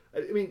were,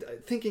 I mean,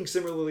 thinking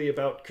similarly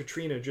about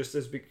Katrina, just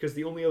as because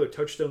the only other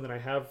touchstone that I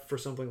have for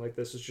something like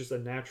this is just a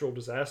natural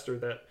disaster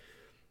that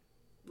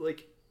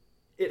like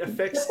it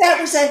affects.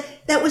 But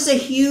that was a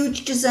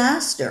huge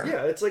disaster.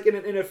 Yeah, it's like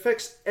it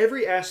affects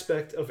every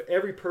aspect of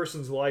every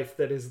person's life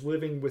that is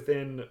living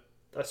within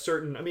a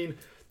certain, I mean,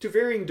 to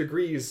varying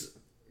degrees,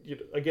 you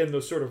know, again,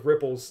 those sort of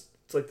ripples.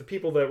 It's like the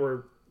people that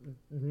were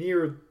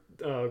near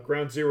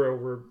ground zero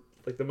were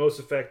like the most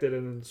affected,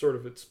 and then sort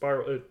of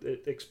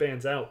it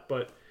expands out.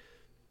 But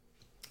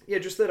yeah,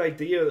 just that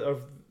idea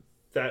of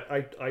that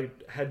I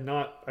had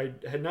not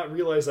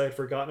realized I had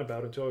forgotten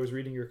about until I was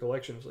reading your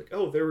collection. I was like,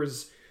 oh, there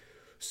was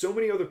so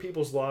many other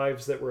people's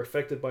lives that were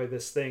affected by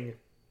this thing,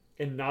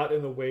 and not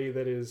in the way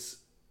that is,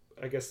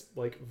 I guess,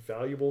 like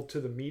valuable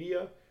to the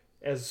media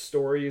as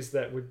stories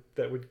that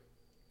would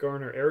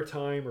garner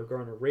airtime or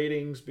garner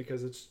ratings,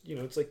 because it's, you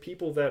know, it's like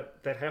people that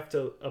have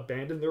to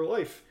abandon their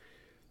life,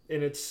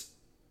 and it's,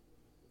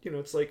 you know,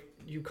 it's like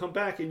you come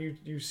back and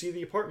you see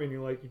the apartment, and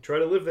you're like, you try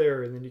to live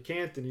there and then you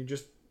can't, and you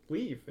just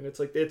leave, and it's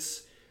like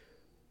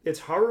it's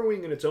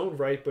harrowing in its own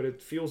right, but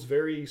it feels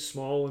very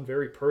small and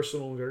very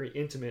personal and very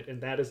intimate,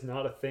 and that is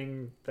not a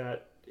thing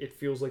that it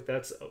feels like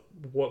that's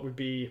what would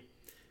be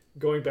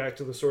going back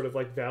to the sort of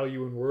like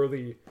value and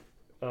worthy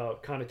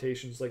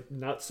connotations, like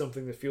not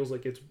something that feels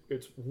like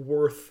it's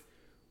worth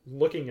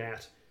looking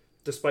at,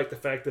 despite the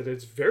fact that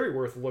it's very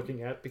worth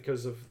looking at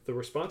because of the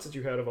responses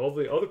you had of all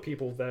the other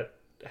people that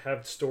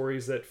have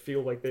stories that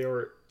feel like they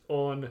are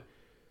on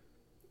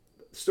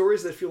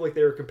stories that feel like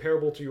they are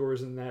comparable to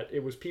yours, in that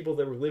it was people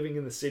that were living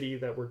in the city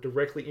that were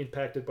directly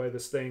impacted by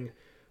this thing,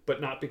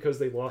 but not because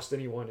they lost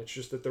anyone. It's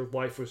just that their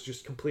life was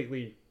just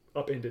completely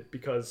upended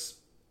because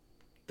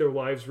their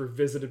lives were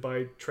visited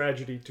by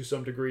tragedy to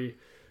some degree,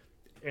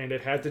 and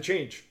it had to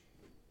change.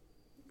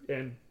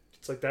 And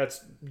it's like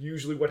that's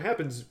usually what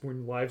happens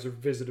when lives are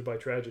visited by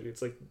tragedy.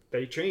 It's like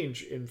they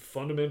change in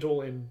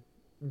fundamental and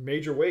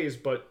major ways,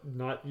 but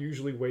not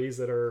usually ways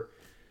that are,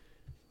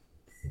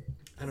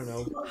 I don't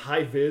know,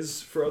 high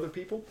vis for other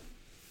people.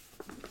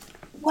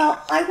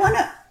 Well, I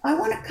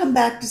want to come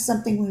back to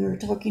something we were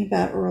talking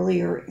about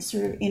earlier,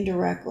 sort of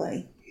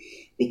indirectly,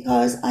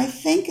 because I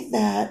think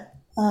that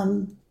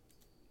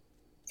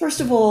first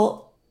of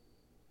all,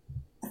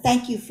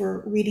 thank you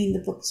for reading the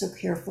book so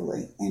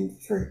carefully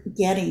and for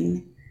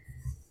getting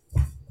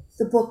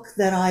the book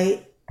that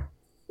I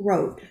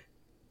wrote,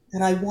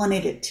 that I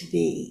wanted it to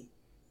be,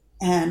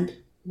 and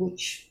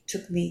which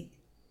took me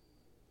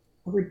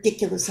a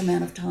ridiculous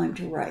amount of time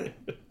to write.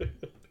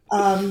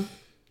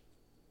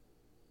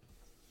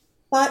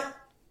 But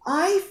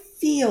I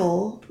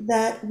feel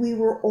that we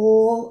were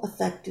all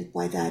affected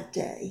by that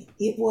day.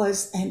 It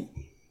was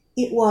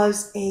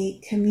a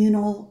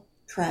communal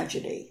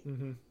tragedy,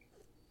 Mm-hmm.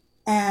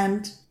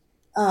 and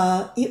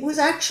it was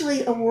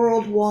actually a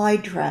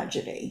worldwide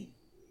tragedy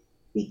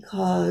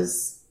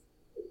because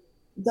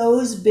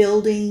those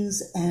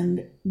buildings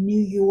and New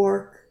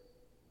York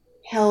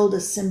held a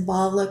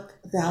symbolic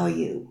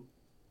value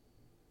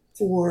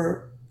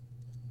for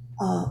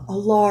a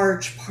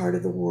large part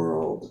of the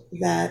world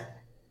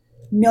that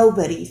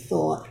nobody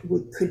thought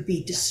could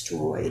be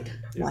destroyed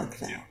like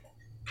that.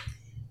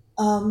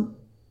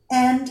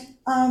 And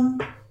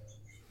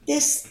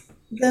this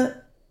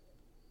the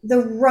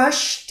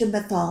rush to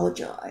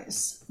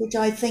mythologize, which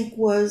I think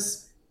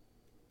was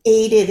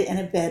aided and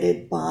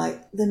abetted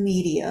by the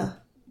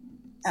media.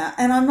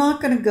 And I'm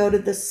not going to go to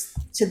the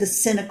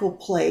cynical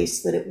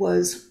place that it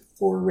was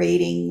for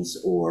ratings,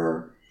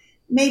 or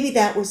maybe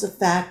that was a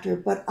factor,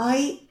 but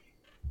I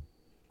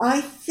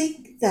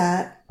think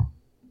that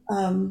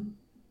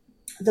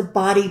the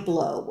body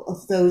blow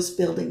of those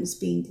buildings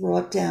being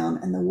brought down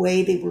and the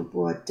way they were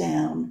brought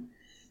down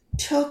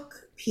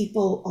took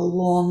people a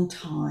long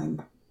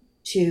time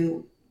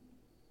to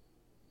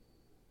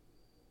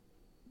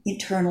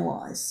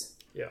internalize.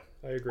 Yeah,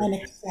 I agree. And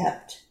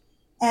accept.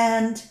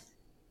 And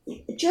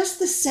just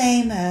the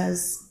same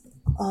as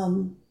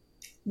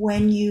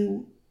when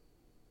you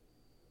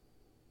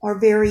are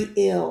very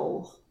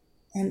ill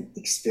and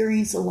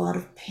experience a lot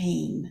of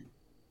pain,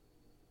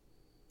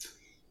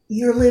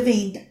 you're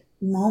living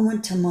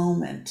moment to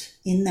moment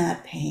in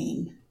that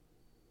pain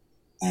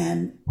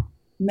and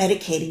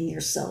medicating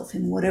yourself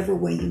in whatever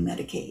way you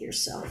medicate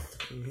yourself.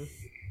 Mm-hmm.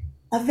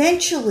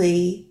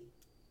 Eventually,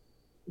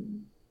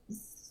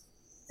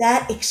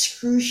 that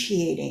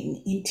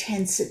excruciating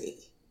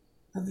intensity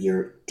of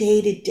your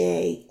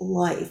day-to-day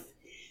life,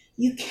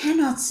 you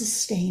cannot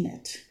sustain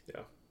it.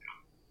 Yeah.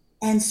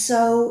 And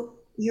so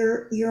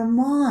your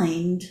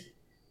mind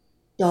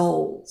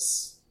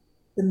dulls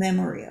the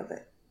memory of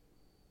it,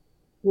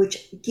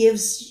 which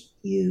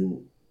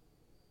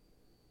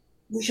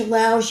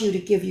allows you to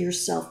give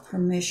yourself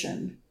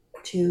permission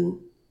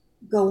to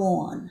go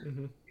on.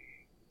 Mm-hmm.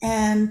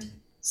 And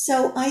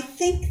so I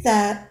think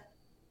that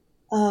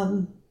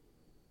for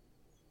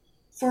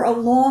a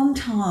long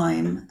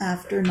time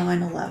after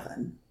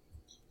 9/11,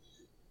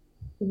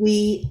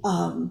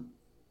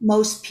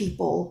 most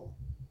people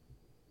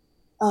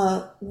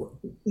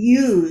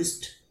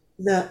used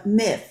the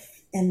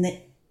myth and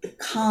the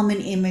common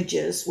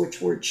images,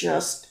 which were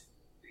just,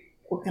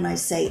 what can I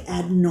say,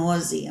 ad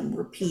nauseum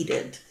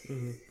repeated.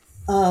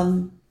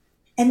 Mm-hmm.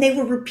 And they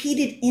were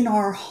repeated in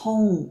our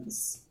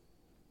homes.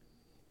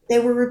 They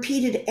were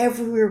repeated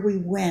everywhere we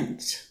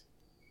went.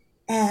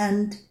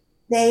 And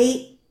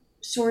they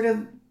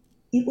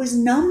it was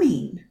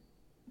numbing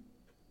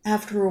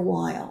after a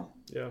while.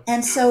 Yeah.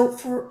 And so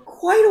for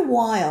quite a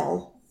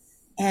while,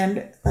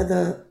 and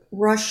the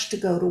rush to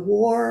go to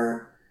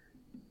war,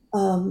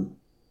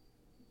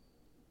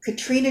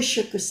 Katrina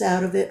shook us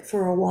out of it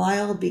for a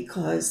while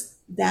because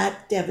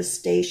that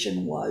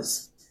devastation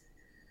was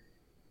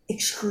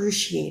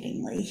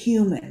excruciatingly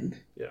human.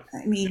 Yeah.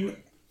 I mean,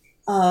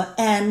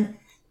 and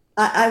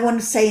I want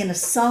to say an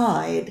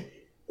aside,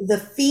 the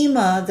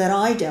FEMA that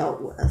I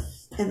dealt with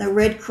and the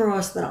Red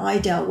Cross that I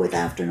dealt with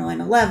after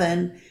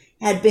 9/11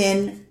 had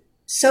been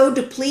so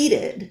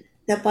depleted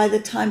that by the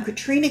time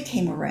Katrina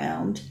came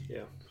around,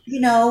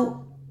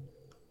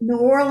 New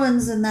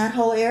Orleans and that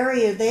whole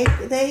area, they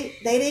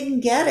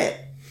didn't get it.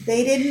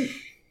 They didn't,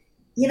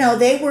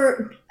 they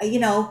were,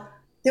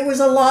 there was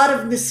a lot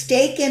of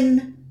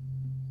mistaken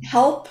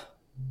help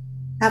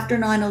after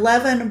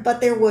 9/11,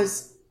 but there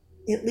was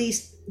at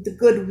least the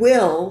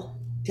goodwill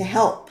to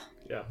help,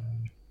 Yeah.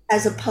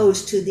 as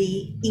opposed to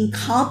the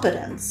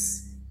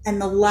incompetence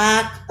and the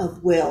lack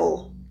of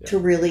will Yeah. to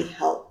really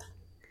help.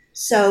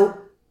 So,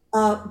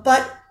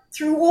 but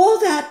through all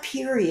that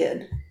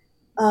period,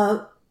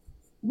 uh,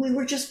 we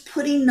were just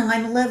putting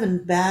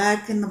 9/11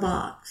 back in the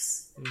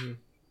box. Mm-hmm.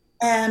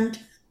 And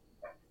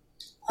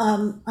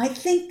I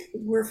think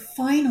we're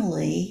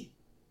finally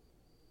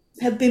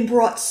have been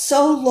brought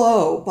so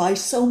low by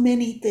so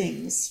many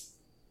things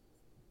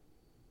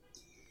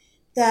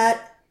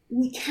that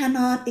we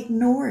cannot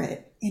ignore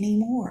it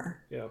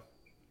anymore. Yeah.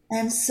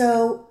 And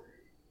so,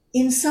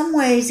 in some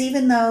ways,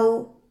 even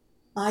though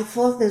I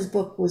thought this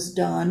book was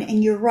done,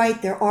 and you're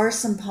right, there are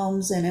some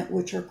poems in it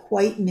which are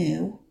quite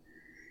new.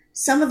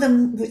 Some of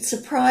them would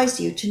surprise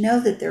you to know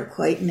that they're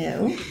quite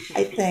new,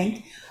 I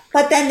think.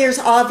 But then there's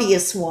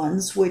obvious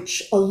ones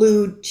which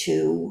allude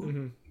to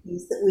Mm-hmm.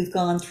 these that we've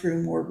gone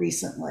through more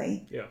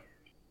recently. Yeah.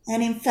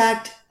 And in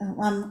fact,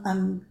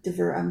 I'm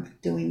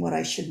doing what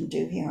I shouldn't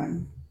do here.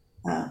 I'm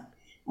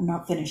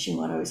not finishing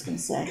what I was going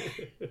to say.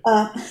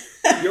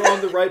 You're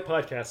on the right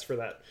podcast for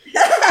that.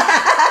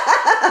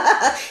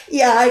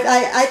 Yeah,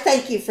 I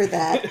thank you for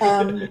that.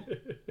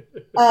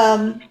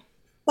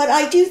 But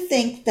I do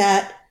think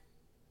that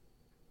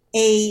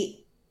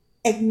a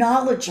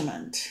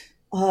acknowledgement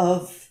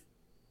of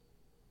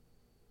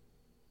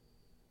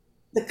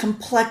the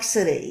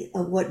complexity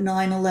of what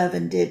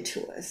 9/11 did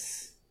to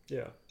us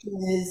Yeah.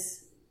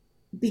 is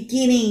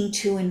beginning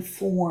to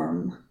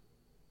inform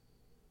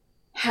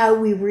how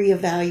we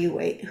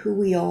reevaluate who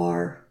we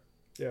are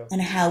Yeah.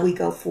 and how we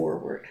go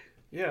forward.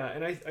 Yeah,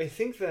 and I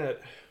think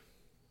that,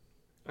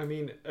 I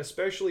mean,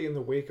 especially in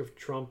the wake of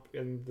Trump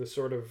and the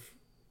sort of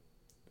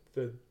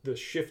the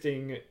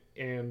shifting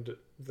and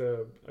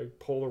the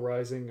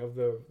polarizing of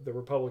the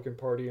Republican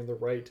Party and the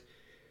right,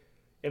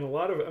 and a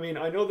lot of, I mean,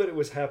 I know that it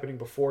was happening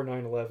before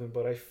 9/11,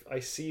 but I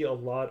see a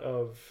lot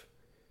of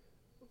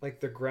like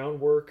the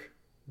groundwork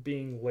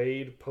being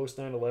laid post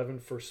 9/11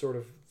 for sort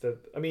of the,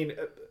 I mean,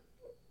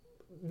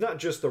 not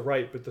just the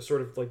right, but the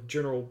sort of like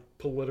general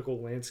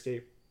political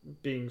landscape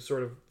being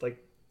sort of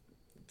like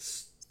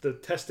the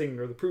testing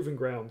or the proving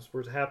grounds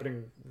was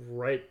happening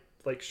right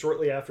like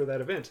shortly after that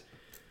event,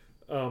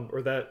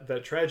 or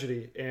that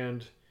tragedy.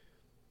 And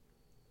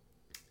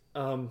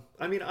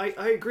I mean,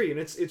 I agree, and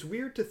it's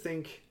weird to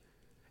think,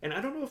 and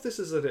I don't know if this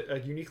is a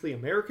uniquely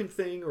American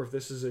thing or if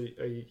this is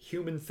a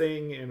human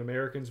thing, and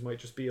Americans might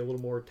just be a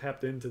little more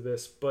tapped into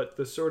this, but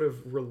the sort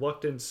of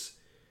reluctance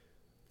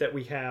that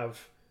we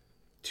have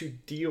to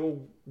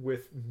deal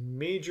with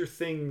major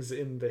things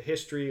in the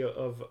history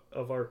of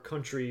our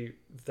country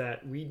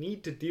that we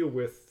need to deal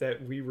with,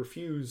 that we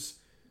refuse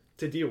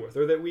to deal with,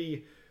 or that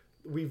we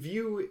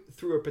view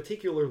through a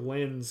particular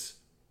lens,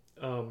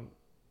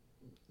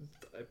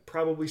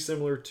 probably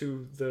similar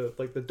to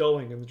the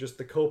dulling and just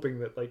the coping,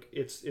 that like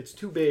it's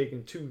too big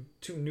and too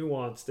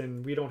nuanced,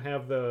 and we don't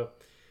have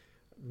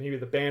maybe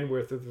the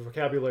bandwidth or the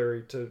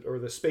vocabulary to, or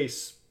the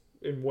space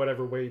in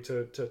whatever way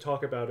to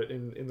talk about it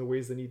in the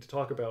ways they need to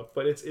talk about.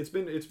 But it's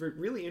been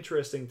really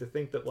interesting to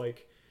think that,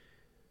 like,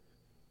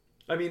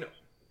 I mean,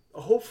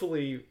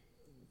 hopefully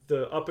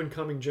the up and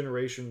coming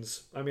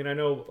generations, I mean, I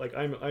know, like,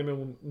 I'm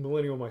a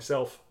millennial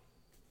myself,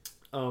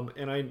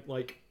 and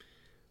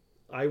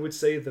I would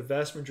say the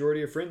vast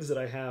majority of friends that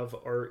I have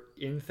are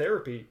in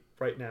therapy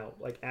right now,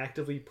 like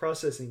actively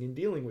processing and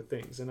dealing with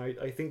things. And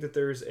I think that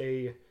there's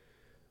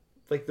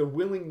like the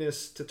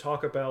willingness to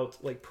talk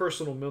about like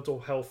personal mental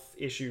health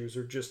issues,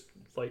 or just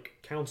like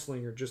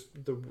counseling, or just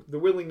the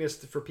willingness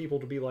for people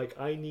to be like,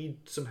 I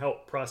need some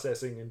help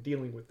processing and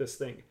dealing with this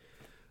thing.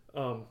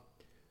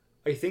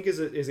 I think is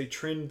a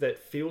trend that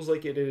feels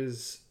like it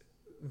is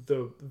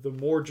the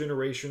more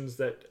generations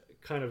that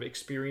kind of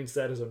experience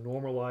that as a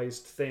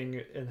normalized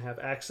thing and have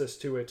access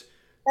to it.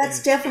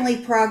 That's definitely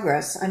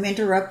progress. I'm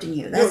interrupting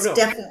you. That's No.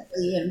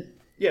 definitely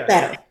Yeah,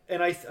 better.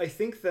 and I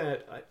think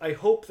that I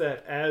hope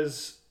that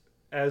as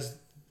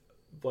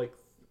like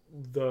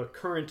the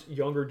current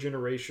younger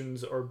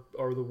generations are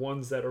the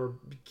ones that are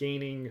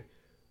gaining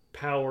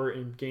power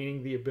and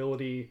gaining the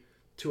ability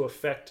to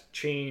affect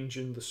change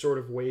in the sort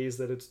of ways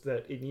that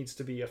it needs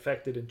to be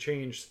affected and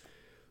changed,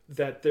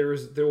 that there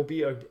will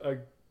be a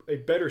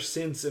better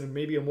sense and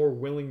maybe a more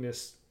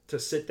willingness to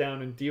sit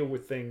down and deal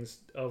with things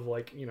of,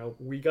 like, you know,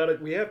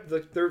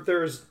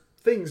 there's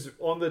things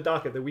on the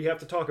docket that we have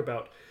to talk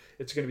about.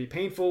 It's going to be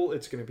painful,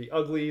 it's going to be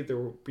ugly, there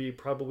will be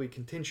probably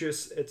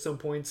contentious at some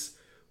points,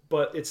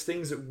 but it's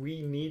things that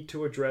we need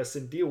to address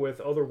and deal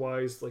with.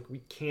 Otherwise, like,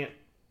 we can't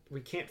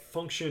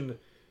function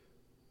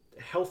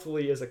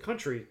healthily as a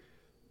country.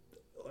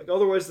 Like,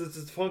 otherwise the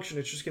dysfunction,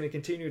 it's just going to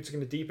continue, it's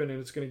going to deepen, and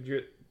it's going to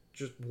get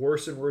just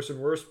worse and worse and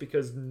worse,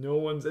 because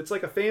it's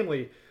like a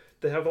family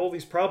that have all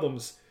these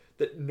problems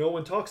that no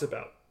one talks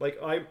about. Like,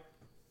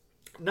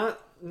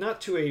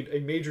 not to a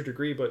major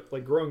degree, but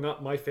like growing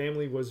up, my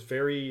family was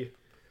very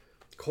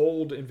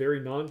cold and very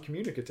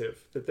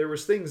non-communicative. That there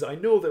was things I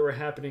know that were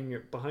happening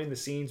behind the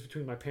scenes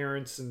between my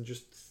parents and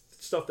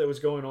just stuff that was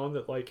going on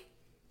that like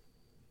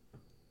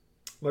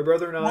my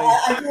brother and I.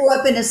 I grew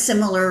up in a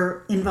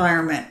similar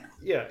environment.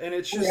 Yeah, and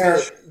it's just where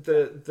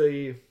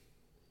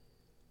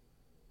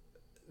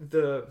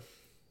the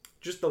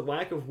just the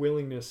lack of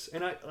willingness,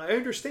 and I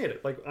understand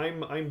it. Like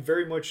I'm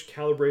very much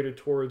calibrated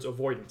towards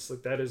avoidance.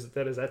 Like that is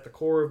at the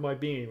core of my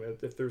being.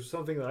 If there's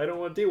something that I don't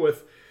want to deal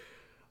with,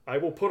 I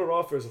will put it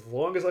off as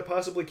long as I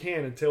possibly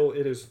can until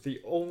it is the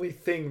only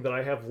thing that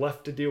I have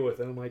left to deal with.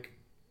 And I'm like,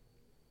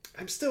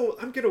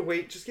 I'm gonna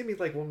wait. Just give me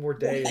like one more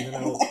day, and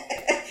then I'll.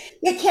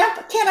 Yeah,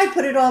 can't I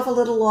put it off a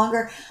little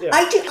longer? Yeah.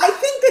 I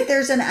think that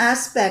there's an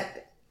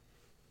aspect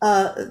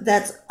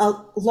that's a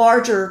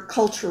larger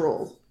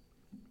cultural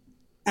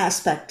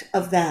aspect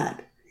of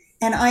that.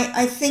 And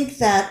I think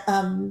that,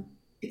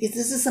 because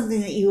this is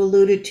something that you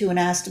alluded to and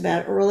asked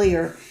about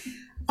earlier,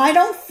 I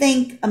don't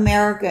think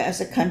America as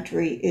a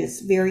country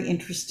is very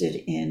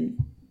interested in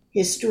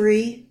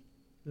history.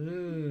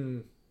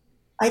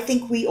 I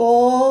think we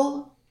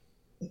all,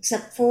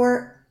 except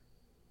for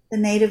the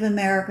Native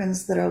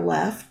Americans that are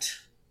left,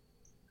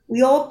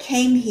 we all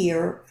came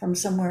here from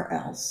somewhere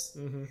else.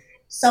 Mm-hmm.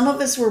 Some of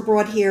us were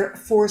brought here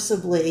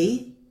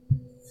forcibly.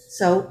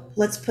 So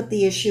let's put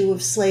the issue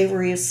of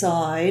slavery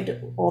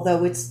aside,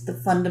 although it's the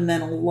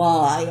fundamental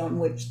lie on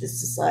which this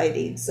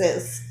society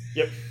exists.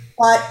 Yep.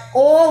 But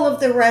all of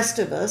the rest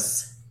of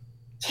us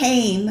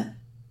came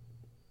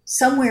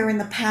somewhere in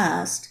the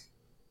past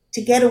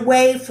to get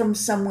away from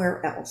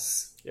somewhere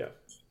else. Yeah.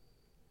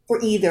 For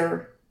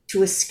either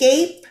to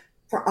escape,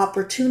 for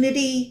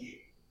opportunity,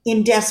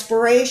 in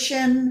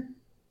desperation,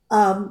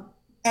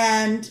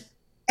 and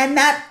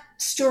that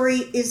story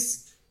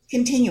is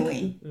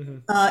continuing.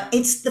 Mm-hmm.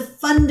 It's the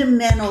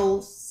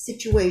fundamental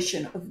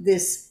situation of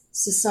this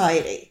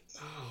society.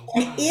 Oh, wow.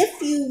 And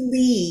if you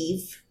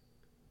leave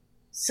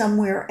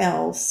somewhere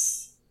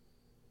else,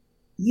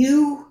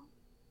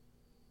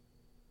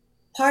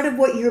 part of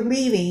what you're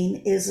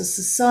leaving is a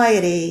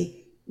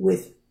society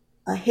with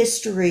a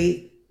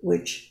history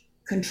which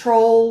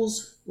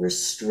controls,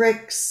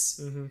 restricts,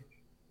 mm-hmm.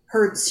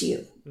 hurts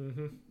you.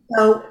 Mm-hmm.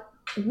 So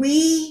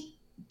we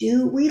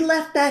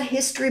left that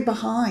history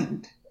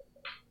behind.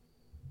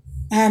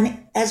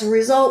 And as a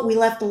result, we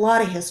left a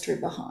lot of history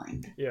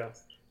behind. Yeah.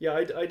 Yeah,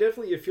 I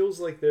definitely, it feels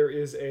like there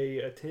is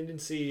a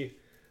tendency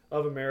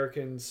of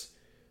Americans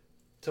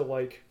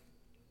to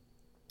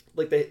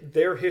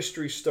their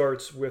history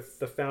starts with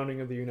the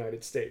founding of the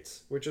United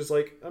States, which is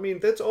like, I mean,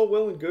 that's all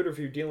well and good if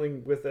you're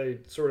dealing with a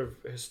sort of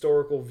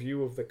historical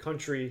view of the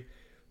country,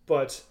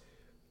 but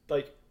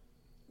like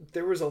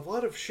there was a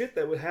lot of shit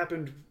that would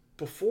happen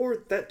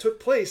before that took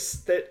place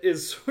that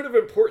is sort of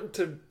important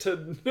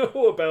to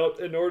know about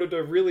in order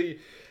to really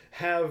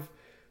have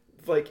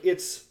like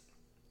it's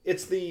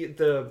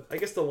the I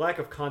guess the lack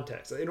of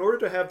context. In order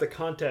to have the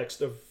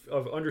context of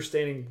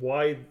understanding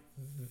why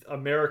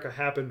America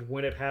happened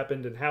when it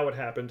happened and how it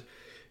happened,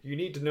 you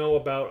need to know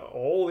about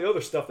all the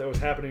other stuff that was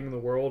happening in the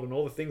world and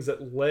all the things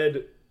that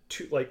led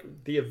to like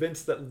the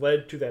events that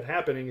led to that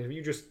happening. If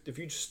you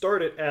just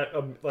start it at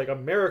like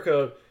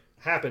America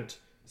happened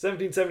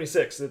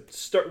 1776,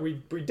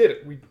 we did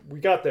it, we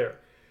got there.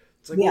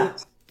 It's like, yeah. Well,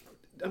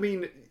 I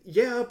mean,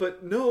 yeah,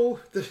 but no,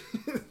 there's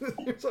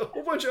a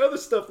whole bunch of other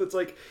stuff that's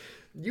like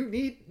you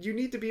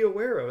need to be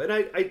aware of. And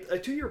I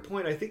to your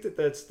point, I think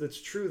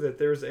that's true, that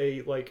there's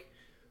a like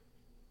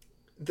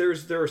there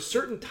are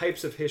certain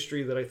types of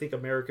history that I think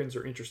Americans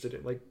are interested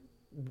in, like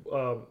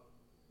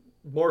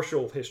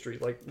martial history,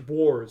 like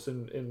wars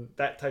and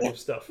that type of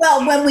stuff.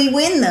 Well, when we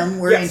win them,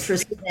 we're Yes.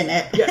 interested in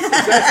it. Yes,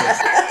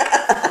 exactly.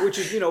 Which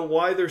is,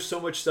 why there's so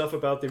much stuff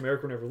about the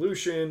American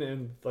Revolution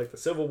and like the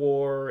Civil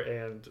War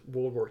and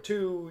World War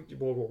II,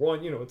 World War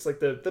One. It's like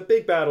the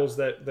big battles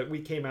that we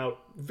came out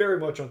very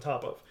much on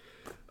top of.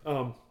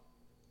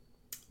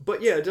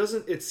 But yeah,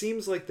 it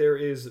seems like there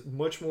is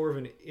much more of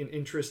an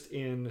interest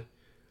in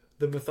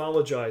the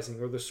mythologizing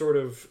or the sort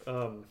of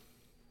I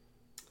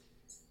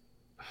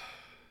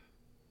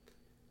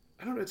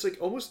don't know, it's like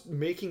almost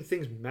making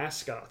things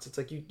mascots. It's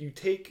like you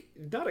take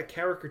not a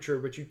caricature,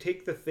 but you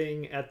take the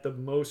thing at the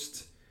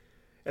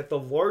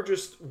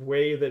largest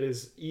way that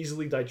is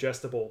easily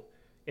digestible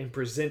and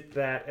present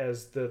that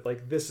as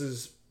this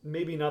is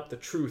maybe not the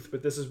truth,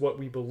 but this is what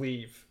we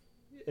believe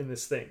in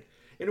this thing.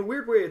 In a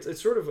weird way, it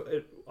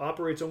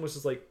operates almost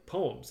as like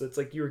poems. It's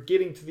like you're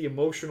getting to the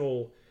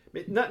emotional,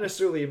 not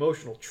necessarily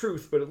emotional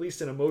truth, but at least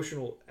an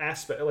emotional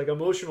aspect, like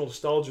emotional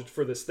nostalgia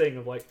for this thing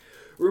of like,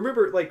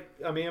 remember, like,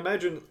 I mean,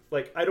 imagine,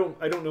 like, I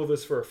don't know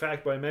this for a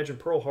fact, but I imagine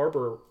Pearl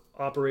Harbor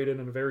operated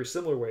in a very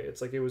similar way.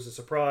 It's like it was a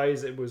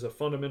surprise. It was a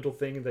fundamental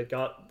thing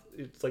that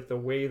it's like the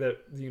way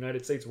that the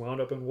United States wound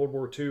up in World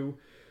War II.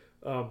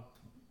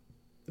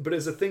 But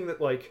as a thing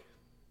that, like,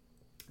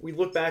 we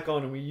look back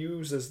on and we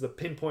use as the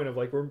pinpoint of,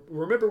 like,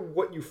 remember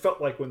what you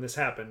felt like when this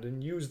happened,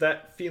 and use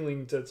that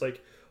feeling to, it's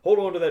like, hold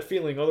on to that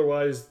feeling,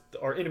 otherwise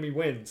our enemy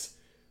wins.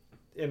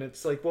 And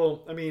it's like,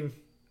 well, I mean,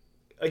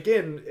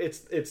 again,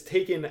 it's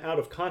taken out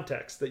of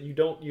context, that you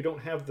don't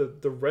have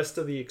the rest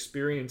of the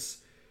experience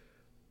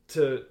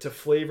to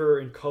flavor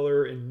and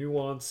color and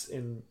nuance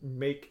and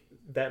make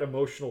that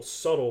emotional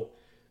subtle.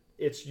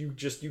 It's you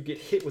get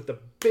hit with the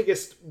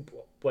biggest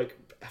like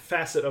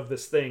facet of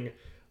this thing,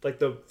 like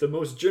the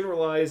most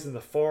generalized and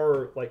the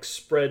far like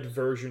spread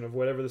version of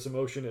whatever this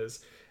emotion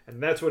is,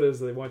 and that's what it is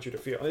they want you to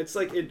feel. It's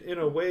like in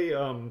a way,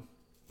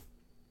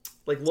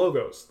 like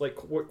logos, like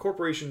what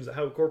corporations,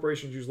 how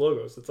corporations use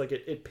logos. It's like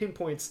it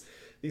pinpoints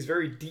these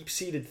very deep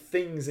seated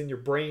things in your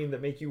brain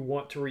that make you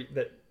want to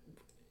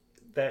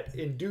that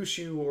induce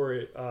you,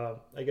 or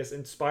I guess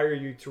inspire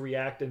you to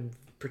react in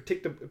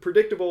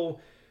predictable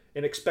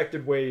and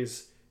expected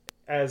ways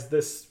as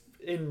this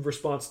in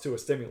response to a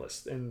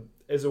stimulus, and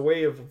as a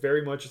way of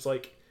very much, it's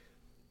like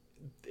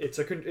it's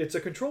a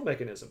control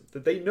mechanism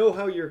that they know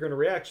how you're going to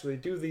react, so they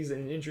do these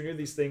and engineer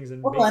these things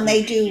and Well, and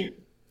they do,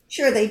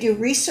 sure, they do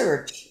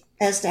research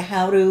as to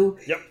how to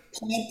Yep.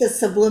 plant the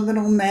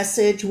subliminal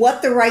message,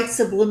 what the right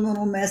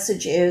subliminal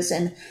message is,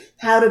 and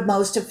how to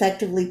most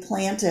effectively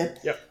plant it.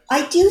 Yep.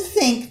 I do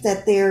think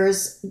that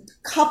there's,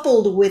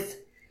 coupled with,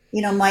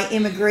 my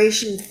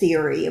immigration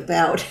theory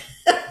about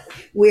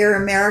where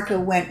America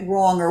went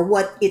wrong or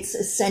what its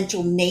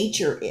essential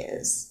nature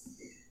is,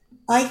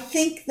 I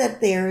think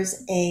that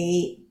there's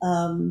a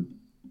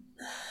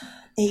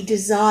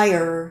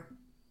desire.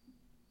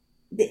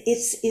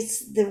 It's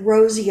the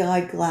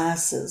rosy-eyed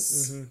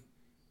glasses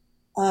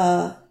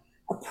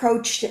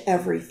approach to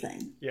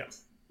everything. Yeah.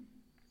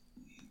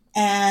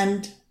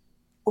 And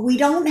we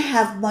don't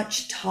have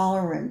much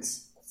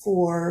tolerance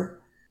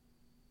for,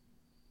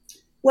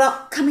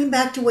 well, coming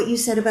back to what you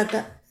said about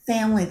the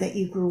family that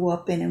you grew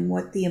up in and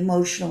what the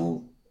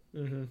emotional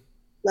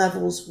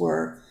levels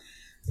were.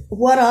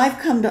 What I've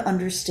come to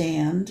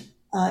understand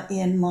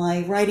in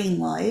my writing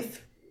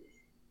life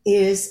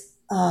is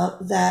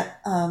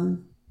that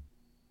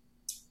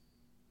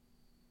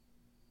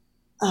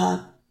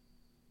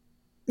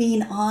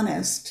being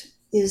honest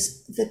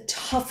is the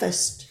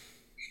toughest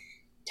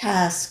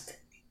task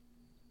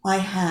I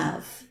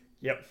have.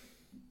 Yep.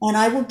 And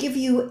I will give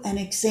you an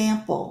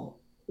example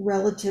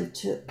relative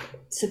to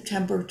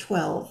September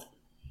 12th,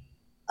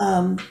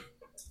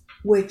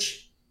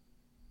 which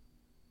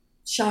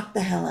shocked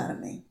the hell out of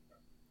me.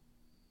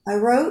 I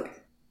wrote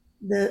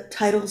the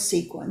title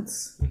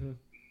sequence,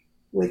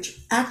 which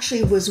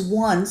actually was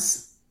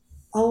once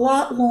a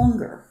lot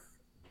longer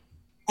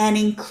and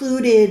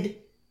included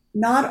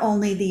not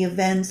only the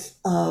events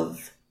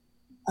of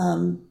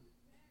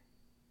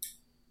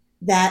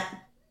that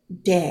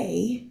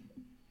day,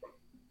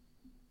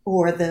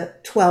 or the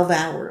 12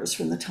 hours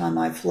from the time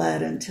I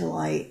fled until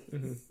I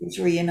was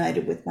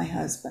reunited with my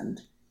husband,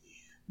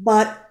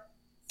 but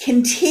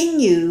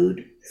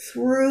continued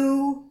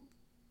through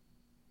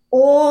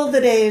all the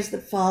days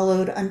that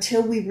followed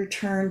until we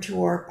returned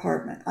to our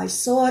apartment. I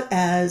saw it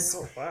as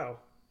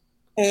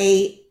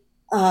an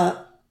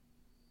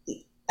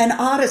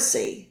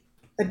odyssey,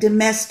 a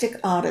domestic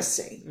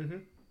odyssey,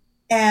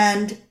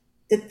 and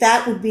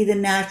that would be the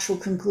natural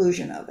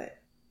conclusion of it.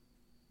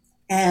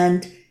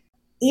 And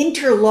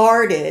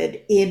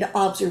interlarded in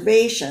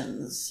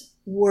observations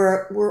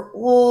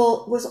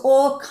was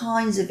all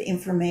kinds of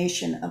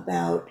information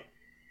about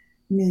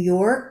New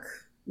York,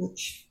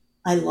 which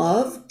I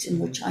loved and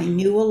which I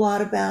knew a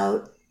lot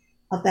about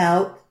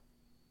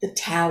the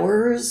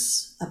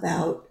towers,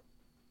 about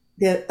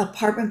the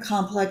apartment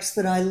complex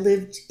that I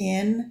lived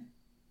in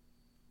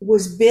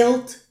was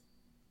built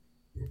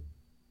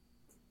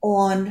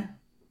on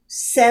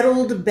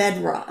settled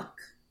bedrock,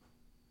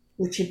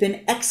 which had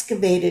been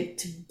excavated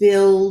to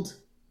build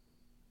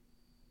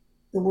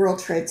the World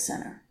Trade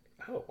Center.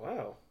 Oh,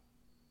 wow.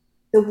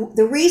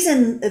 The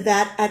reason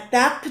that at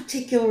that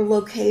particular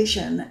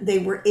location they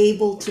were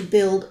able to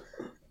build,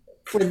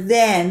 for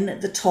then,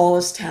 the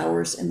tallest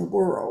towers in the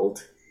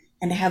world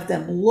and have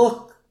them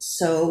look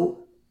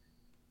so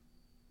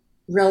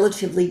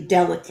relatively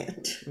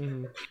delicate,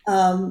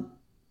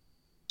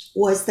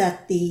 was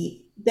that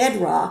the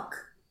bedrock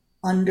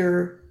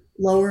under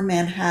Lower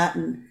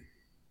Manhattan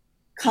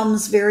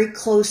comes very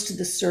close to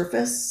the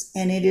surface,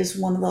 and it is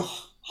one of the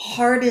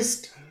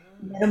hardest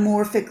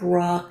metamorphic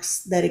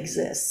rocks that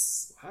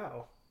exists.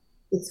 Wow.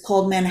 It's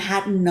called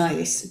Manhattan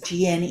Gneiss,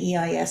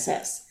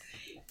 Gneiss.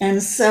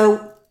 And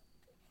so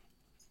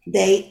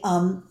they,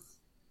 of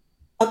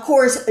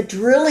course,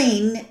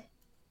 drilling,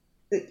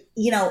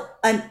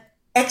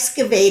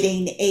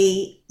 excavating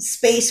a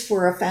space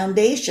for a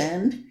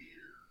foundation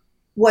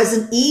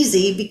wasn't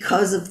easy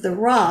because of the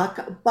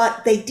rock,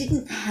 but they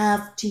didn't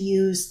have to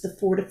use the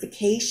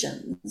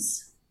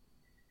fortifications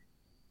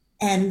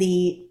and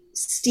the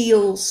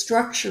steel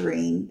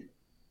structuring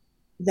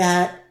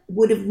that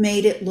would have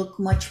made it look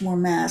much more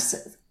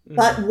massive.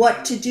 But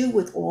what to do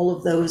with all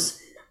of those,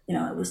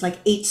 it was like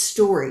 8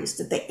 stories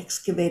that they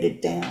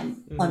excavated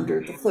down under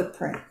the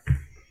footprint.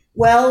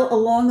 Well,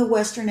 along the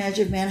western edge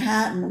of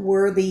Manhattan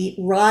were the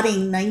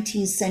rotting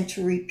 19th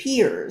century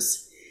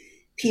piers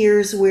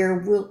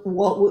where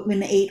Walt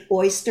Whitman ate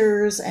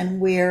oysters and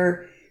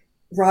where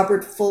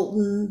Robert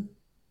Fulton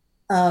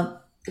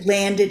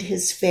landed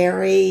his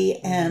ferry,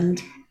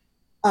 and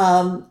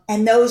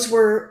those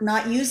were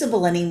not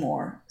usable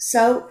anymore.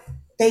 So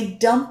they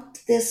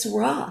dumped this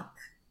rock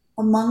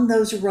among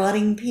those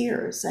rotting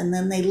piers, and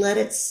then they let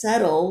it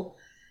settle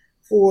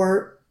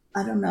for,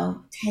 I don't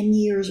know, 10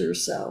 years or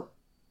so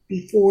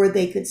before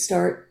they could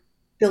start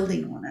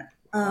building on it.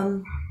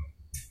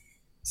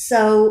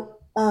 So,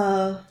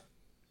 all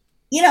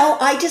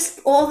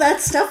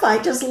that stuff I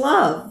just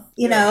love,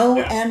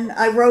 and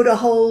I wrote a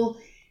whole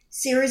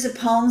series of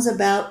poems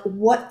about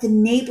what the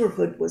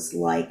neighborhood was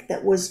like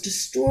that was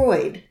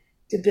destroyed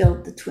to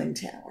build the Twin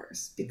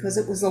Towers, because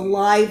it was a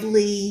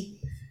lively,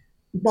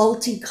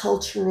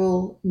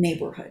 multicultural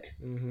neighborhood,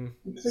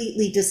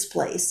 completely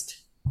displaced.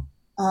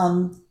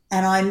 And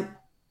I'm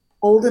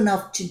old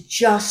enough to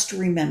just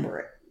remember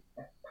it.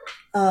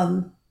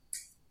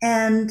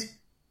 And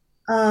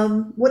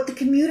what the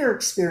commuter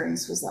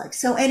experience was like.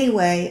 So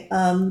anyway,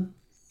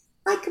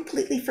 I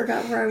completely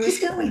forgot where I was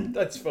going.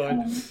 That's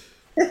fine.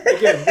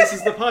 Again, this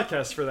is the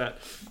podcast for that.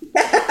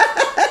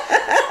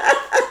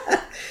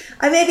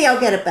 Maybe I'll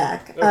get it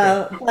back.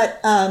 Okay. But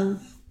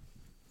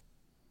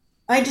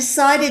I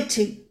decided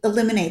to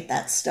eliminate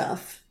that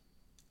stuff.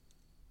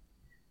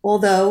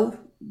 Although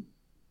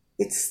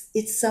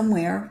it's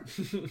somewhere.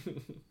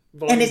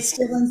 And it's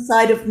still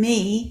inside of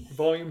me.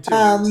 Volume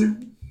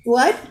 2.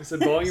 What? I said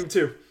volume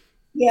 2.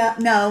 Yeah,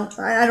 no,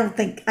 I don't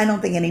think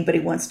anybody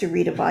wants to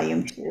read a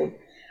volume 2.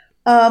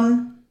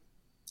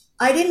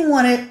 I didn't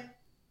want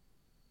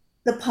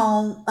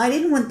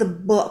the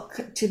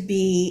book to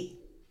be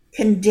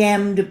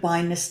condemned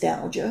by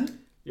nostalgia.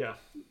 Yeah.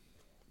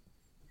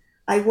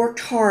 I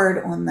worked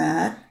hard on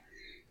that.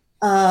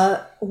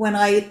 When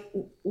I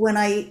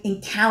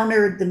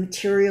encountered the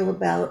material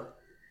about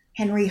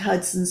Henry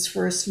Hudson's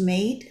first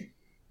mate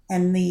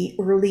and the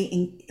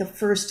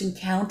first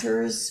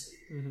encounters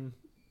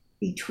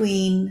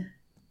between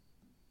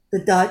the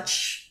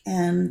Dutch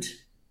and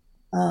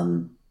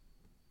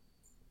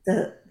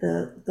the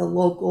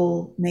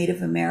local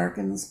Native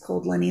Americans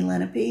called Lenni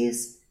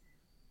Lenapes,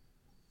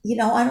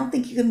 I don't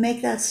think you can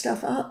make that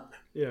stuff up.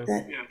 Yeah.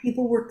 That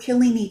people were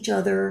killing each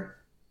other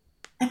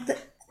at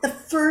the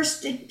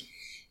first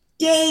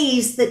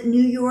days that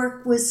New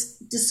York was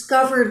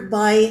discovered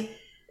by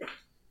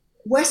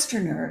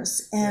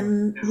Westerners,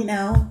 and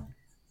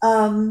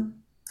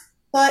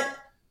but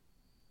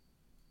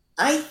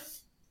I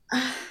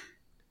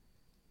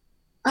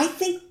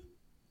think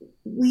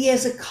we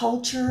as a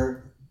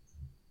culture,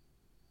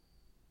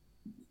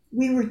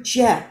 we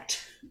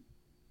reject,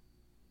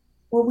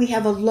 or we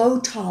have a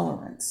low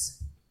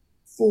tolerance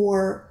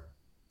for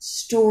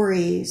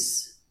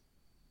stories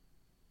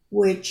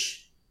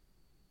which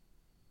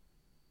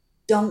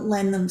don't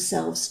lend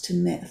themselves to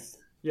myth.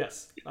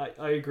 Yes,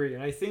 I agree.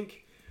 And I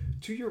think,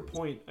 to your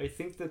point, I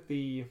think that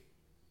the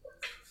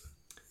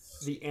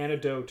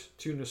antidote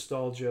to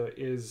nostalgia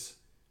is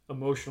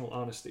emotional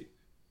honesty.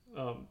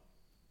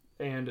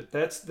 And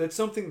that's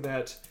something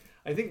that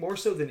I think more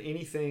so than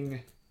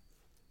anything,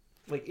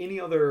 like any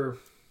other,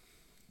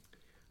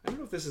 I don't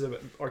know if this is an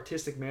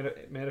artistic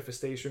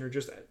manifestation or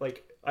just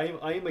like I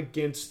am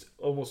against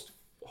almost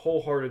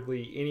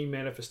wholeheartedly any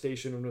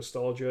manifestation of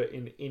nostalgia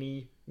in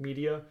any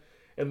media,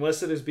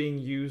 unless it is being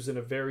used in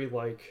a very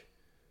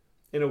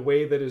in a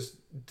way that is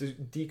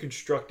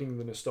deconstructing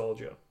the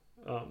nostalgia,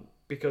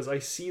 because I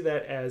see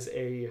that as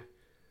a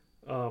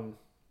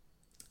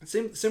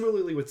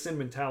similarly with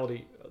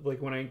sentimentality,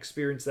 like when I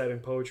experience that in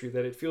poetry,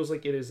 that it feels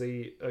like it is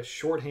a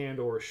shorthand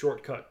or a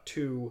shortcut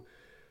to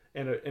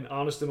an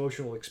honest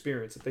emotional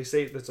experience. That they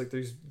say that's like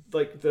there's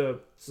like the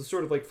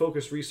sort of like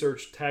focused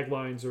research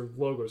taglines or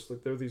logos,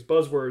 like there are these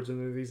buzzwords and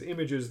there are these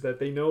images that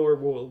they know or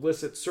will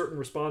elicit certain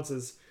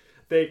responses.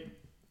 They,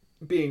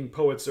 being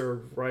poets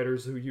or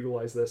writers who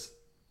utilize this,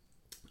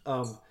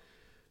 that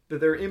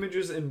there are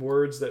images and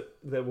words that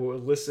will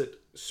elicit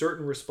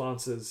certain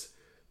responses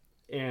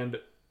and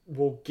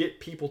will get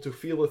people to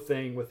feel a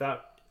thing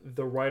without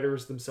the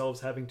writers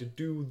themselves having to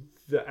do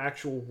the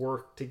actual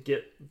work to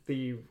get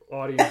the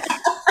audience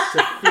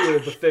to feel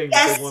the thing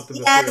that they want them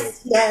to feel.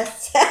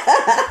 Yes,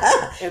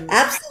 And,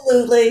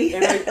 absolutely.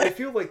 And I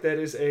feel like that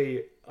is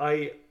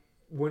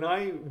when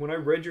I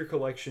read your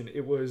collection,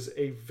 it was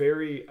a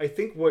very, I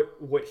think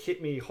what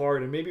hit me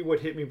hard, and maybe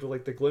what hit me for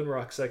like the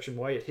Glenrock section,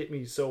 why it hit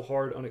me so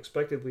hard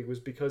unexpectedly, was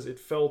because it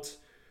felt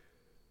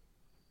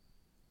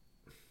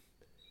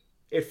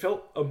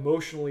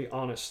emotionally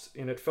honest,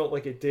 and it felt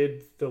like it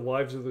did the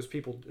lives of those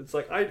people. It's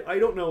like I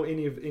don't know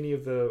any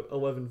of the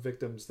 11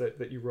 victims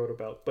that you wrote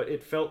about, but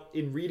it felt,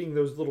 in reading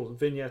those little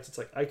vignettes, it's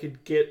like I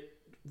could get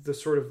the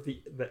sort of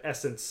the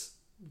essence,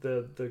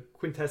 the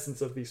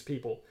quintessence of these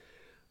people,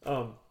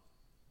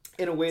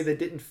 in a way that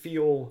didn't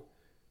feel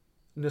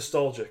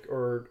nostalgic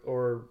or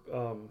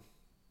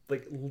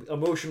like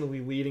emotionally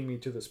leading me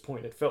to this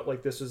point. It felt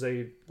like this is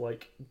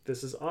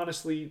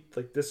honestly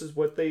like this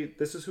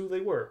is who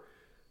they were.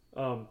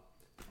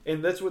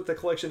 And that's what the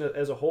collection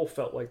as a whole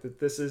felt like, that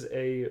this is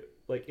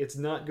it's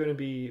not going to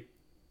be,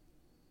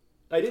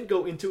 I didn't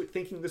go into it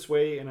thinking this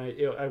way, and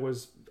I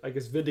was, I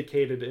guess,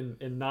 vindicated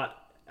in not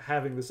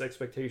having this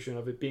expectation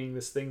of it being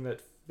this thing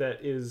that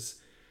is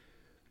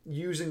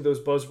using those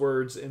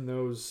buzzwords and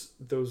those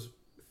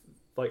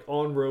like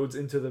on roads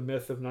into the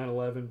myth of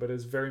 9/11, but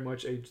is very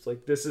much a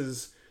like this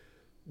is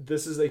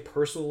a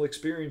personal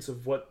experience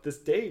of what this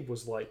day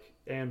was like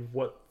and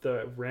what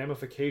the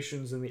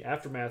ramifications and the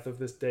aftermath of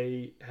this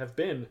day have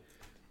been,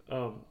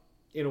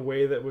 in a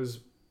way that was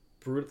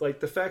brutal. Like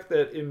the fact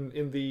that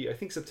in the I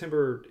think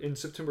September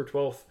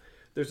 12th,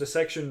 there's a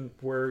section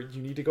where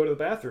you need to go to the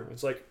bathroom.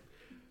 It's like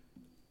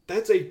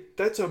that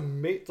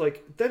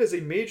is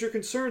a major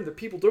concern that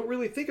people don't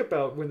really think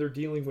about when they're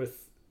dealing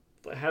with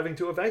having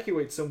to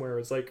evacuate somewhere.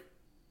 It's like,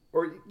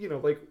 or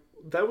like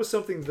that was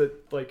something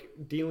that like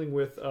dealing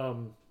with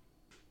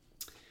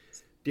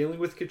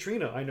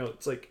Katrina. I know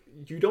it's like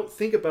you don't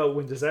think about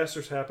when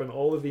disasters happen,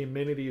 all of the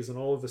amenities and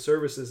all of the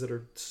services that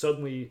are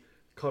suddenly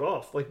cut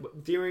off. Like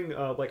during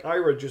like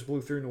Ira just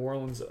blew through New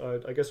Orleans,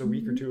 I guess a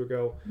week or two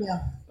ago.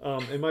 Yeah.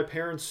 And my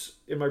parents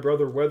and my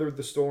brother weathered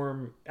the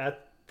storm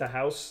at the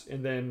house,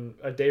 and then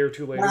a day or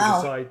two later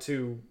decide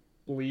to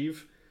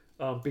leave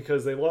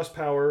because they lost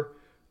power.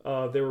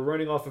 They were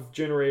running off of a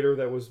generator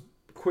that was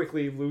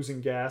quickly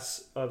losing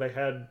gas. They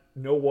had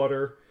no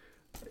water,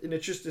 and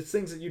it's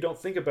things that you don't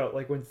think about.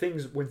 Like when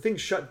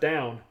things shut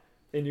down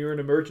and you're in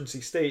an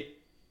emergency state,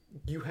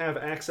 you have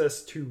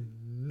access to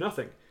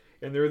nothing,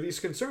 and there are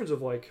these concerns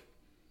of like,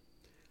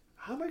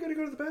 how am I going to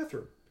go to the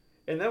bathroom?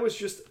 And that was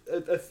just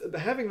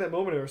having that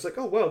moment. It was like,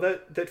 oh wow,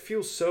 that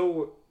feels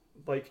so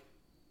like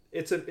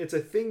it's a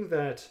thing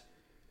that.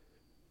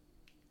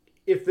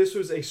 If this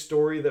was a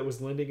story that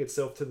was lending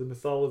itself to the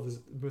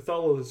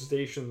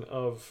mythologization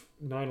of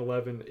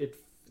 9/11, it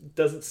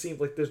doesn't seem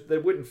like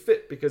that wouldn't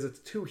fit because it's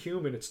too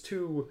human. It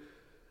feels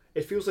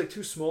like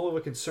too small of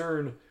a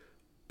concern.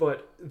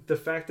 But the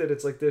fact that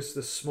it's like this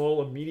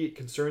small immediate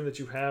concern that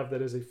you have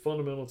that is a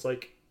fundamental, it's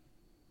like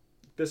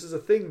this is a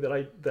thing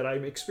that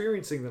I'm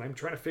experiencing, that I'm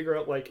trying to figure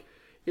out, like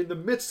in the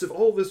midst of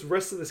all this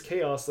rest of this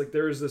chaos, like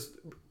there is this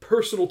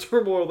personal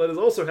turmoil that is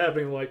also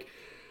happening. Like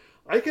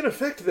I can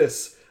affect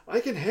this. I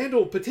can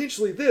handle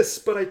potentially this,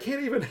 but I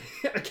can't even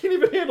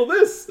handle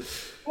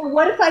this. Or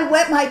what if I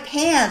wet my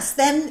pants?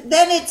 Then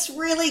it's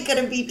really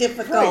going to be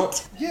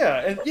difficult. Right.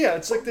 Yeah, and yeah,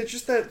 it's like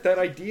just that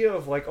idea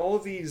of like all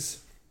of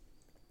these,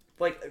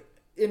 like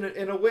in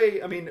a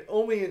way. I mean,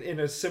 only in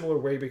a similar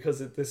way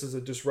because this is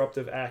a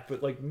disruptive act.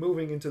 But like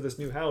moving into this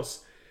new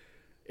house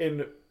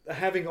and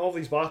having all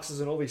these boxes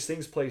and all these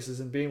things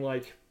places and being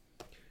like,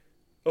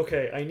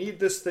 okay, I need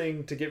this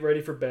thing to get ready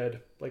for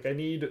bed. Like I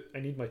need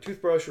my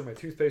toothbrush or my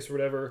toothpaste or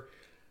whatever.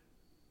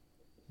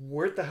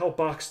 Where the hell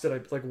box did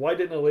I like? Why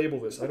didn't I label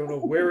this? I don't know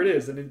where it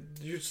is. And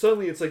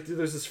suddenly it's like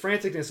there's this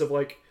franticness of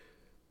like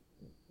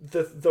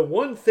the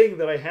one thing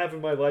that I have in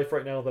my life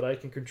right now that I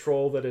can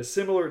control that is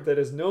similar, that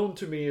is known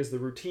to me, is the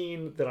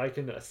routine that I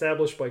can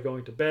establish by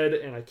going to bed,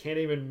 and I can't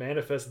even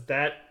manifest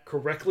that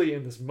correctly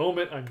in this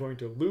moment. I'm going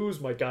to lose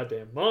my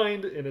goddamn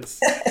mind, and it's.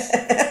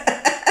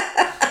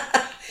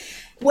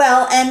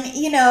 Well, and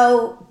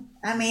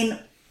I mean,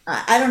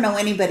 I don't know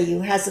anybody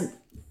who hasn't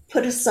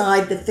put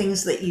aside the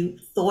things that you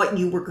thought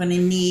you were going to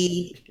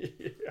need.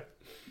 Yeah.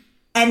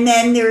 And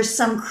then there's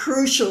some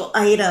crucial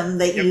item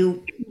that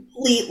you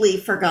completely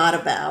forgot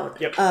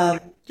about. Yep.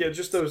 Yeah,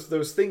 just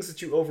those things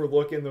that you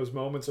overlook in those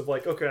moments of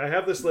like, okay, I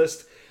have this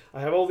list. I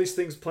have all these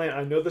things planned.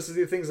 I know this is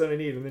the things that I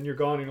need. And then you're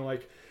gone and you're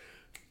like,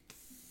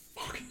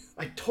 fuck,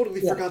 I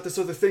totally forgot this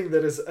other thing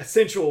that is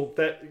essential,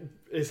 that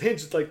is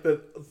hinged, like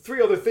the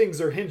three other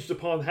things are hinged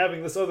upon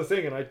having this other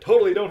thing, and I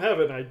totally don't have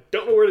it, and I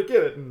don't know where to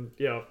get it. And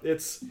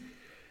it's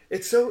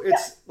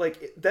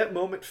like that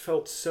moment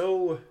felt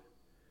so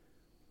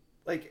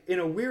like in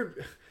a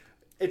weird,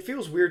 it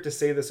feels weird to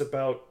say this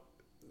about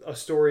a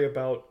story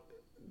about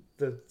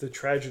the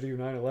tragedy of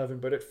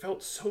 9/11, but it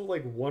felt so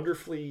like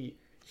wonderfully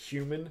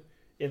human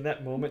in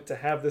that moment to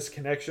have this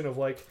connection of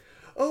like,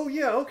 oh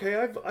yeah,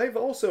 okay, I've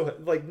also,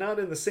 like, not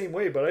in the same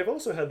way, but I've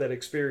also had that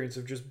experience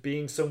of just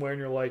being somewhere and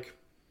you're like,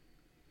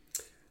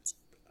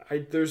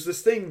 there's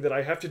this thing that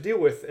I have to deal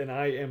with and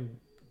I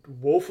am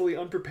woefully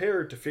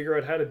unprepared to figure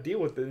out how to deal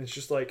with it. And it's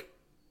just like,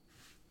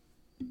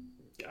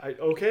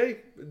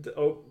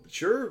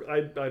 sure,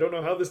 I don't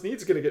know how this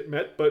need's going to get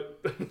met, but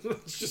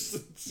let's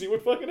just see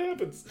what fucking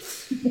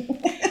happens.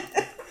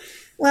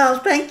 Well,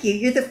 thank you.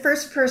 You're the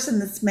first person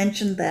that's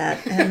mentioned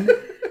that. And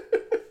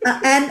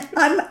and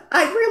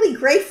I'm really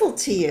grateful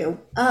to you.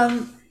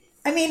 I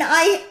mean,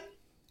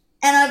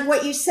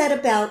 what you said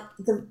about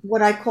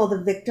what I call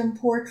the victim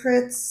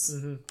portraits,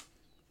 mm-hmm.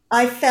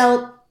 I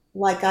felt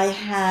like I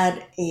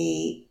had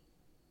a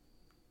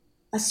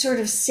sort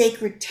of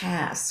sacred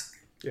task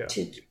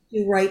to do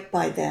right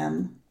by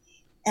them,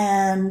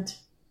 and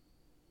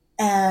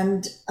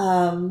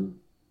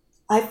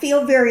I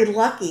feel very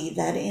lucky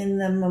that in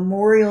the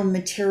memorial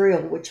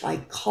material which I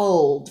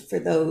culled for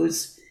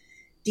those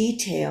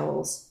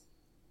details,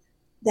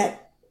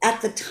 that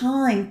at the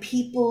time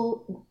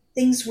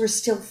things were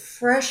still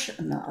fresh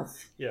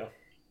enough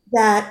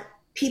that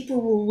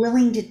people were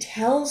willing to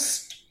tell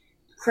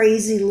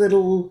crazy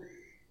little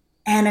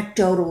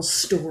anecdotal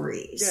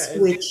stories,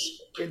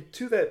 which and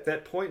to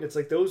that point, it's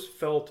like those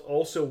felt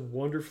also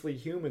wonderfully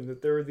human.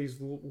 That there are these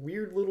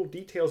weird little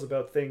details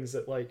about things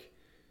that, like,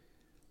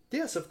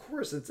 yes, of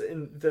course, it's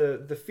in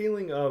the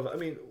feeling of. I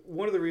mean,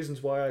 one of the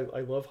reasons why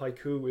I love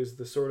haiku is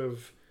the sort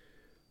of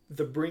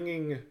the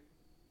bringing,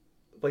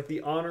 like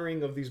the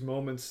honoring of these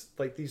moments,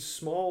 like these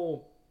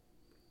small,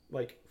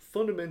 like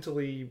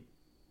fundamentally,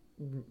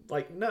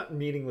 like not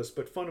meaningless,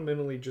 but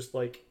fundamentally just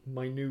like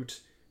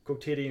minute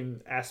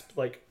quotidian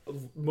like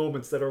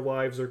moments that our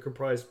lives are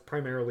comprised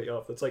primarily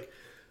of. It's like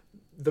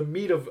the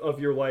meat of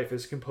your life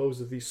is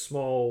composed of these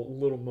small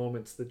little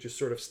moments that just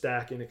sort of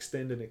stack and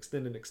extend and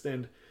extend and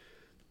extend.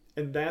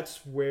 And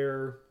that's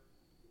where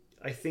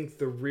I think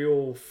the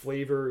real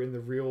flavor and the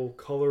real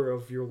color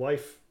of your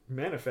life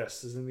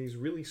manifests, is in these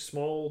really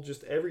small,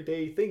 just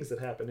everyday things that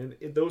happen.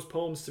 And those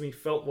poems to me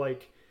felt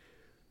like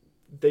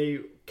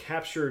they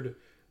captured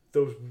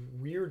those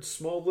weird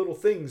small little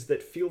things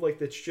that feel like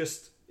it's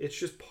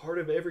just part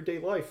of everyday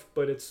life,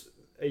 but it's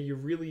a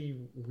really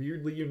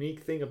weirdly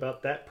unique thing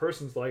about that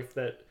person's life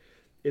that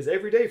is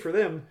every day for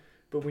them.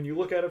 But when you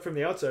look at it from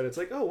the outside, it's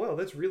like, oh wow,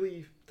 that's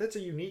a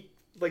unique,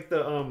 like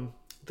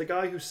the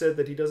guy who said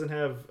that he doesn't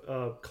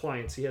have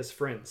clients, he has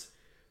friends.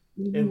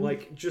 And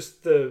like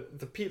just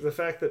the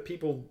fact that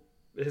people,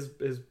 his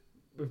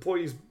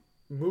employees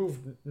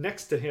moved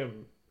next to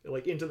him,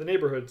 like into the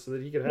neighborhood so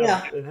that he could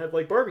have and have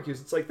like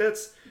barbecues. It's like that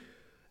was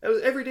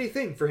an everyday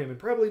thing for him, and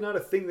probably not a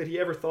thing that he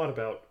ever thought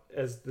about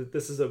as that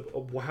this is a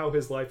how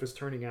his life is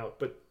turning out.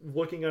 But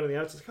looking out on the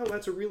outside, like, oh,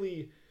 that's a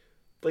really,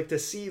 like, to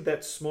see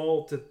that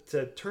small,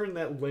 to turn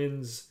that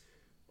lens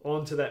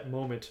onto that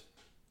moment,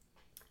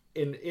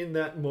 and in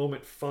that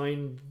moment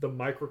find the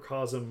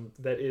microcosm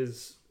that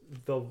is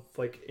the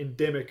like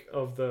endemic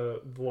of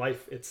the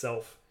life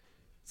itself.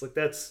 It's like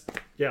that's,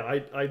 yeah,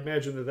 I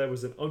imagine that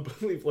was an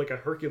unbelievable, like a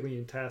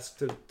Herculean task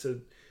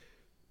to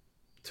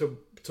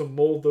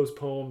mold those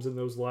poems and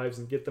those lives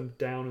and get them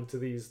down into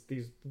these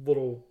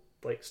little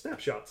like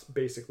snapshots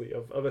basically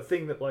of a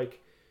thing that,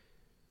 like,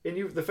 and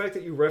you, the fact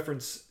that you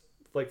reference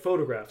like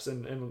photographs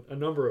and a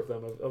number of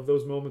them of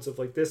those moments of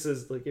like, this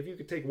is like, if you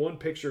could take one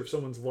picture of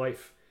someone's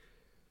life,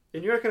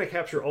 and you're not going to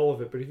capture all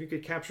of it, but if you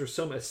could capture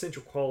some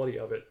essential quality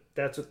of it,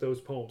 that's what those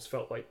poems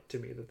felt like to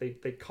me, that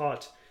they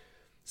caught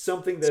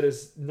something that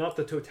is not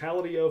the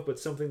totality of, but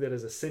something that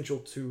is essential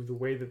to the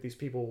way that these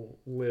people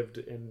lived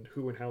and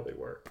who and how they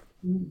were.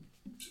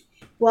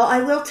 Well,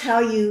 I will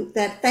tell you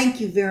that, thank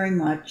you very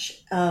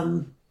much.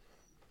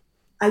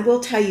 I will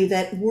tell you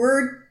that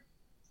word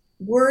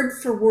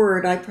for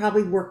word, I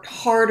probably worked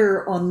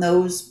harder on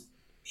those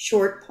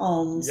short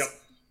poems Yep.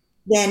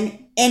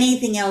 than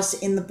anything else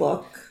in the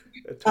book.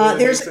 Totally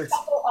There's a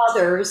couple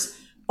others,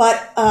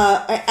 but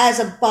as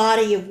a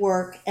body of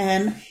work,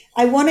 and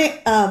I want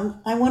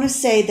to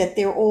say that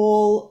they're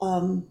all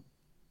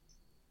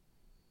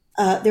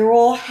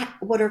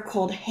what are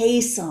called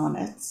hay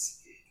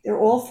sonnets. They're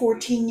all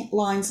 14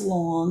 lines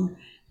long,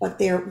 but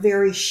they're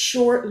very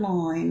short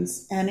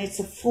lines, and it's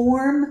a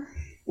form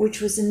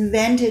which was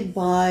invented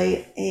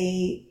by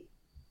a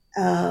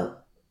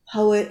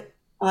poet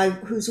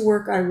whose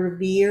work I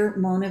revere,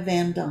 Mona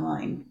Van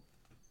Dyne.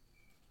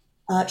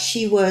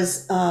 She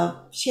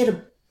had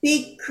a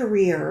big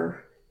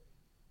career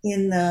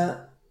in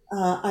the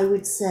I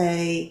would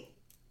say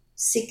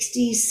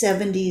 60s,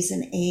 70s,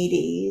 and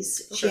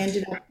 80s. Okay. She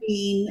ended up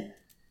being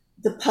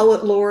the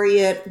poet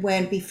laureate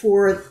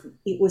before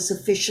it was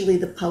officially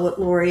the poet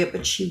laureate,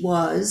 but she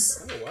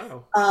was.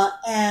 Oh, wow.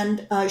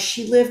 And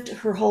she lived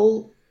her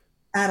whole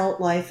adult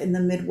life in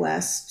the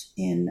Midwest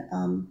in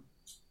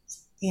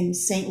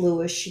St.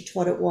 Louis. She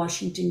taught at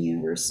Washington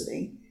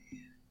University.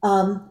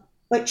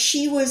 But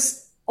she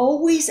was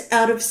always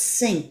out of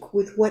sync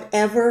with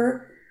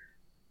whatever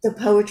the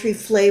poetry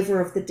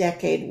flavor of the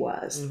decade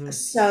was. Mm-hmm.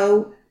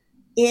 So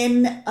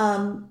in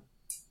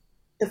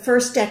the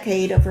first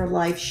decade of her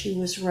life, she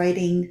was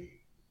writing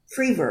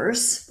free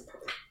verse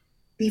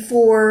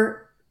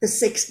before the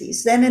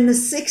 60s. Then in the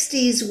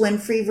 60s, when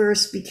free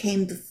verse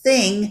became the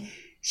thing,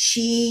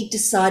 she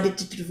decided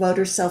to devote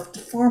herself to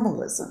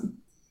formalism.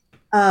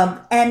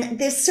 And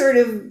this sort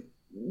of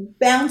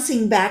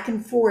bouncing back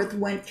and forth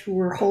went through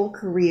her whole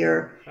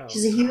career. Oh.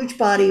 She's a huge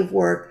body of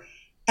work.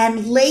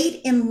 And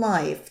late in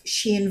life,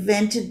 she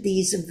invented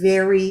these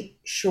very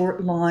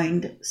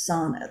short-lined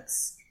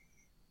sonnets,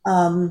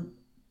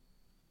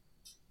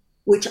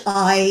 which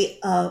I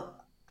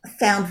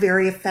found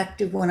very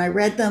effective when I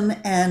read them.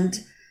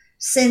 And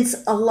since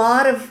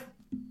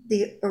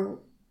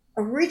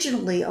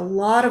originally a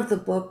lot of the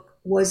book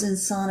was in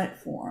sonnet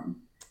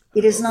form,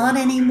 it is not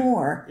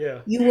anymore.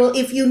 Yeah. You will,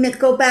 if you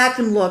go back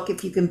and look,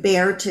 if you can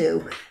bear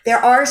to, there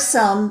are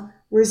some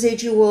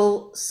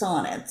residual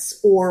sonnets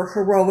or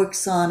heroic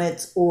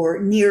sonnets or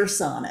near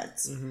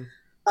sonnets.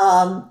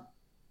 Mm-hmm.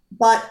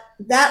 But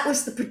that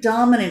was the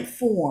predominant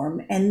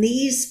form. And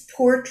these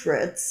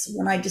portraits,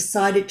 when I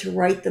decided to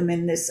write them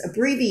in this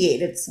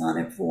abbreviated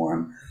sonnet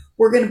form,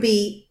 were going to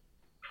be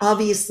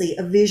obviously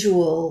a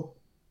visual,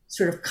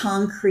 sort of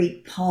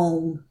concrete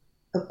poem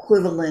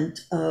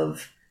equivalent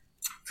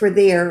for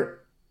their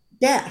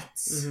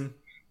deaths. Mm-hmm.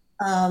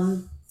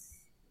 Um,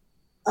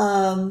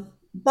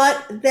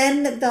 but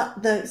then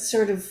the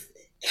sort of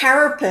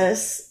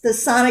carapace, the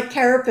sonic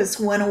carapace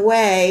went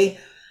away.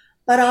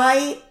 But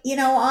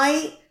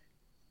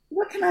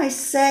what can I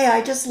say?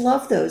 I just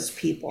love those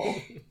people.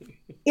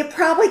 It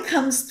probably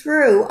comes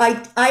through.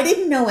 I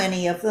didn't know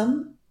any of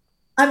them.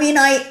 I mean,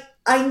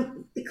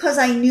 because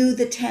I knew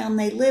the town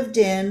they lived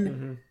in,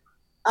 Mm-hmm.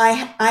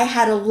 I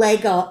had a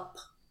leg up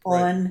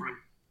Right. on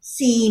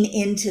seeing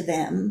into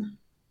them.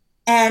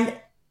 And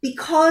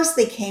because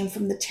they came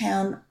from the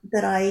town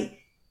that I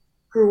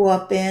grew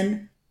up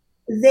in,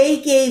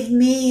 they gave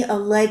me a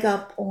leg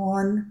up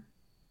on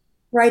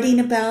writing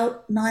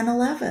about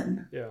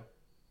 9/11, Yeah.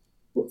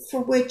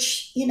 for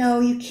which,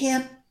 you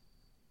can't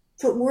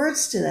put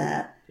words to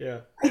that.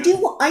 Yeah. I do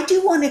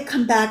want to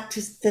come back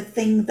to the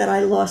thing that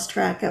I lost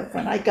track of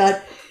when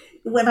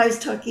I was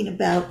talking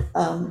about,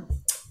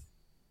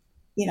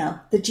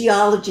 the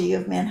geology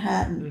of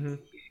Manhattan.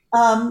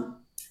 Mm-hmm.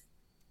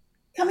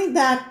 Coming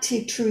back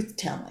to truth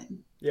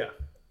telling. Yeah.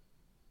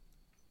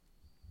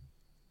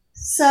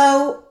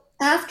 So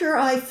after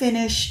I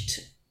finished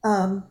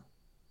the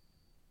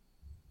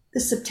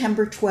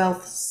September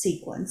 12th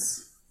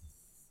sequence,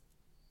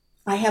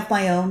 I have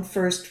my own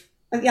first.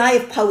 I mean, I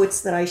have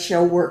poets that I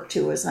show work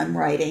to as I'm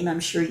writing. I'm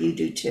sure you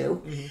do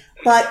too. Mm-hmm.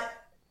 But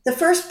the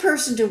first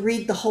person to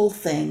read the whole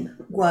thing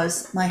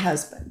was my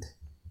husband,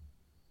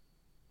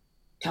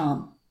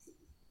 Tom.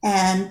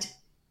 And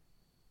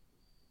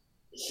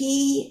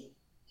he,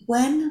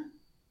 when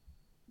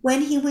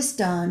he was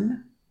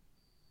done,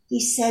 he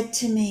said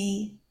to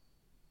me,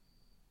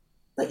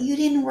 "But you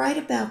didn't write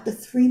about the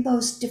three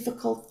most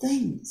difficult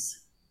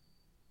things."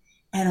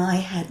 And I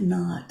had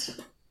not.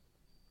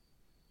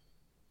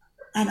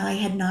 And I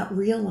had not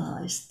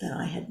realized that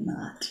I had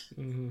not.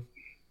 Mm-hmm.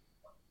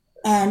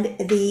 And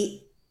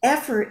the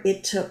effort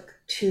it took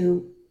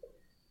to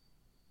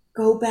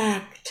go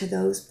back to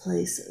those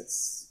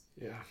places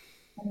Yeah.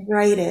 and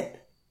write it.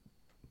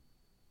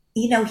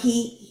 He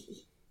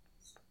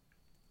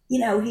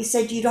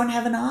said, "You don't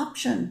have an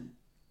option.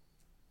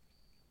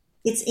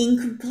 It's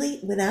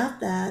incomplete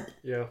without that."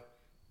 Yeah.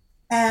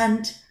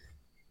 And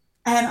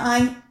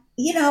I'm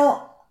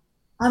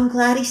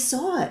glad he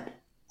saw it.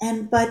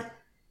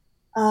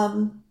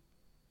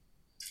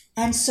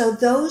 And so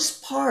those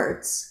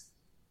parts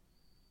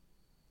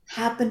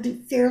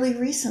happened fairly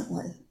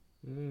recently.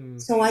 Mm.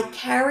 So I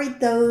carried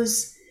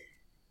those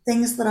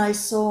things that I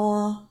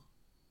saw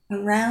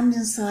around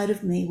inside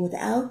of me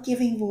without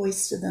giving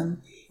voice to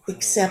them,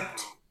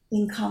 except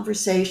in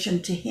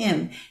conversation to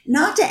him,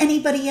 not to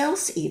anybody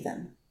else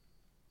even,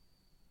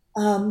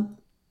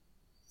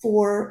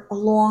 for a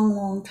long,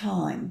 long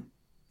time.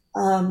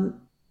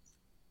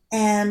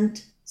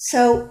 And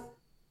so,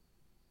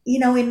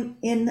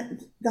 in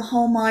the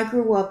home I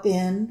grew up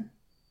in,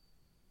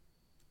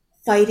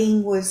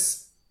 fighting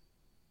was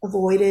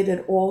avoided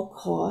at all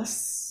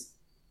costs.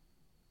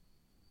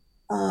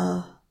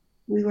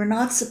 We were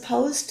not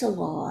supposed to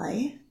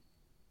lie.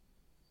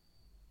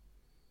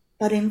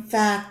 But in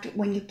fact,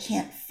 when you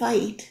can't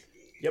fight,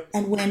 Yep.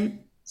 and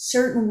when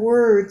certain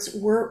words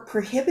were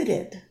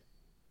prohibited,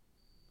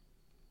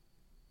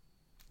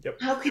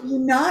 Yep. how can you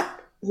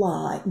not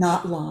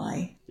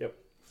lie? Yep.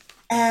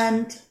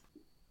 And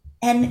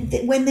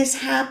when this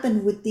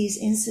happened with these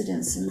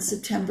incidents in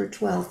September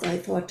 12th, I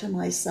thought to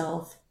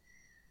myself,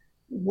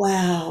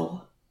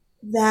 wow,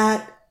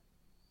 that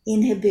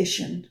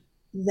inhibition,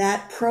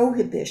 that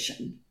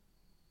prohibition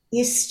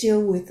is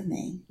still with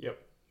me.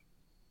 Yep.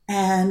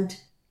 And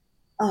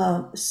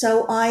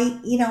so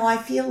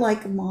I feel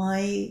like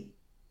my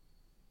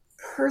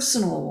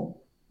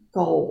personal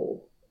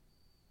goal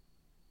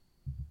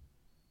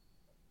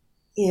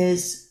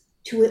is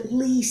to at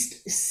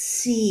least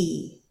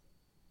see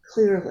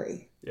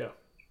clearly. Yeah.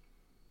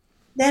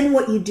 Then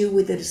what you do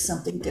with it is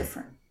something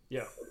different.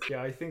 Yeah.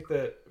 Yeah. I think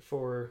that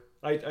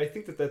I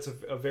think that that's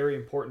a very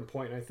important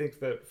point. I think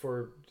that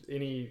for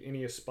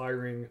any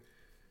aspiring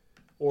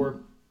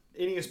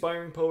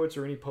poets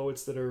or any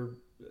poets that are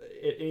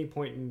at any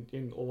point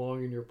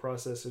along in your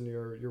process in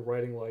your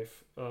writing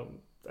life,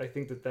 I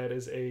think that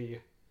is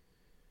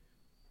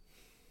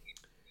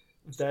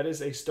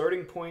a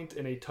starting point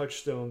and a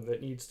touchstone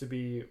that needs to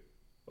be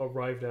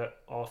arrived at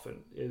often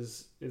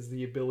is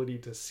the ability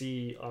to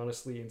see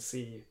honestly and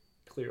see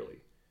clearly,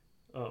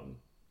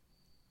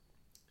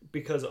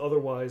 because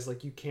otherwise,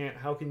 like, you can't.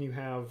 How can you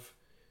have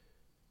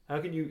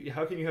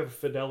a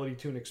fidelity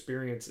to an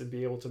experience and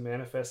be able to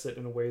manifest it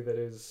in a way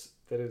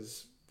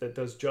that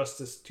does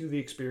justice to the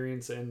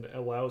experience and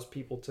allows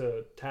people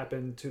to tap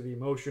into the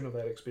emotion of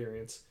that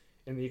experience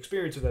and the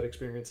experience of that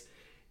experience,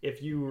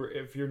 if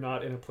you're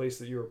not in a place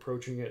that you're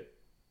approaching it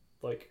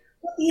like,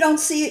 You don't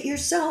see it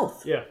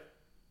yourself. yeah.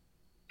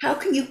 How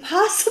can you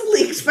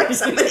possibly expect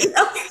somebody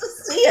else to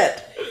see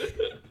it?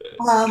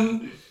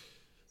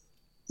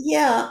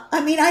 Yeah,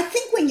 I mean, I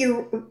think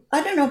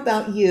I don't know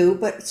about you,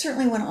 but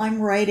certainly when I'm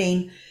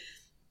writing,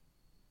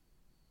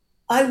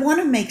 I want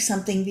to make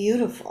something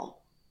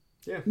beautiful.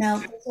 Yeah. Now,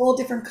 there's all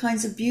different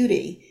kinds of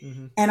beauty,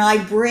 Mm-hmm. and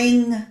I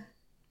bring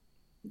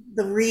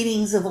the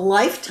readings of a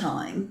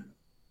lifetime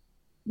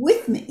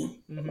with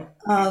me.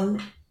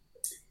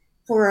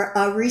 For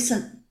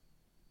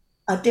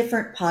a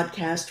different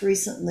podcast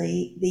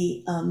recently,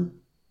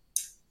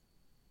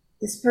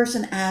 this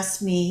person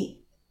asked me,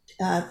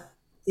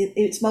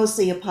 it's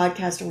mostly a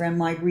podcast around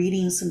my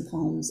reading some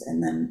poems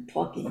and then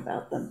talking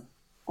about them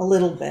a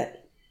little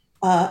bit.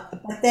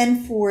 But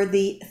then for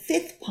the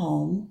fifth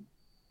poem,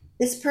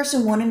 this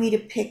person wanted me to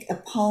pick a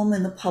poem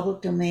in the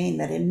public domain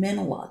that had meant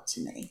a lot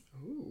to me.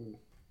 Ooh.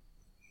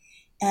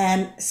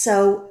 And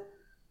so,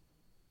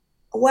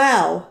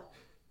 wow,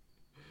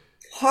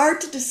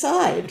 hard to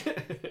decide.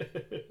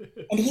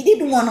 And he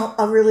didn't want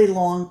a really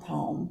long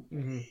poem.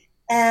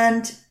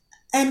 And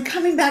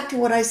coming back to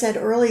what I said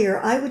earlier,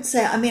 I would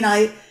say,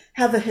 I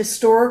have a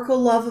historical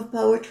love of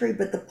poetry,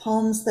 but the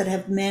poems that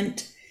have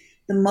meant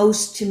the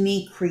most to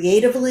me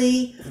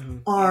creatively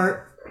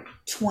are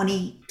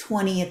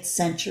 20th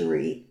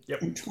century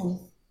and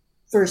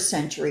 21st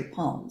century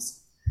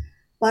poems.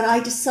 But I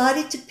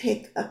decided to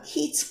pick a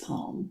Keats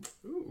poem,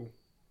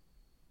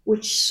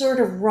 which sort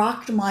of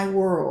rocked my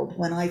world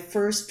when I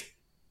first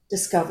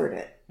discovered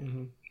it.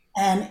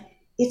 And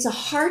it's a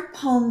hard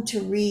poem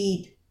to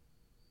read.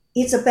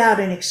 It's about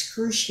an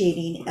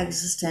excruciating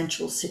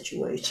existential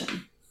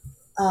situation.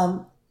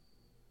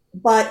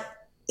 But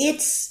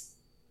it's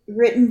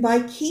written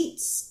by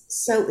Keats,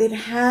 so it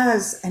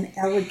has an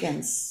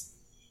elegance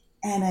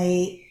and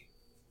a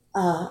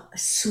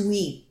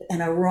sweep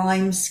and a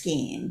rhyme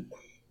scheme,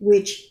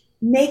 which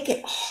make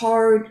it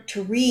hard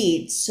to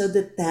read, so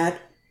that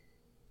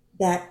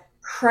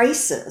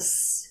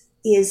crisis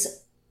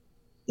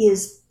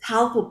is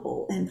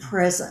palpable and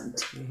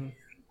present.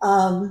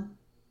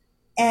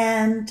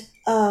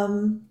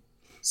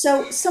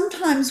 So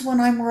sometimes when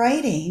I'm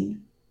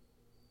writing,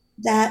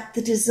 that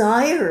the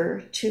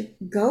desire to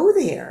go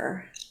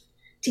there,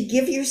 to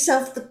give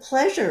yourself the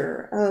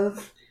pleasure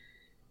of,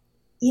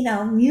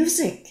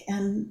 music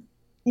and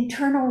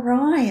internal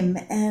rhyme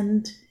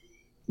and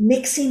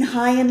mixing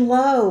high and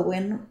low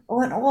and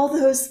all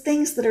those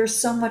things that are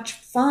so much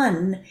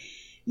fun,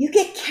 you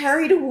get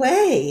carried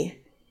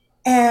away.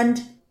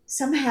 And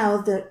somehow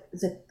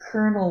the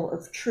kernel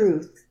of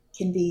truth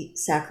can be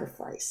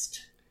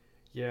sacrificed.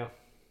 Yeah.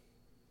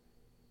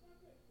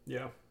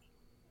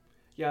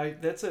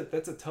 That's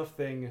a tough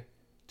thing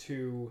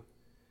to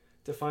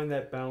find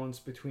that balance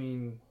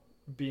between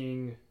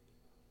being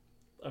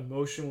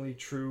emotionally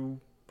true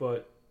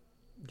but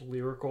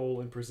lyrical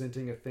and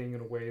presenting a thing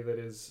in a way that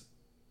is,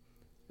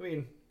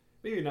 maybe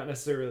not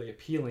necessarily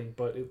appealing,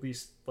 but at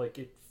least like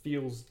it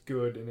feels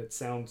good and it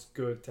sounds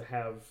good to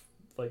have,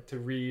 like, to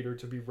read or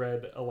to be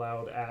read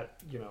aloud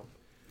at,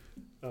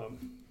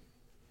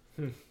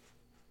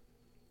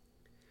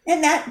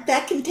 And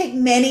that can take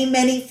many,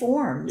 many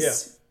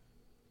forms.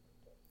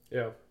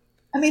 Yeah.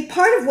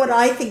 Part of what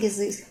I think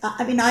is,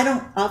 I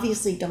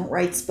don't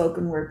write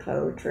spoken word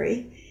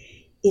poetry.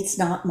 It's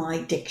not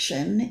my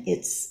diction.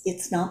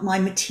 It's not my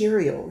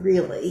material,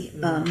 really.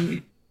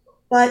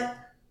 But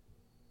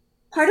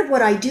part of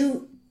what I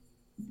do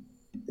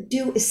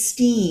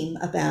esteem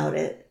about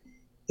it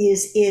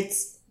is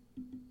it's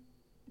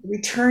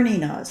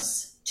returning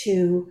us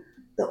to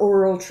the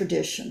oral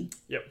tradition.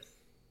 Yep.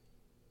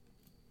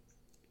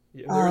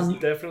 Yeah, there's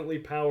definitely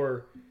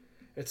power.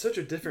 It's such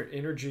a different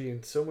energy and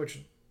it's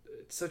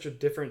such a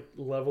different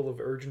level of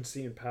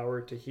urgency and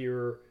power to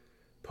hear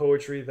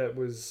poetry that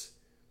was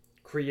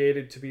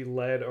created to be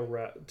read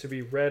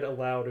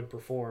aloud and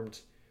performed.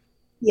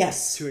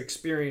 Yes. To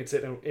experience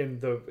it in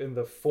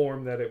the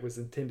form that it was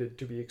intended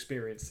to be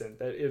experienced in.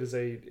 That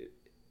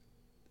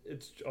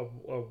it's a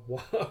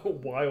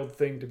wild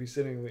thing to be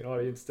sitting in the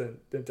audience than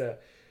to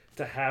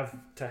have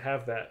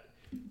that.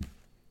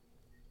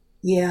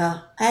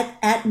 Yeah,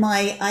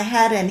 I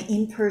had an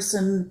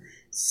in-person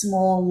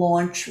small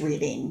launch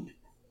reading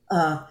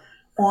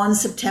on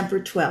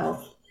September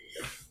 12th,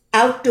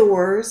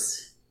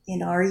 outdoors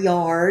in our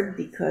yard,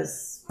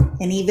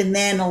 and even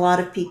then a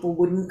lot of people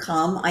wouldn't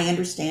come. I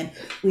understand.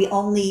 We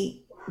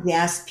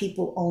asked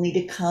people only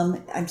to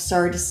come, I'm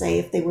sorry to say,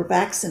 if they were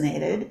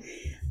vaccinated,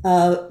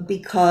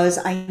 because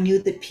I knew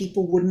that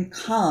people wouldn't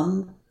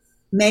come.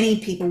 Many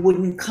people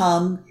wouldn't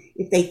come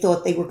if they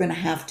thought they were going to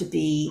have to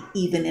be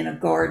even in a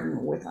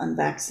garden with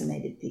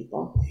unvaccinated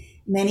people.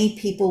 Many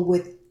people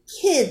with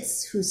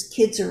kids whose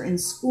kids are in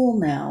school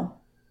now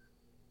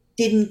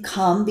didn't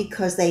come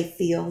because they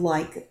feel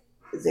like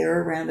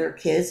they're around their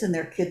kids and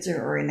their kids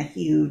are in a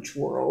huge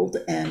world.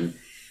 And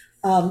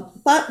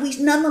but we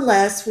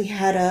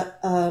had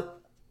a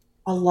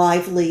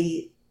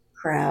lively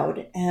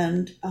crowd.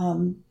 And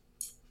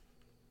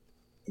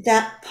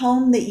that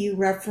poem that you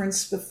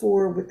referenced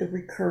before with the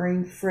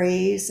recurring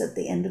phrase at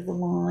the end of the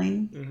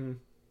line,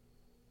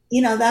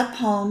 that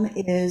poem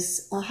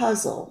is a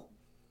ghazal.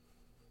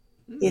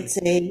 It's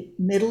a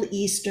Middle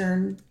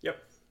Eastern,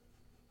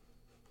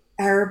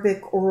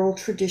 Arabic oral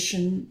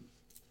tradition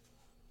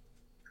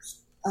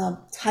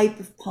type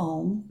of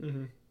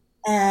poem.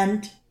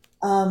 And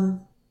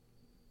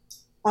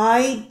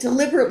I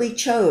deliberately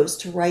chose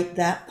to write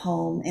that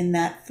poem in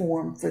that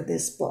form for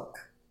this book.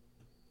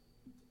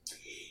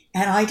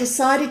 And I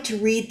decided to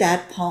read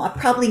that poem. I'll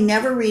probably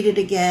never read it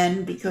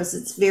again because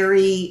it's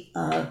very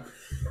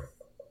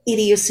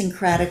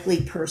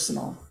idiosyncratically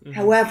personal. Mm-hmm.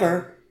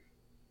 However,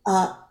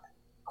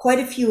 quite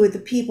a few of the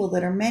people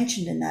that are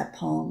mentioned in that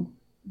poem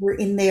were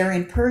in there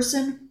in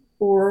person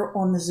or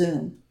on the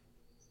Zoom.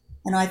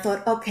 And I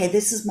thought, okay,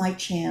 this is my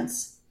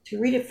chance to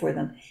read it for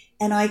them.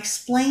 And I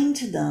explained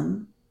to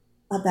them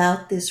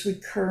about this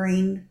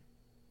recurring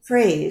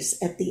phrase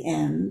at the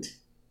end.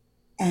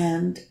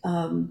 And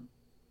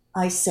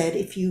I said,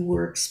 if you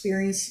were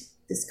experiencing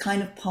this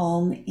kind of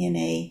poem in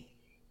a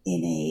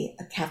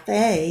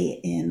cafe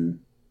in,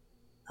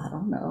 I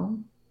don't know,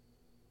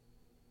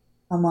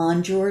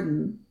 Amman,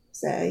 Jordan,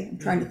 say, I'm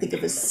trying to think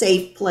of a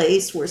safe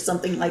place where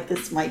something like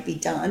this might be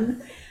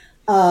done.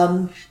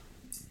 The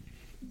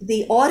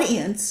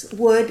audience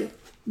would,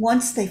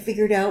 once they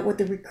figured out what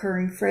the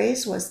recurring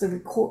phrase was,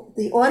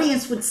 the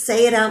audience would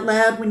say it out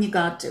loud when you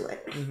got to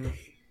it. Mm-hmm.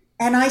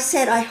 And I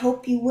said, I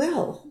hope you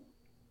will.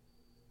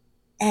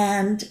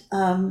 And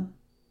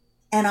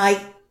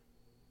I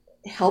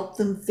helped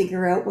them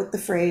figure out what the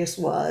phrase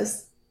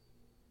was.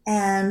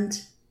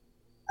 And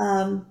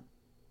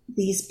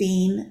these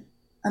being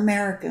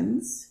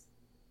Americans,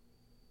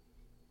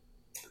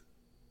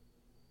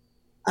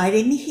 I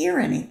didn't hear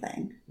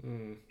anything.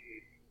 Mm.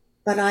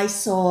 But I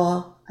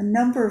saw a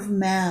number of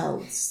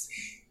mouths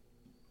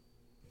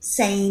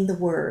saying the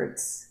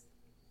words.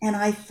 And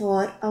I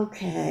thought,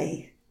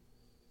 okay,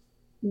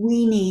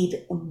 we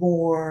need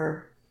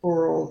more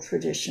oral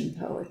tradition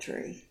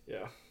poetry.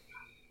 Yeah.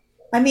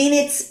 I mean,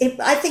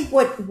 I think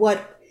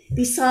what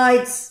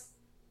besides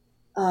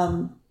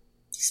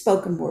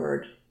spoken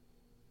word,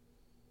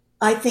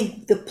 I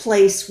think the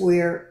place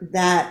where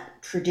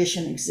that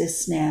tradition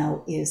exists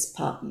now is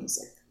pop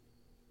music.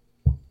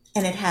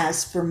 And it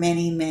has for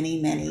many,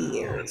 many, many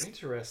years. Oh,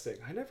 interesting.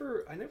 I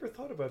never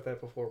thought about that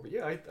before, but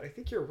yeah, I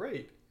think you're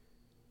right.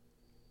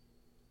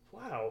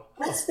 Wow.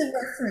 That's the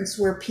reference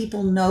where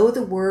people know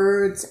the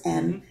words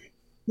and,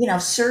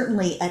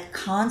 certainly at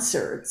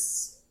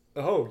concerts.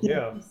 Oh,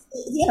 yeah.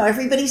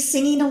 Everybody's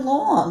singing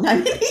along. I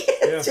mean,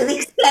 Yeah. to the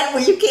extent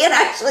where you can't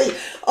actually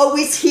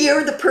always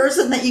hear the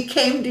person that you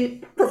came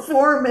to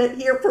perform it.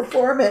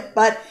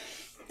 But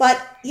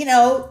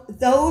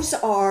those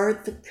are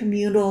the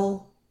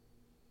communal.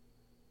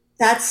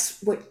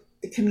 That's what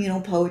the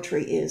communal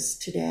poetry is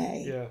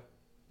today. Yeah.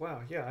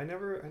 Wow. Yeah. I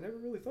never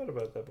really thought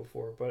about that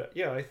before, but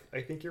yeah,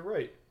 I think you're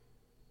right.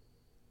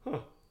 Huh.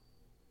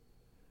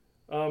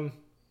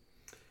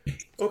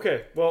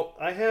 Okay. Well,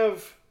 I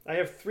have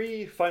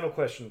 3 final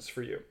questions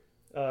for you.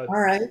 All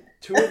right.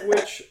 2 of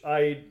which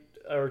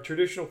are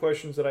traditional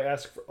questions that I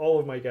ask for all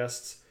of my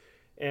guests,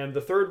 and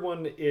the third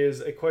one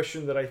is a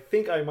question that I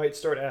think I might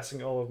start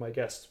asking all of my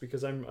guests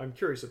because I'm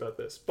curious about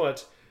this.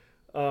 But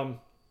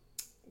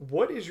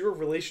what is your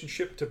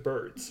relationship to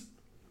birds?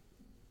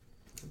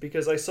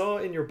 Because I saw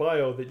in your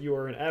bio that you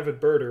are an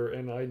avid birder,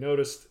 and I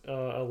noticed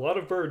a lot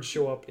of birds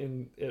show up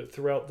in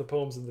throughout the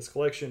poems in this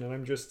collection, and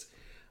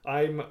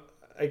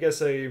I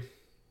guess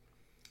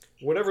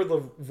whatever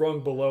the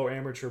rung below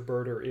amateur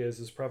birder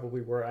is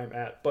probably where I'm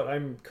at. But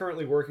I'm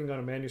currently working on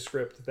a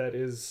manuscript that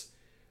is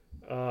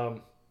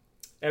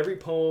every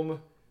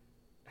poem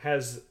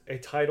has a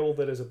title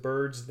that is a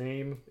bird's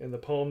name, and the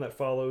poem that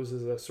follows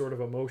is a sort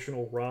of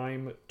emotional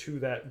rhyme to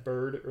that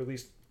bird, or at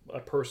least a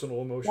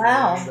personal emotional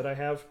rhyme that I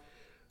have.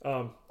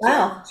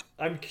 Wow.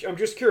 I'm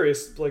just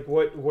curious, like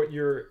what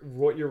your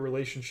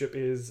relationship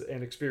is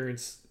and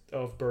experience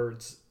of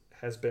birds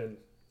has been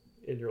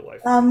in your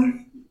life.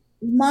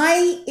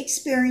 My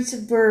experience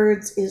of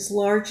birds is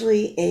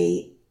largely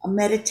a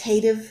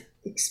meditative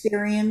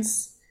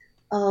experience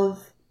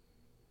of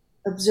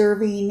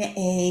observing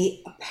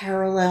a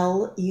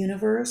parallel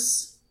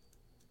universe,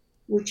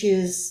 which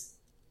is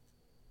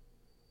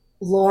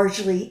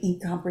largely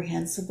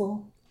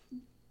incomprehensible,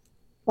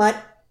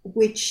 but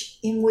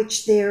in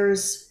which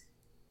there's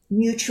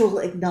mutual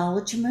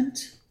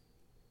acknowledgement.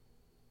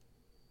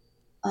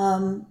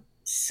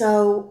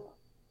 So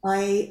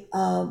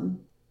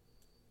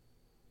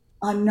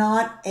I'm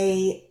not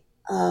a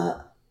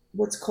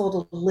what's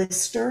called a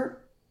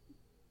lister.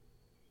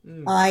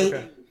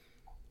 Okay.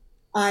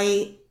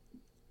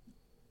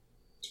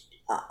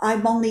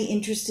 I'm only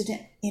interested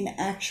in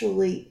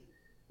actually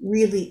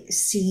really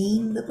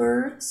seeing the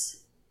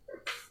birds,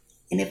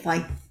 and if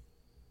I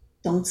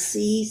don't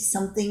see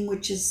something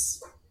which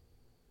is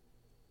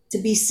to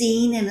be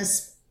seen in a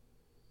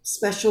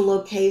special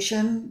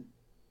location,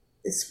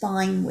 it's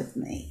fine with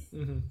me.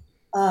 Mm-hmm.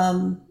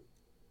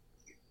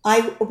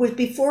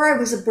 Before I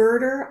was a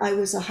birder, I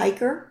was a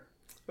hiker.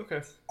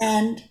 Okay.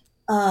 And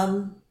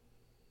my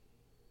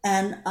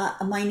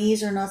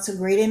knees are not so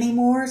great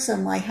anymore, so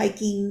my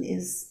hiking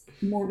is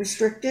more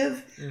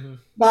restrictive. Mm-hmm.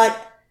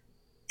 But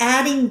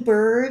adding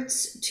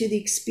birds to the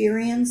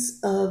experience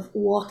of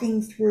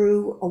walking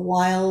through a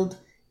wild,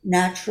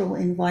 natural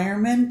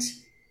environment,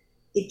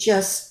 it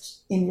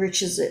just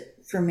enriches it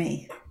for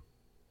me.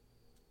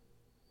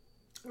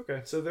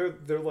 Okay, so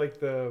they're like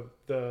the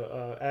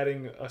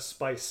adding a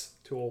spice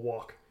to a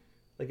walk.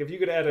 Like if you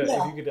could add a if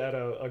Yeah, you could add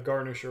a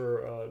garnish or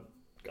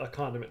a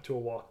condiment to a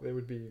wok, they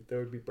would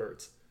be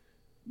birds.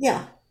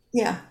 yeah,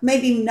 yeah.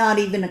 Maybe not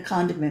even a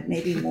condiment.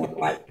 Maybe more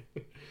like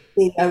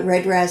the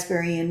red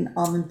raspberry and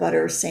almond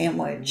butter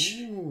sandwich.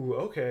 Ooh,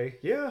 okay.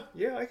 Yeah,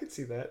 yeah, I could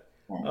see that.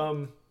 Yeah.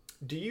 Um,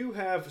 do you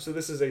have, so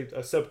this is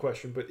a sub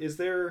question, but is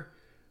there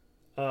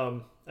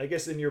I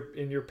guess in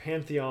your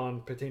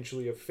pantheon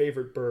potentially of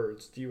favorite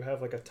birds, do you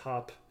have like a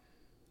top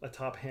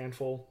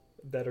handful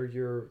that are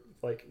your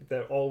like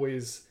that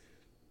always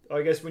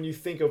I guess when you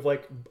think of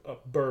like a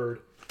bird,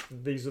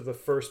 these are the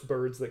first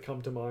birds that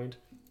come to mind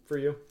for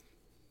you?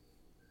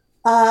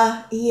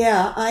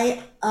 Yeah.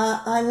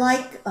 I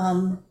like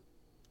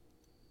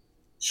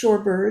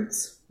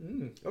shorebirds.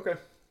 Okay.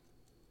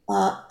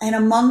 And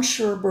among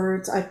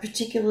shorebirds, I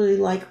particularly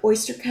like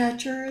oyster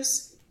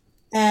catchers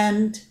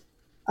and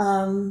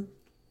um,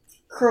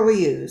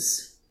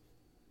 curlews.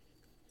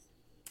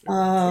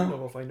 I don't Uh,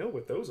 know if I know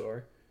what those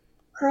are.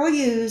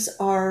 curlews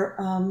are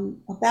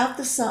about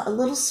the size, a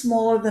little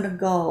smaller than a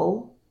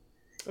gull,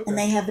 and Okay.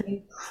 they have an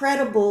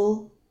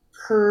incredible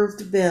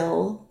curved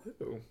bill,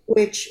 Ooh.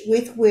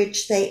 with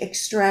which they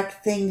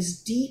extract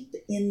things deep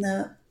in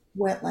the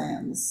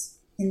wetlands,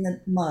 in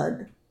the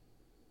mud.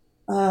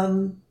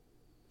 Um,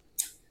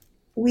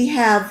 we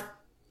have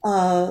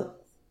uh,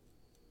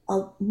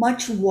 a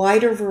much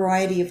wider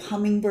variety of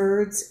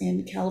hummingbirds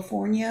in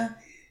California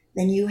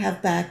than you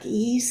have back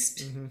east.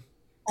 Mm-hmm.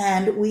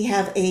 And we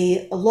have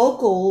a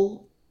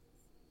local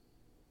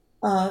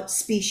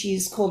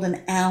species called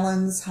an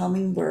Allen's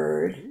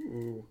hummingbird,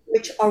 Ooh.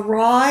 which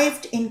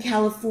arrived in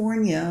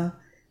California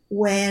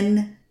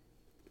when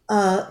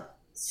uh,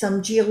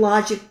 some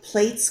geologic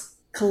plates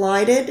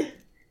collided,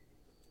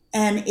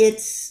 and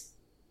it's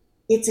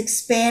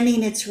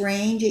expanding its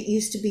range. It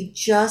used to be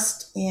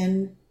just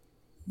in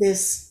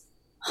this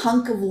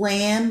hunk of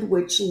land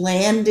which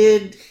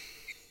landed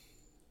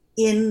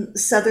in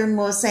southern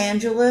Los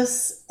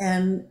Angeles,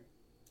 and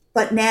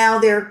but now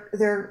they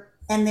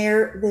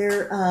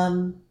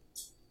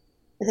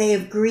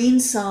have green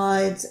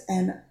sides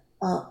and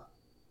uh,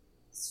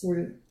 sort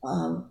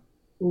of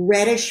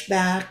reddish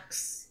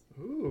backs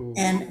Ooh.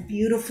 and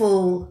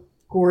beautiful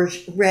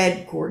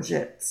red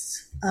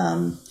gorgets.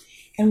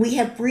 And we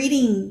have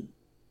breeding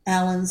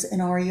Allens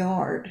in our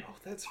yard. Oh,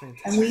 that's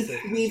And we've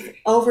fantastic. we've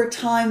over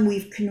time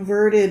we've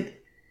converted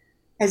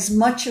as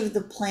much of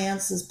the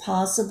plants as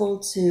possible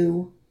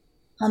to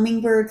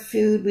hummingbird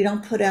food. We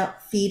don't put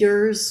out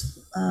feeders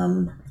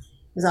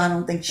because I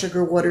don't think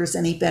sugar water is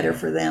any better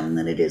for them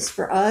than it is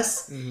for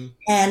us. Mm-hmm.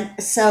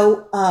 And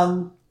so,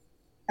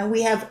 and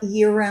we have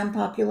year-round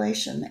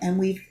population, and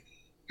we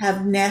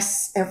have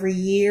nests every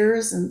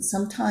years, and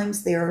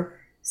sometimes they're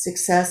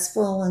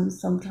successful, and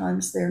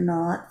sometimes they're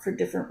not for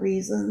different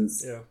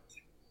reasons. Yeah.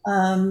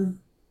 Um,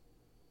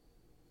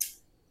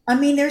 I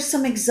mean, there's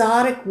some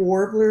exotic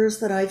warblers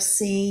that I've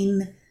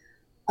seen.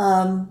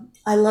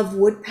 I love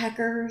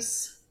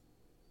woodpeckers.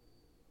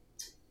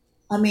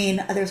 I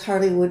mean, there's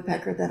hardly a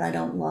woodpecker that I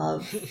don't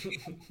love.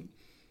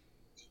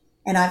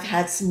 And I've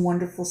had some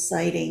wonderful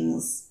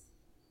sightings.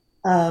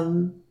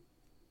 Um,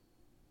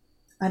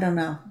 I don't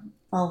know.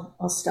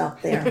 I'll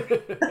stop there.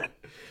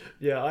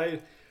 Yeah,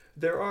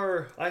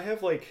 I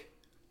have like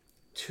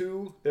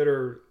two that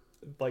are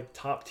like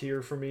top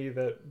tier for me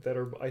that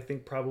are I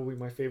think probably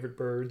my favorite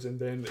birds, and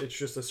then it's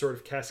just a sort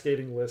of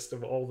cascading list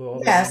of all the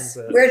other ones Yes.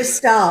 that Where to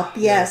stop?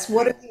 yeah. Yes.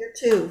 What are your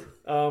two?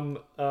 Um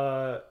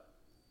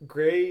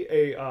gray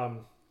a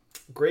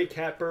gray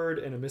catbird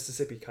and a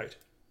Mississippi kite.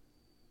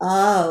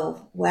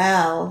 Oh,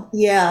 wow.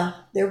 Yeah.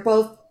 They're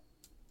both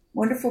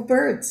wonderful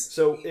birds.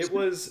 So it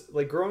was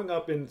like growing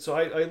up in so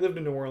I lived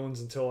in New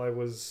Orleans until I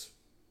was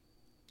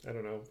I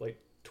don't know, like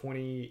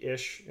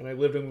 20-ish, and I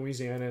lived in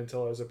Louisiana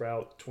until I was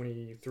about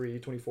 23,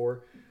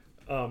 24.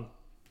 Um,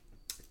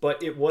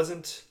 but it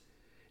wasn't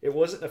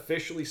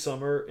officially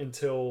summer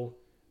until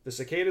the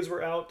cicadas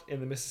were out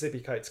and the Mississippi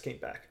kites came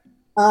back.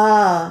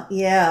 Ah,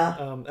 yeah.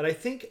 And I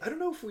don't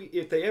know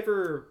if they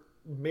ever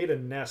made a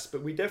nest,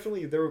 but we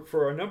definitely there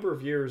for a number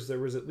of years there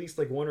was at least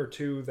like one or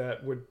two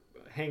that would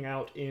hang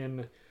out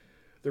in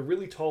the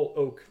really tall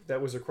oak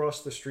that was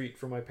across the street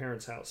from my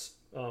parents' house.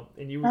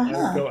 And I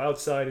would Uh-huh. go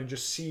outside and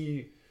just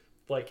see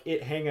like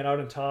it hanging out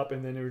on top,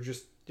 and then it would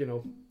just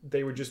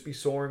they would just be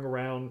soaring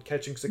around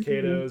catching Mhm.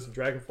 cicadas and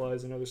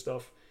dragonflies and other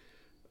stuff.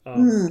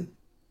 Um, Mm.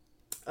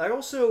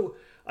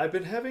 I've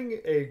been having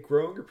a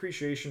growing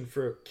appreciation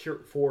for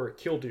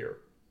killdeer,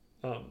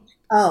 um,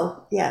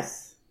 Oh,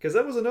 yes. because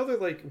that was another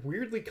like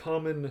weirdly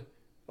common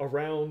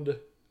around.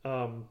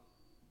 Um,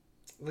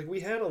 like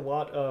we had a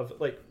lot of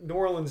like New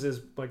Orleans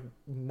is like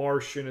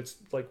marsh, and it's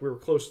like we were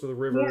close to the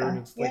river and Yeah,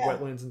 it's like yeah.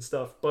 wetlands and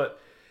stuff, but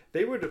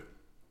they would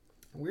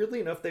weirdly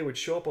enough they would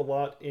show up a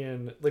lot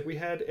in like we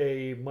had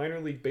a minor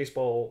league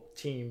baseball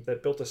team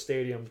that built a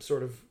stadium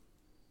sort of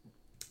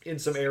in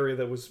some area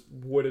that was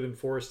wooded and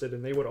forested,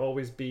 and they would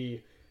always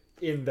be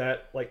in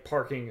that like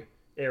parking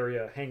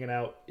area hanging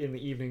out in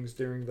the evenings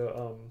during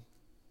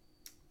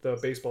the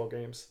baseball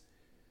games.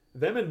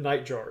 Them and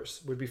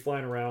nightjars would be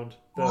flying around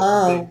the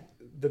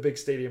Oh, the big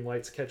stadium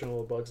lights catching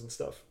all the bugs and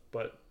stuff.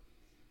 But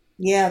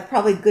Yeah,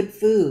 probably good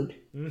food.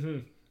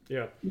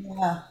 yeah.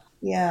 Yeah,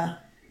 yeah.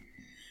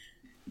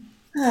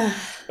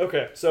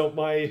 Okay, so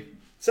my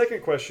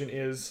second question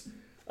is,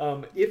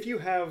 if you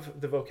have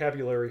the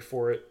vocabulary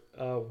for it,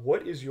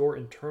 what is your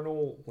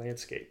internal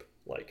landscape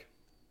like?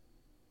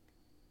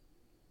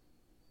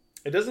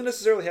 It doesn't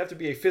necessarily have to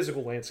be a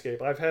physical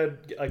landscape. I've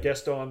had a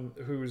guest on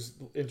whose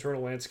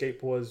internal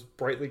landscape was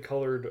brightly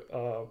colored,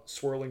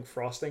 swirling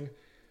frosting.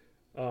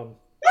 Um,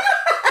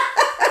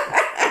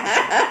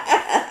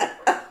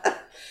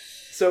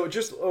 so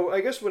just, oh,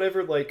 I guess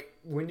whatever, like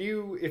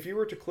if you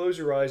were to close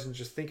your eyes and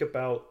just think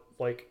about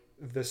like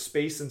the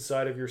space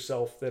inside of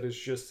yourself that is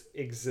just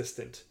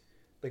existent,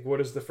 like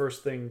what is the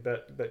first thing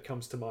that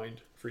comes to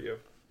mind for you?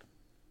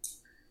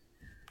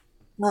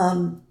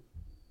 um,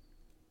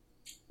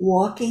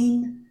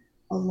 Walking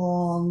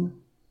along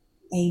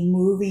a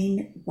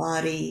moving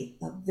body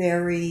of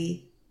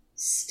very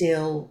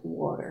still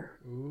water.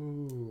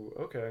 Ooh,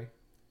 okay.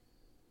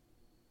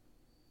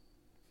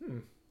 Hmm.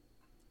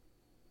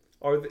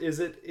 Is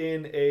it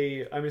in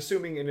a? I'm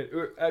assuming in it.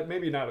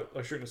 Maybe not.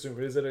 I shouldn't assume.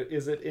 But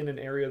is it in an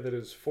area that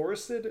is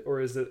forested, or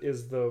is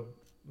the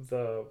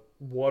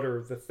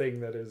water the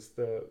thing that is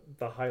the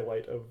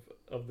highlight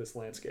of this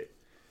landscape?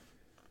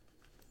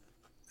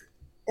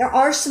 There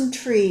are some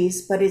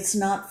trees, but it's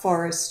not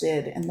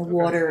forested, and the Okay.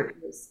 water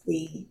is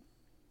the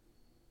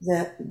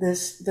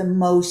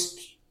most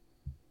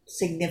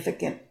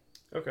significant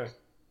Okay.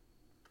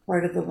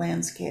 part of the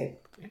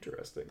landscape.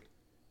 Interesting.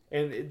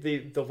 And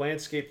the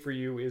landscape for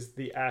you is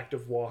the act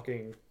of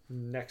walking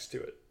next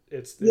to it.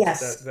 It's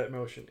Yes, that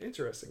motion.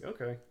 Interesting.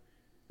 Okay.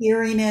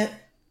 hearing it,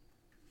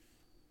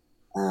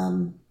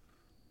 um,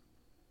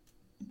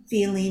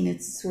 feeling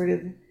its sort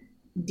of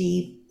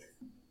deep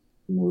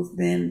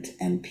movement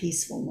and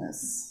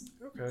peacefulness.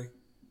 Okay.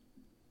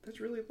 That's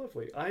really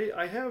lovely.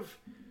 I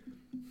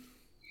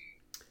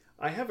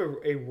have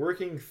a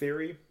working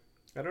theory.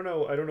 I don't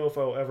know if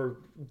I'll ever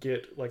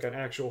get like an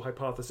actual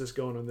hypothesis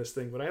going on this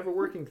thing, but I have a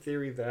working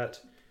theory that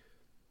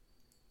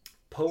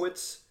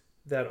poets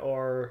that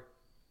are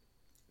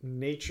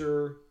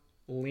nature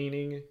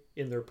leaning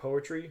in their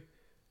poetry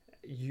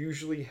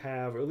usually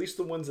have, or at least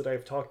the ones that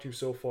I've talked to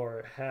so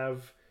far,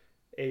 have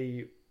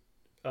a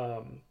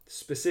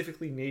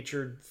specifically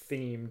nature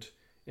themed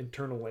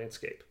internal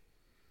landscape.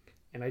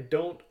 And I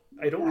don't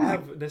Yeah.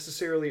 have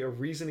necessarily a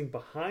reasoning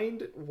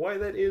behind why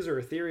that is or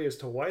a theory as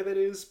to why that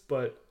is,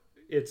 but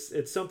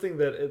it's something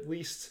that at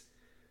least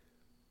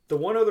the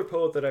one other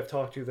poet that I've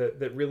talked to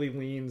that really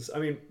leans. I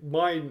mean,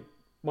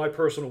 my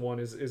personal one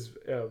is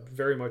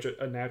very much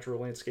a natural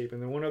landscape,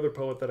 and then one other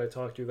poet that I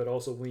talked to that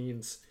also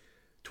leans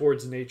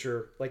towards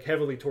nature, like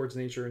heavily towards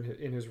nature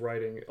in his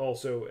writing,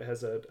 also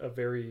has a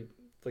very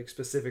like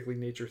specifically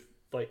nature,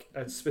 like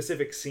a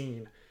specific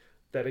scene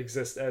that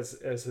exists as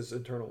his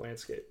internal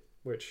landscape,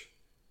 which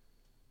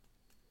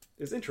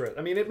is interesting.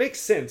 I mean, it makes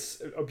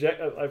sense.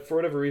 For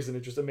whatever reason,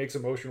 it makes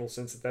emotional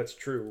sense that that's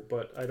true.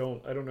 But I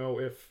don't know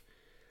if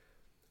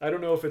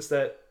it's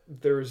that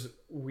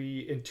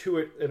we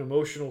intuit an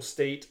emotional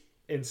state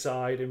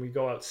inside and we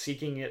go out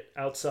seeking it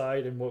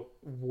outside, and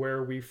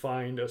where we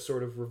find a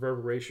sort of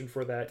reverberation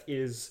for that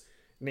is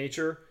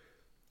nature,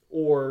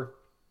 or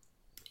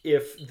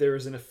if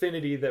there's an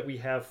affinity that we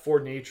have for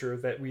nature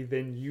that we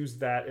then use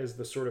that as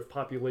the sort of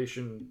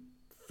population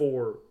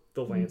for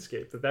the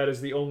landscape. That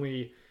is the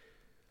only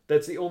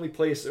that's the only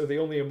place or the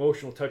only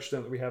emotional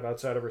touchstone that we have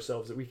outside of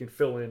ourselves that we can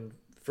fill in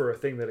for a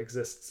thing that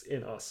exists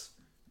in us.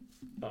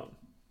 Um,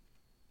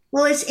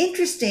 Well, it's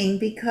interesting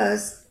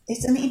because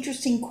it's an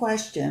interesting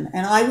question,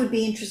 and I would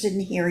be interested in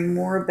hearing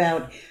more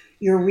about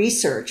your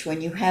research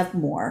when you have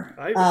more.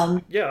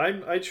 I yeah,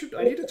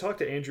 I need to talk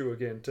to Andrew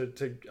again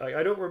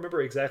I don't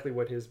remember exactly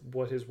what his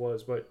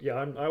was, but yeah,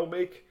 I'll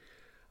make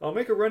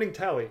a running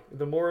tally.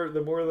 The more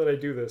that I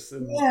do this,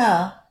 and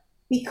Yeah,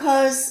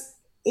 because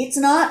it's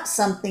not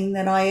something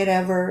that I had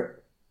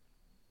ever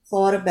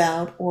thought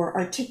about or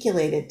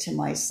articulated to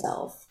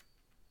myself,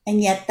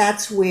 and yet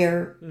that's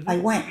where I mhm,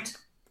 went.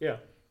 yeah.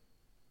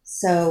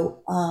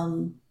 So,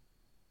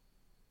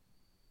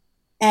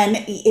 and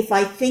if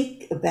I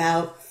think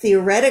about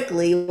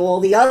theoretically all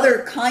the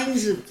other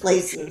kinds of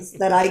places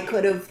that I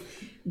could have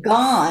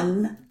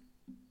gone,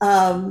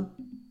 um,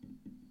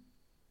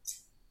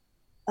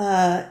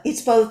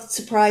 it's both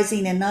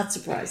surprising and not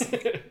surprising.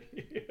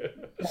 Yeah.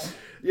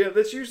 Yeah,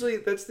 that's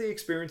the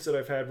experience that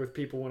I've had with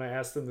people when I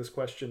ask them this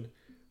question.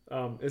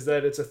 Is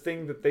that it's a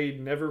thing that they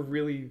never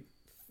really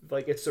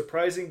like. It's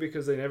surprising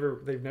because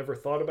they've never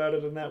thought about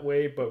it in that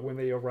way. But when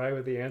they arrive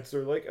at the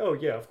answer, like, oh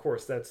yeah, of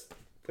course, that's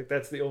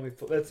the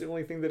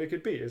only thing that it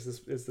could be is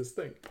this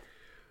thing.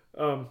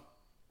 Um,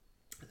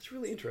 it's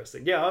really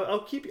interesting. Yeah,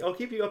 I'll keep you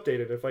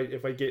updated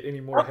if I get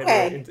any more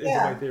headway Okay, into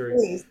my yeah, theory.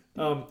 please.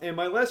 And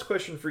my last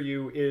question for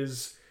you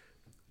is: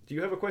 do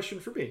you have a question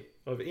for me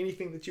of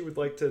anything that you would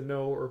like to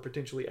know or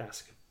potentially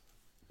ask?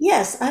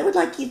 Yes, I would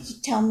like you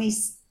to tell me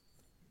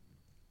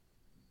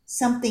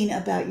something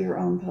about your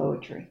own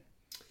poetry.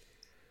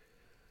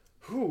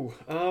 Who?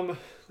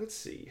 Let's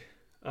see.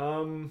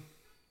 Um,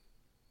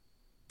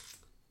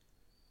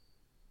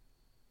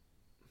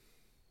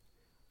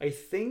 I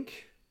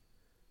think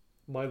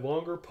my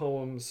longer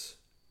poems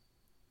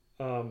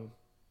um,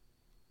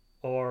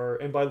 are,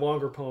 and by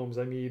longer poems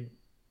I mean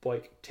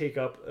like take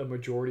up a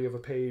majority of a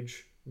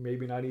page,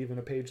 maybe not even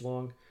a page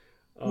long,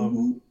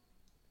 um,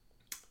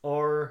 Hmm.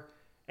 are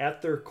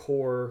at their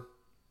core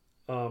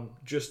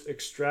just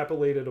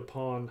extrapolated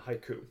upon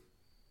haiku.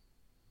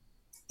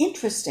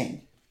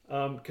 Interesting.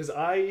 Because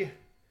I,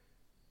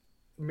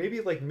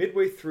 maybe like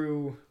midway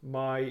through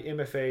my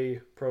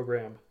MFA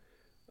program,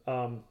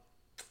 um,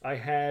 I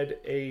had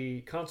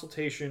a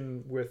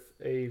consultation with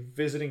a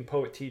visiting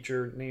poet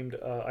teacher named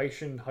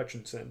Aishin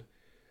Hutchinson,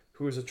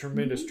 who is a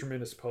tremendous, Hmm.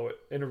 tremendous poet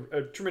and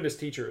a tremendous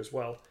teacher as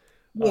well.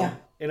 Yeah.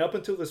 And up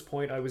until this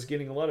point, I was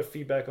getting a lot of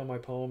feedback on my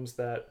poems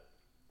that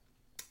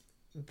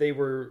they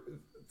were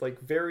like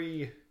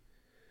very,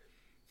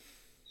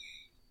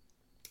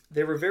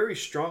 they were very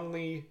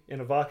strongly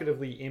and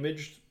evocatively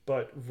imaged,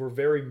 but were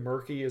very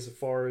murky as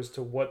far as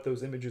to what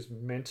those images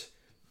meant.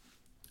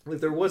 Like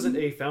there wasn't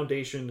Mhm. a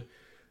foundation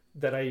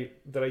that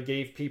I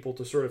gave people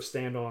to sort of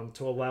stand on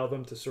to allow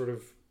them to sort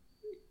of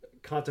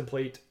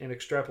contemplate and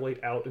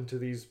extrapolate out into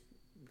these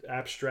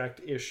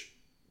abstract-ish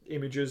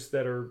images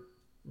that are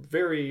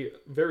very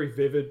very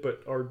vivid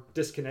but are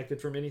disconnected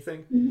from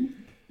anything. Mhm.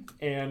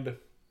 And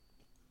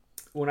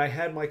when I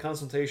had my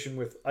consultation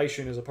with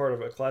Aishin as a part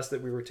of a class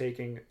that we were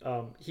taking,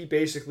 he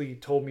basically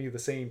told me the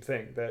same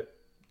thing, that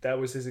that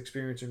was his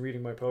experience in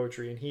reading my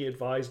poetry, and he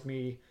advised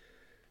me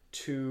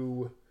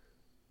to,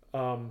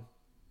 um,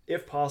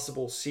 if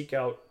possible, seek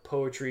out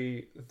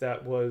poetry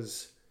that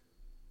was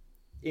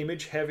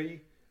image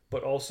heavy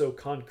but also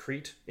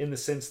concrete in the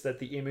sense that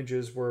the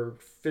images were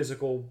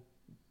physical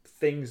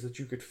things that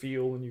you could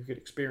feel and you could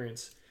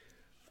experience.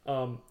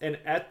 And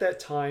at that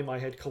time, I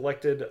had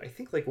collected, I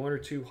think, like one or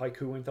two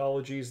haiku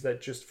anthologies that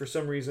just for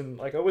some reason,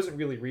 like I wasn't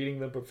really reading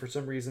them, but for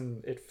some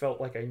reason it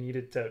felt like I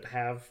needed to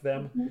have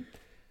them. Mhm.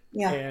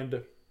 Yeah.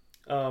 And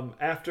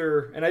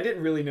after, and I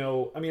didn't really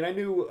know, I mean, I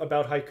knew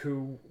about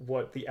haiku,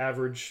 what the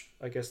average,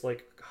 I guess,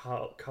 like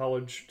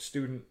college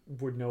student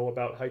would know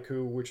about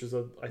haiku, which is,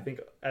 I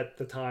think, at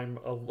the time,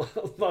 a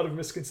lot of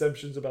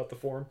misconceptions about the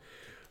form.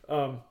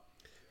 Um,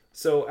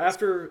 so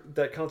after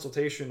that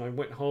consultation, I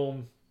went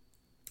home.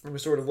 I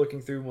was sort of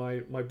looking through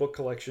my book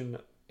collection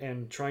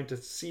and trying to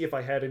see if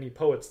I had any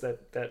poets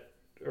that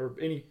or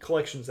any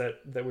collections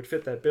that would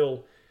fit that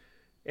bill.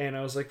 And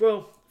I was like,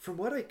 well, from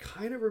what I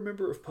kind of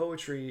remember of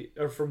poetry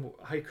or from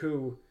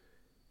haiku,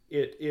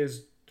 it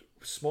is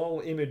small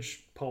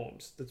image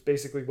poems. That's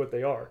basically what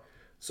they are.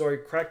 So I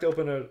cracked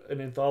open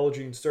an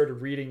anthology and started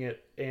reading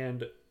it,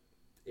 and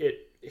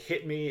it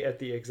hit me at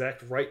the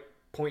exact right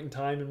point in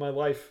time in my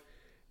life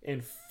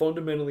and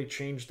fundamentally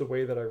changed the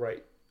way that I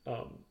write.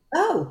 Um,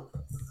 Oh.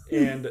 Hmm.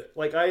 and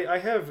like I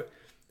have,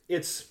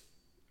 it's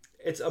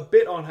it's a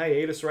bit on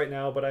hiatus right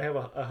now, but I have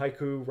a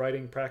haiku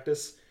writing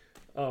practice.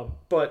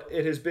 But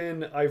it has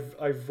been,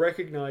 I've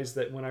recognized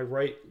that when I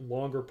write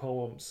longer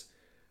poems,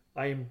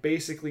 I am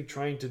basically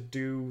trying to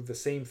do the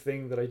same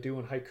thing that I do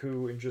in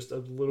haiku and just a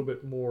little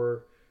bit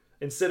more,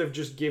 instead of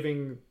just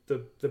giving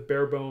the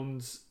bare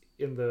bones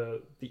in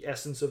the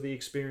essence of the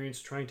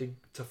experience, trying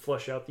to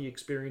flesh out the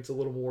experience a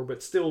little more,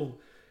 but still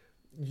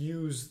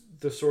use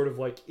the sort of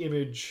like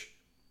image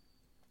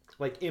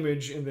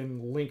and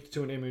then linked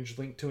to an image,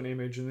 linked to an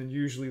image, and then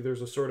usually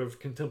there's a sort of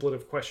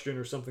contemplative question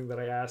or something that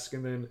I ask,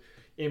 and then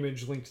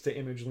image linked to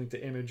image, linked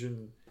to image,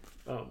 and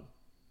um,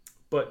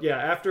 but yeah,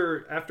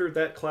 after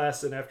that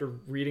class and after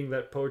reading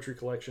that poetry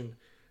collection,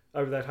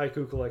 or that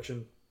haiku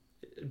collection,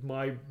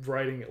 my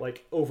writing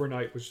like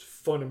overnight was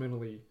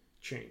fundamentally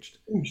changed.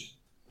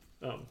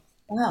 Um,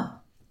 Wow.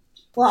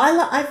 Well,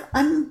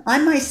 I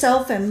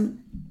myself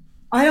am.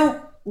 I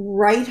don't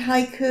write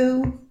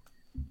haiku,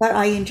 but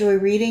I enjoy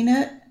reading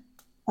it.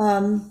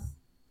 Um,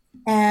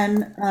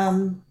 and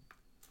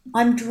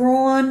I'm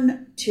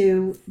drawn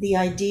to the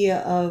idea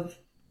of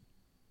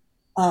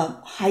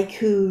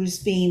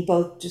haikus being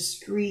both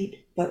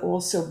discrete but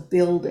also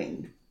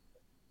building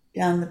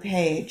down the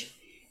page.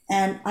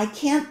 And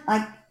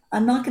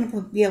I'm not going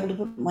to be able to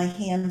put my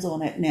hands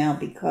on it now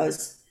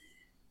because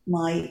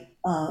my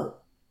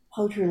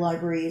poetry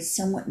library is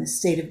somewhat in a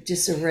state of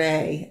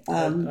disarray.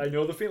 I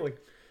know the feeling.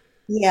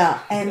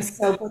 Yeah, and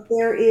so, but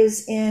there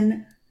is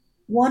in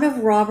one of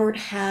Robert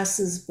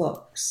Hass's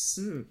books,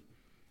 Hmm.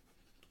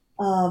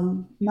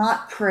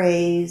 not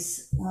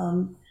praise.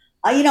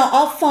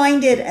 I'll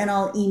find it and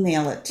I'll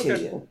email it to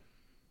Okay. you.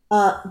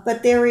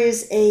 But there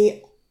is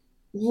a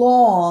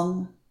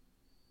long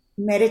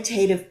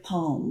meditative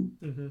poem,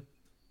 Mm-hmm.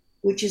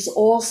 which is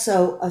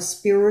also a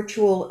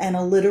spiritual and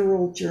a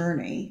literal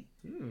journey,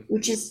 Hmm.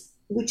 which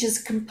is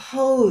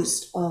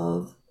composed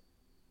of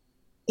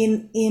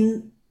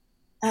in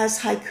as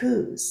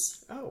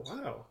haikus, Oh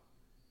wow.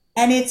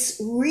 and it's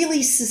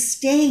really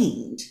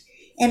sustained.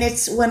 And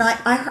it's when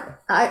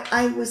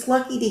I was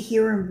lucky to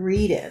hear him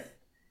read it,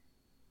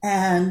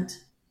 and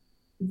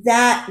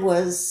that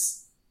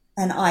was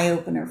an eye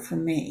opener for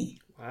me.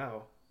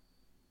 Wow.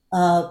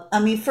 I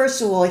mean,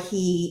 first of all,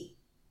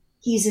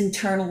 he's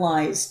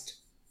internalized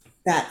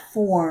that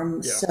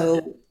form, Yeah.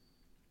 so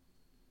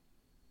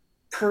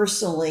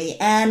personally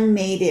and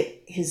made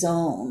it his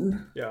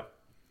own. Yeah.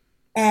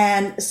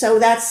 And so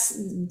that's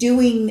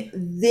doing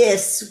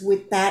this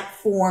with that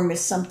form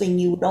is something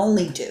you would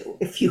only do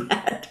if you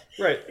had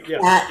Right. Yeah.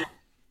 that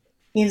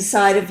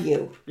inside of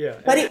you.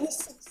 Yeah. But And it was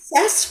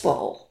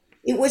successful.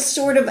 It was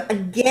sort of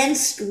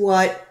against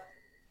what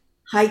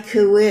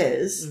haiku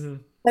is, mhm.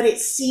 but it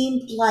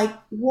seemed like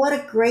what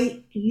a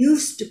great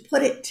use to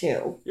put it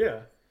to.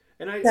 Yeah.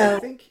 And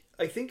So,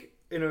 I think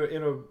in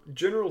a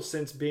general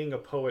sense, being a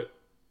poet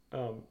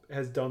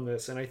has done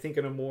this, and I think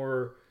in a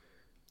more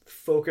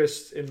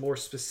focused and more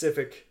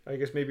specific, I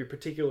guess maybe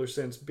particular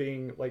sense,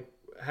 being like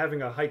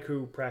having a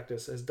haiku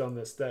practice has done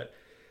this. That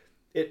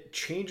it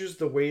changes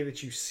the way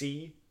that you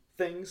see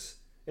things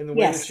and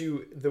yes,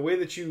 the way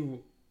that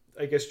you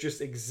I guess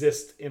just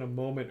exist in a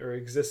moment or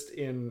exist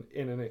in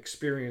an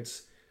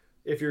experience.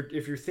 If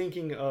you're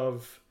thinking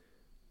of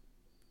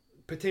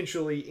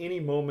potentially any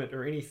moment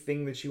or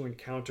anything that you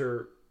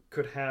encounter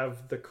could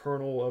have the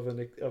kernel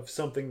of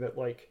something that,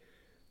 like,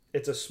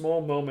 it's a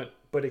small moment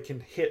but it can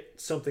hit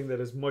something that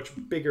is much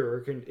bigger, or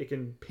it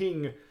can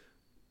ping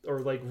or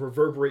like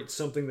reverberate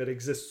something that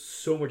exists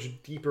so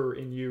much deeper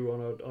in you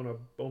on a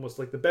almost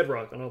like the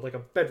bedrock, on a like a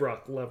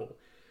bedrock level.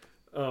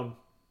 um,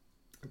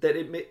 that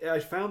I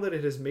found that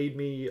it has made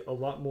me a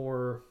lot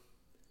more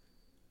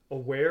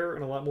aware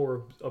and a lot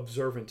more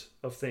observant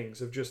of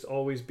things, of just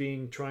always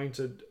being trying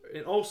to,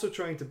 and also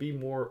trying to be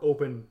more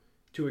open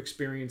to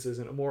experiences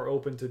and more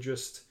open to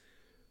just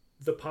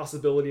the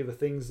possibility of the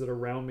things that are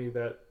around me,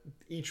 that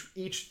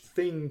each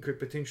thing could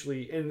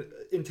potentially, and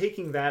in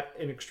taking that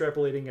and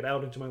extrapolating it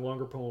out into my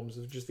longer poems,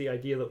 of just the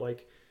idea that,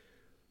 like,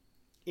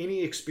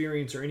 any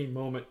experience or any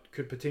moment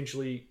could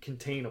potentially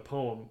contain a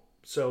poem.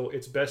 So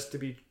it's best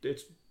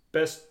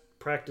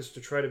practice to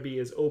try to be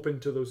as open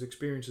to those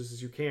experiences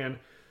as you can,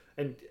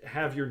 and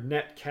have your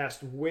net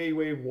cast way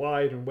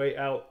wide and way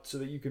out, so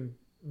that you can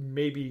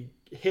maybe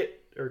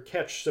hit or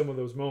catch some of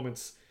those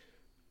moments,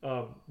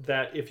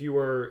 that if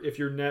your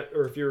net,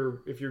 or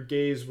if your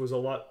gaze was a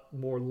lot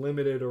more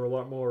limited or a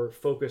lot more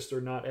focused or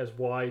not as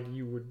wide,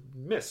 you would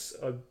miss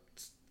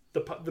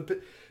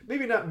the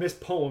maybe not miss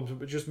poems,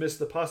 but just miss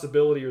the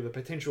possibility or the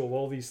potential of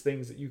all these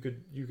things that you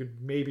could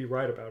maybe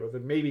write about, or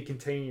that maybe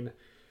contain,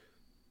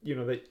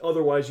 that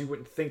otherwise you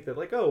wouldn't think, that,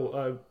 like,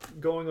 oh,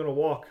 going on a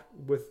walk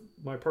with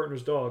my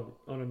partner's dog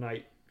on a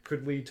night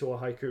could lead to a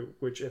haiku,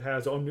 which it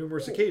has on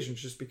numerous occasions,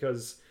 just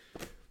because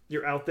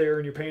you're out there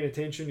and you're paying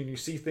attention and you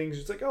see things.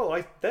 It's like, oh,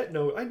 I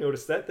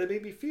noticed that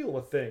made me feel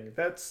a thing.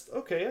 That's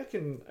okay. I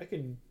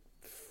can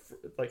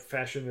like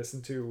fashion this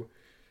into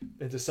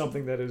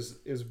something that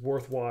is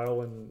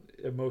worthwhile and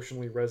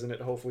emotionally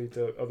resonant, hopefully,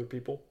 to other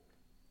people.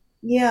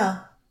 yeah.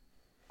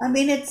 I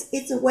mean,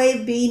 it's a way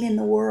of being in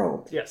the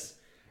world. Yes,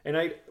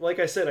 and like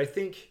I said, I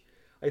think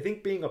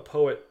being a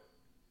poet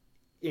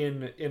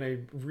in a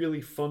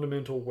really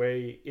fundamental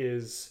way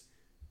is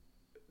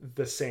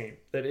the same.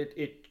 That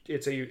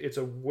it's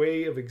a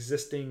way of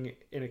existing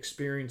and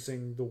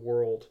experiencing the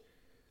world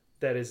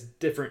that is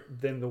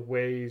different than the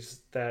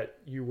ways that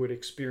you would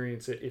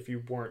experience it if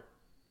you weren't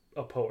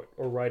a poet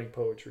or writing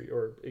poetry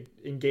or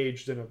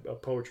engaged in a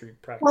poetry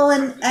Well,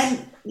 practice.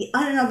 and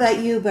I don't know about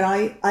you, but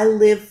I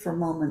live for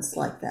moments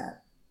like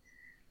that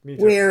Me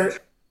too. where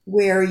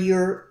where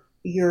you're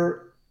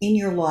in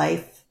your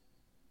life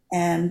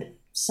and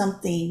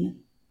something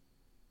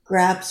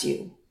grabs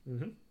you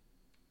Hmm.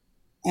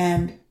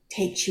 and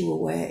takes you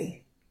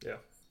away. Yeah.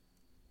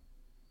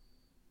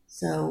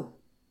 So,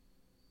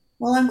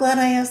 well, I'm glad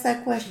I asked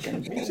that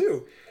question. Me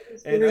too.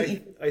 It's And very I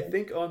interesting.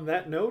 think on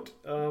that note,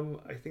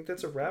 I think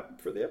that's a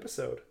wrap for the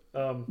episode.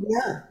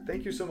 Yeah.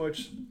 Thank you so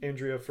much,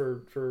 Andrea,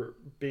 for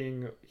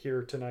being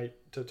here tonight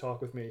to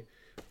talk with me.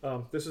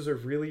 This is a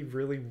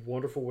really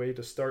wonderful way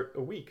to start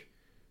a week.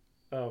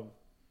 Um,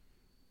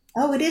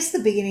 Oh, it is the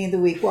beginning of the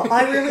week. Well,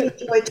 I really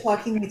enjoyed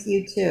talking with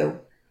you too.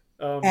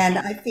 um, And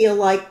I feel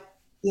like,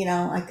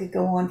 I could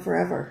go on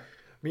forever.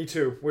 Me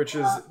too, which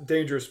is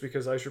dangerous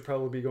because I should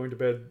probably be going to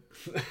bed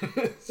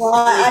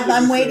Well,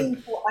 relatively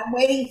soon. I'm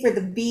waiting for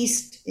the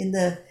beast in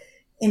the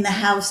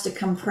house to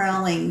come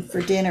prowling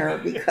for dinner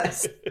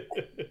because,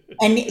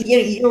 and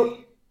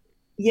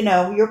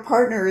your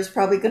partner is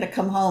probably going to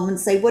come home and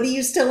say, "What are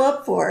you still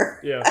up for?"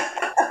 Yeah.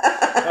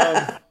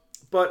 Um,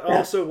 but I Yeah.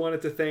 also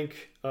wanted to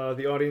thank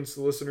the audience,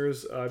 the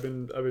listeners. I've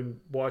been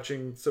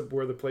watching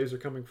where the plays are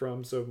coming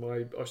from. So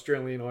my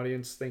Australian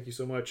audience, thank you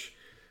so much.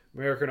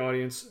 American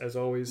audience, as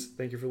always,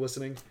 thank you for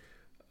listening.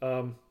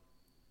 Um,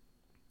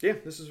 yeah,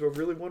 this is a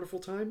really wonderful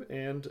time,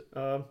 and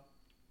I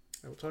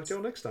will talk to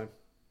y'all next time.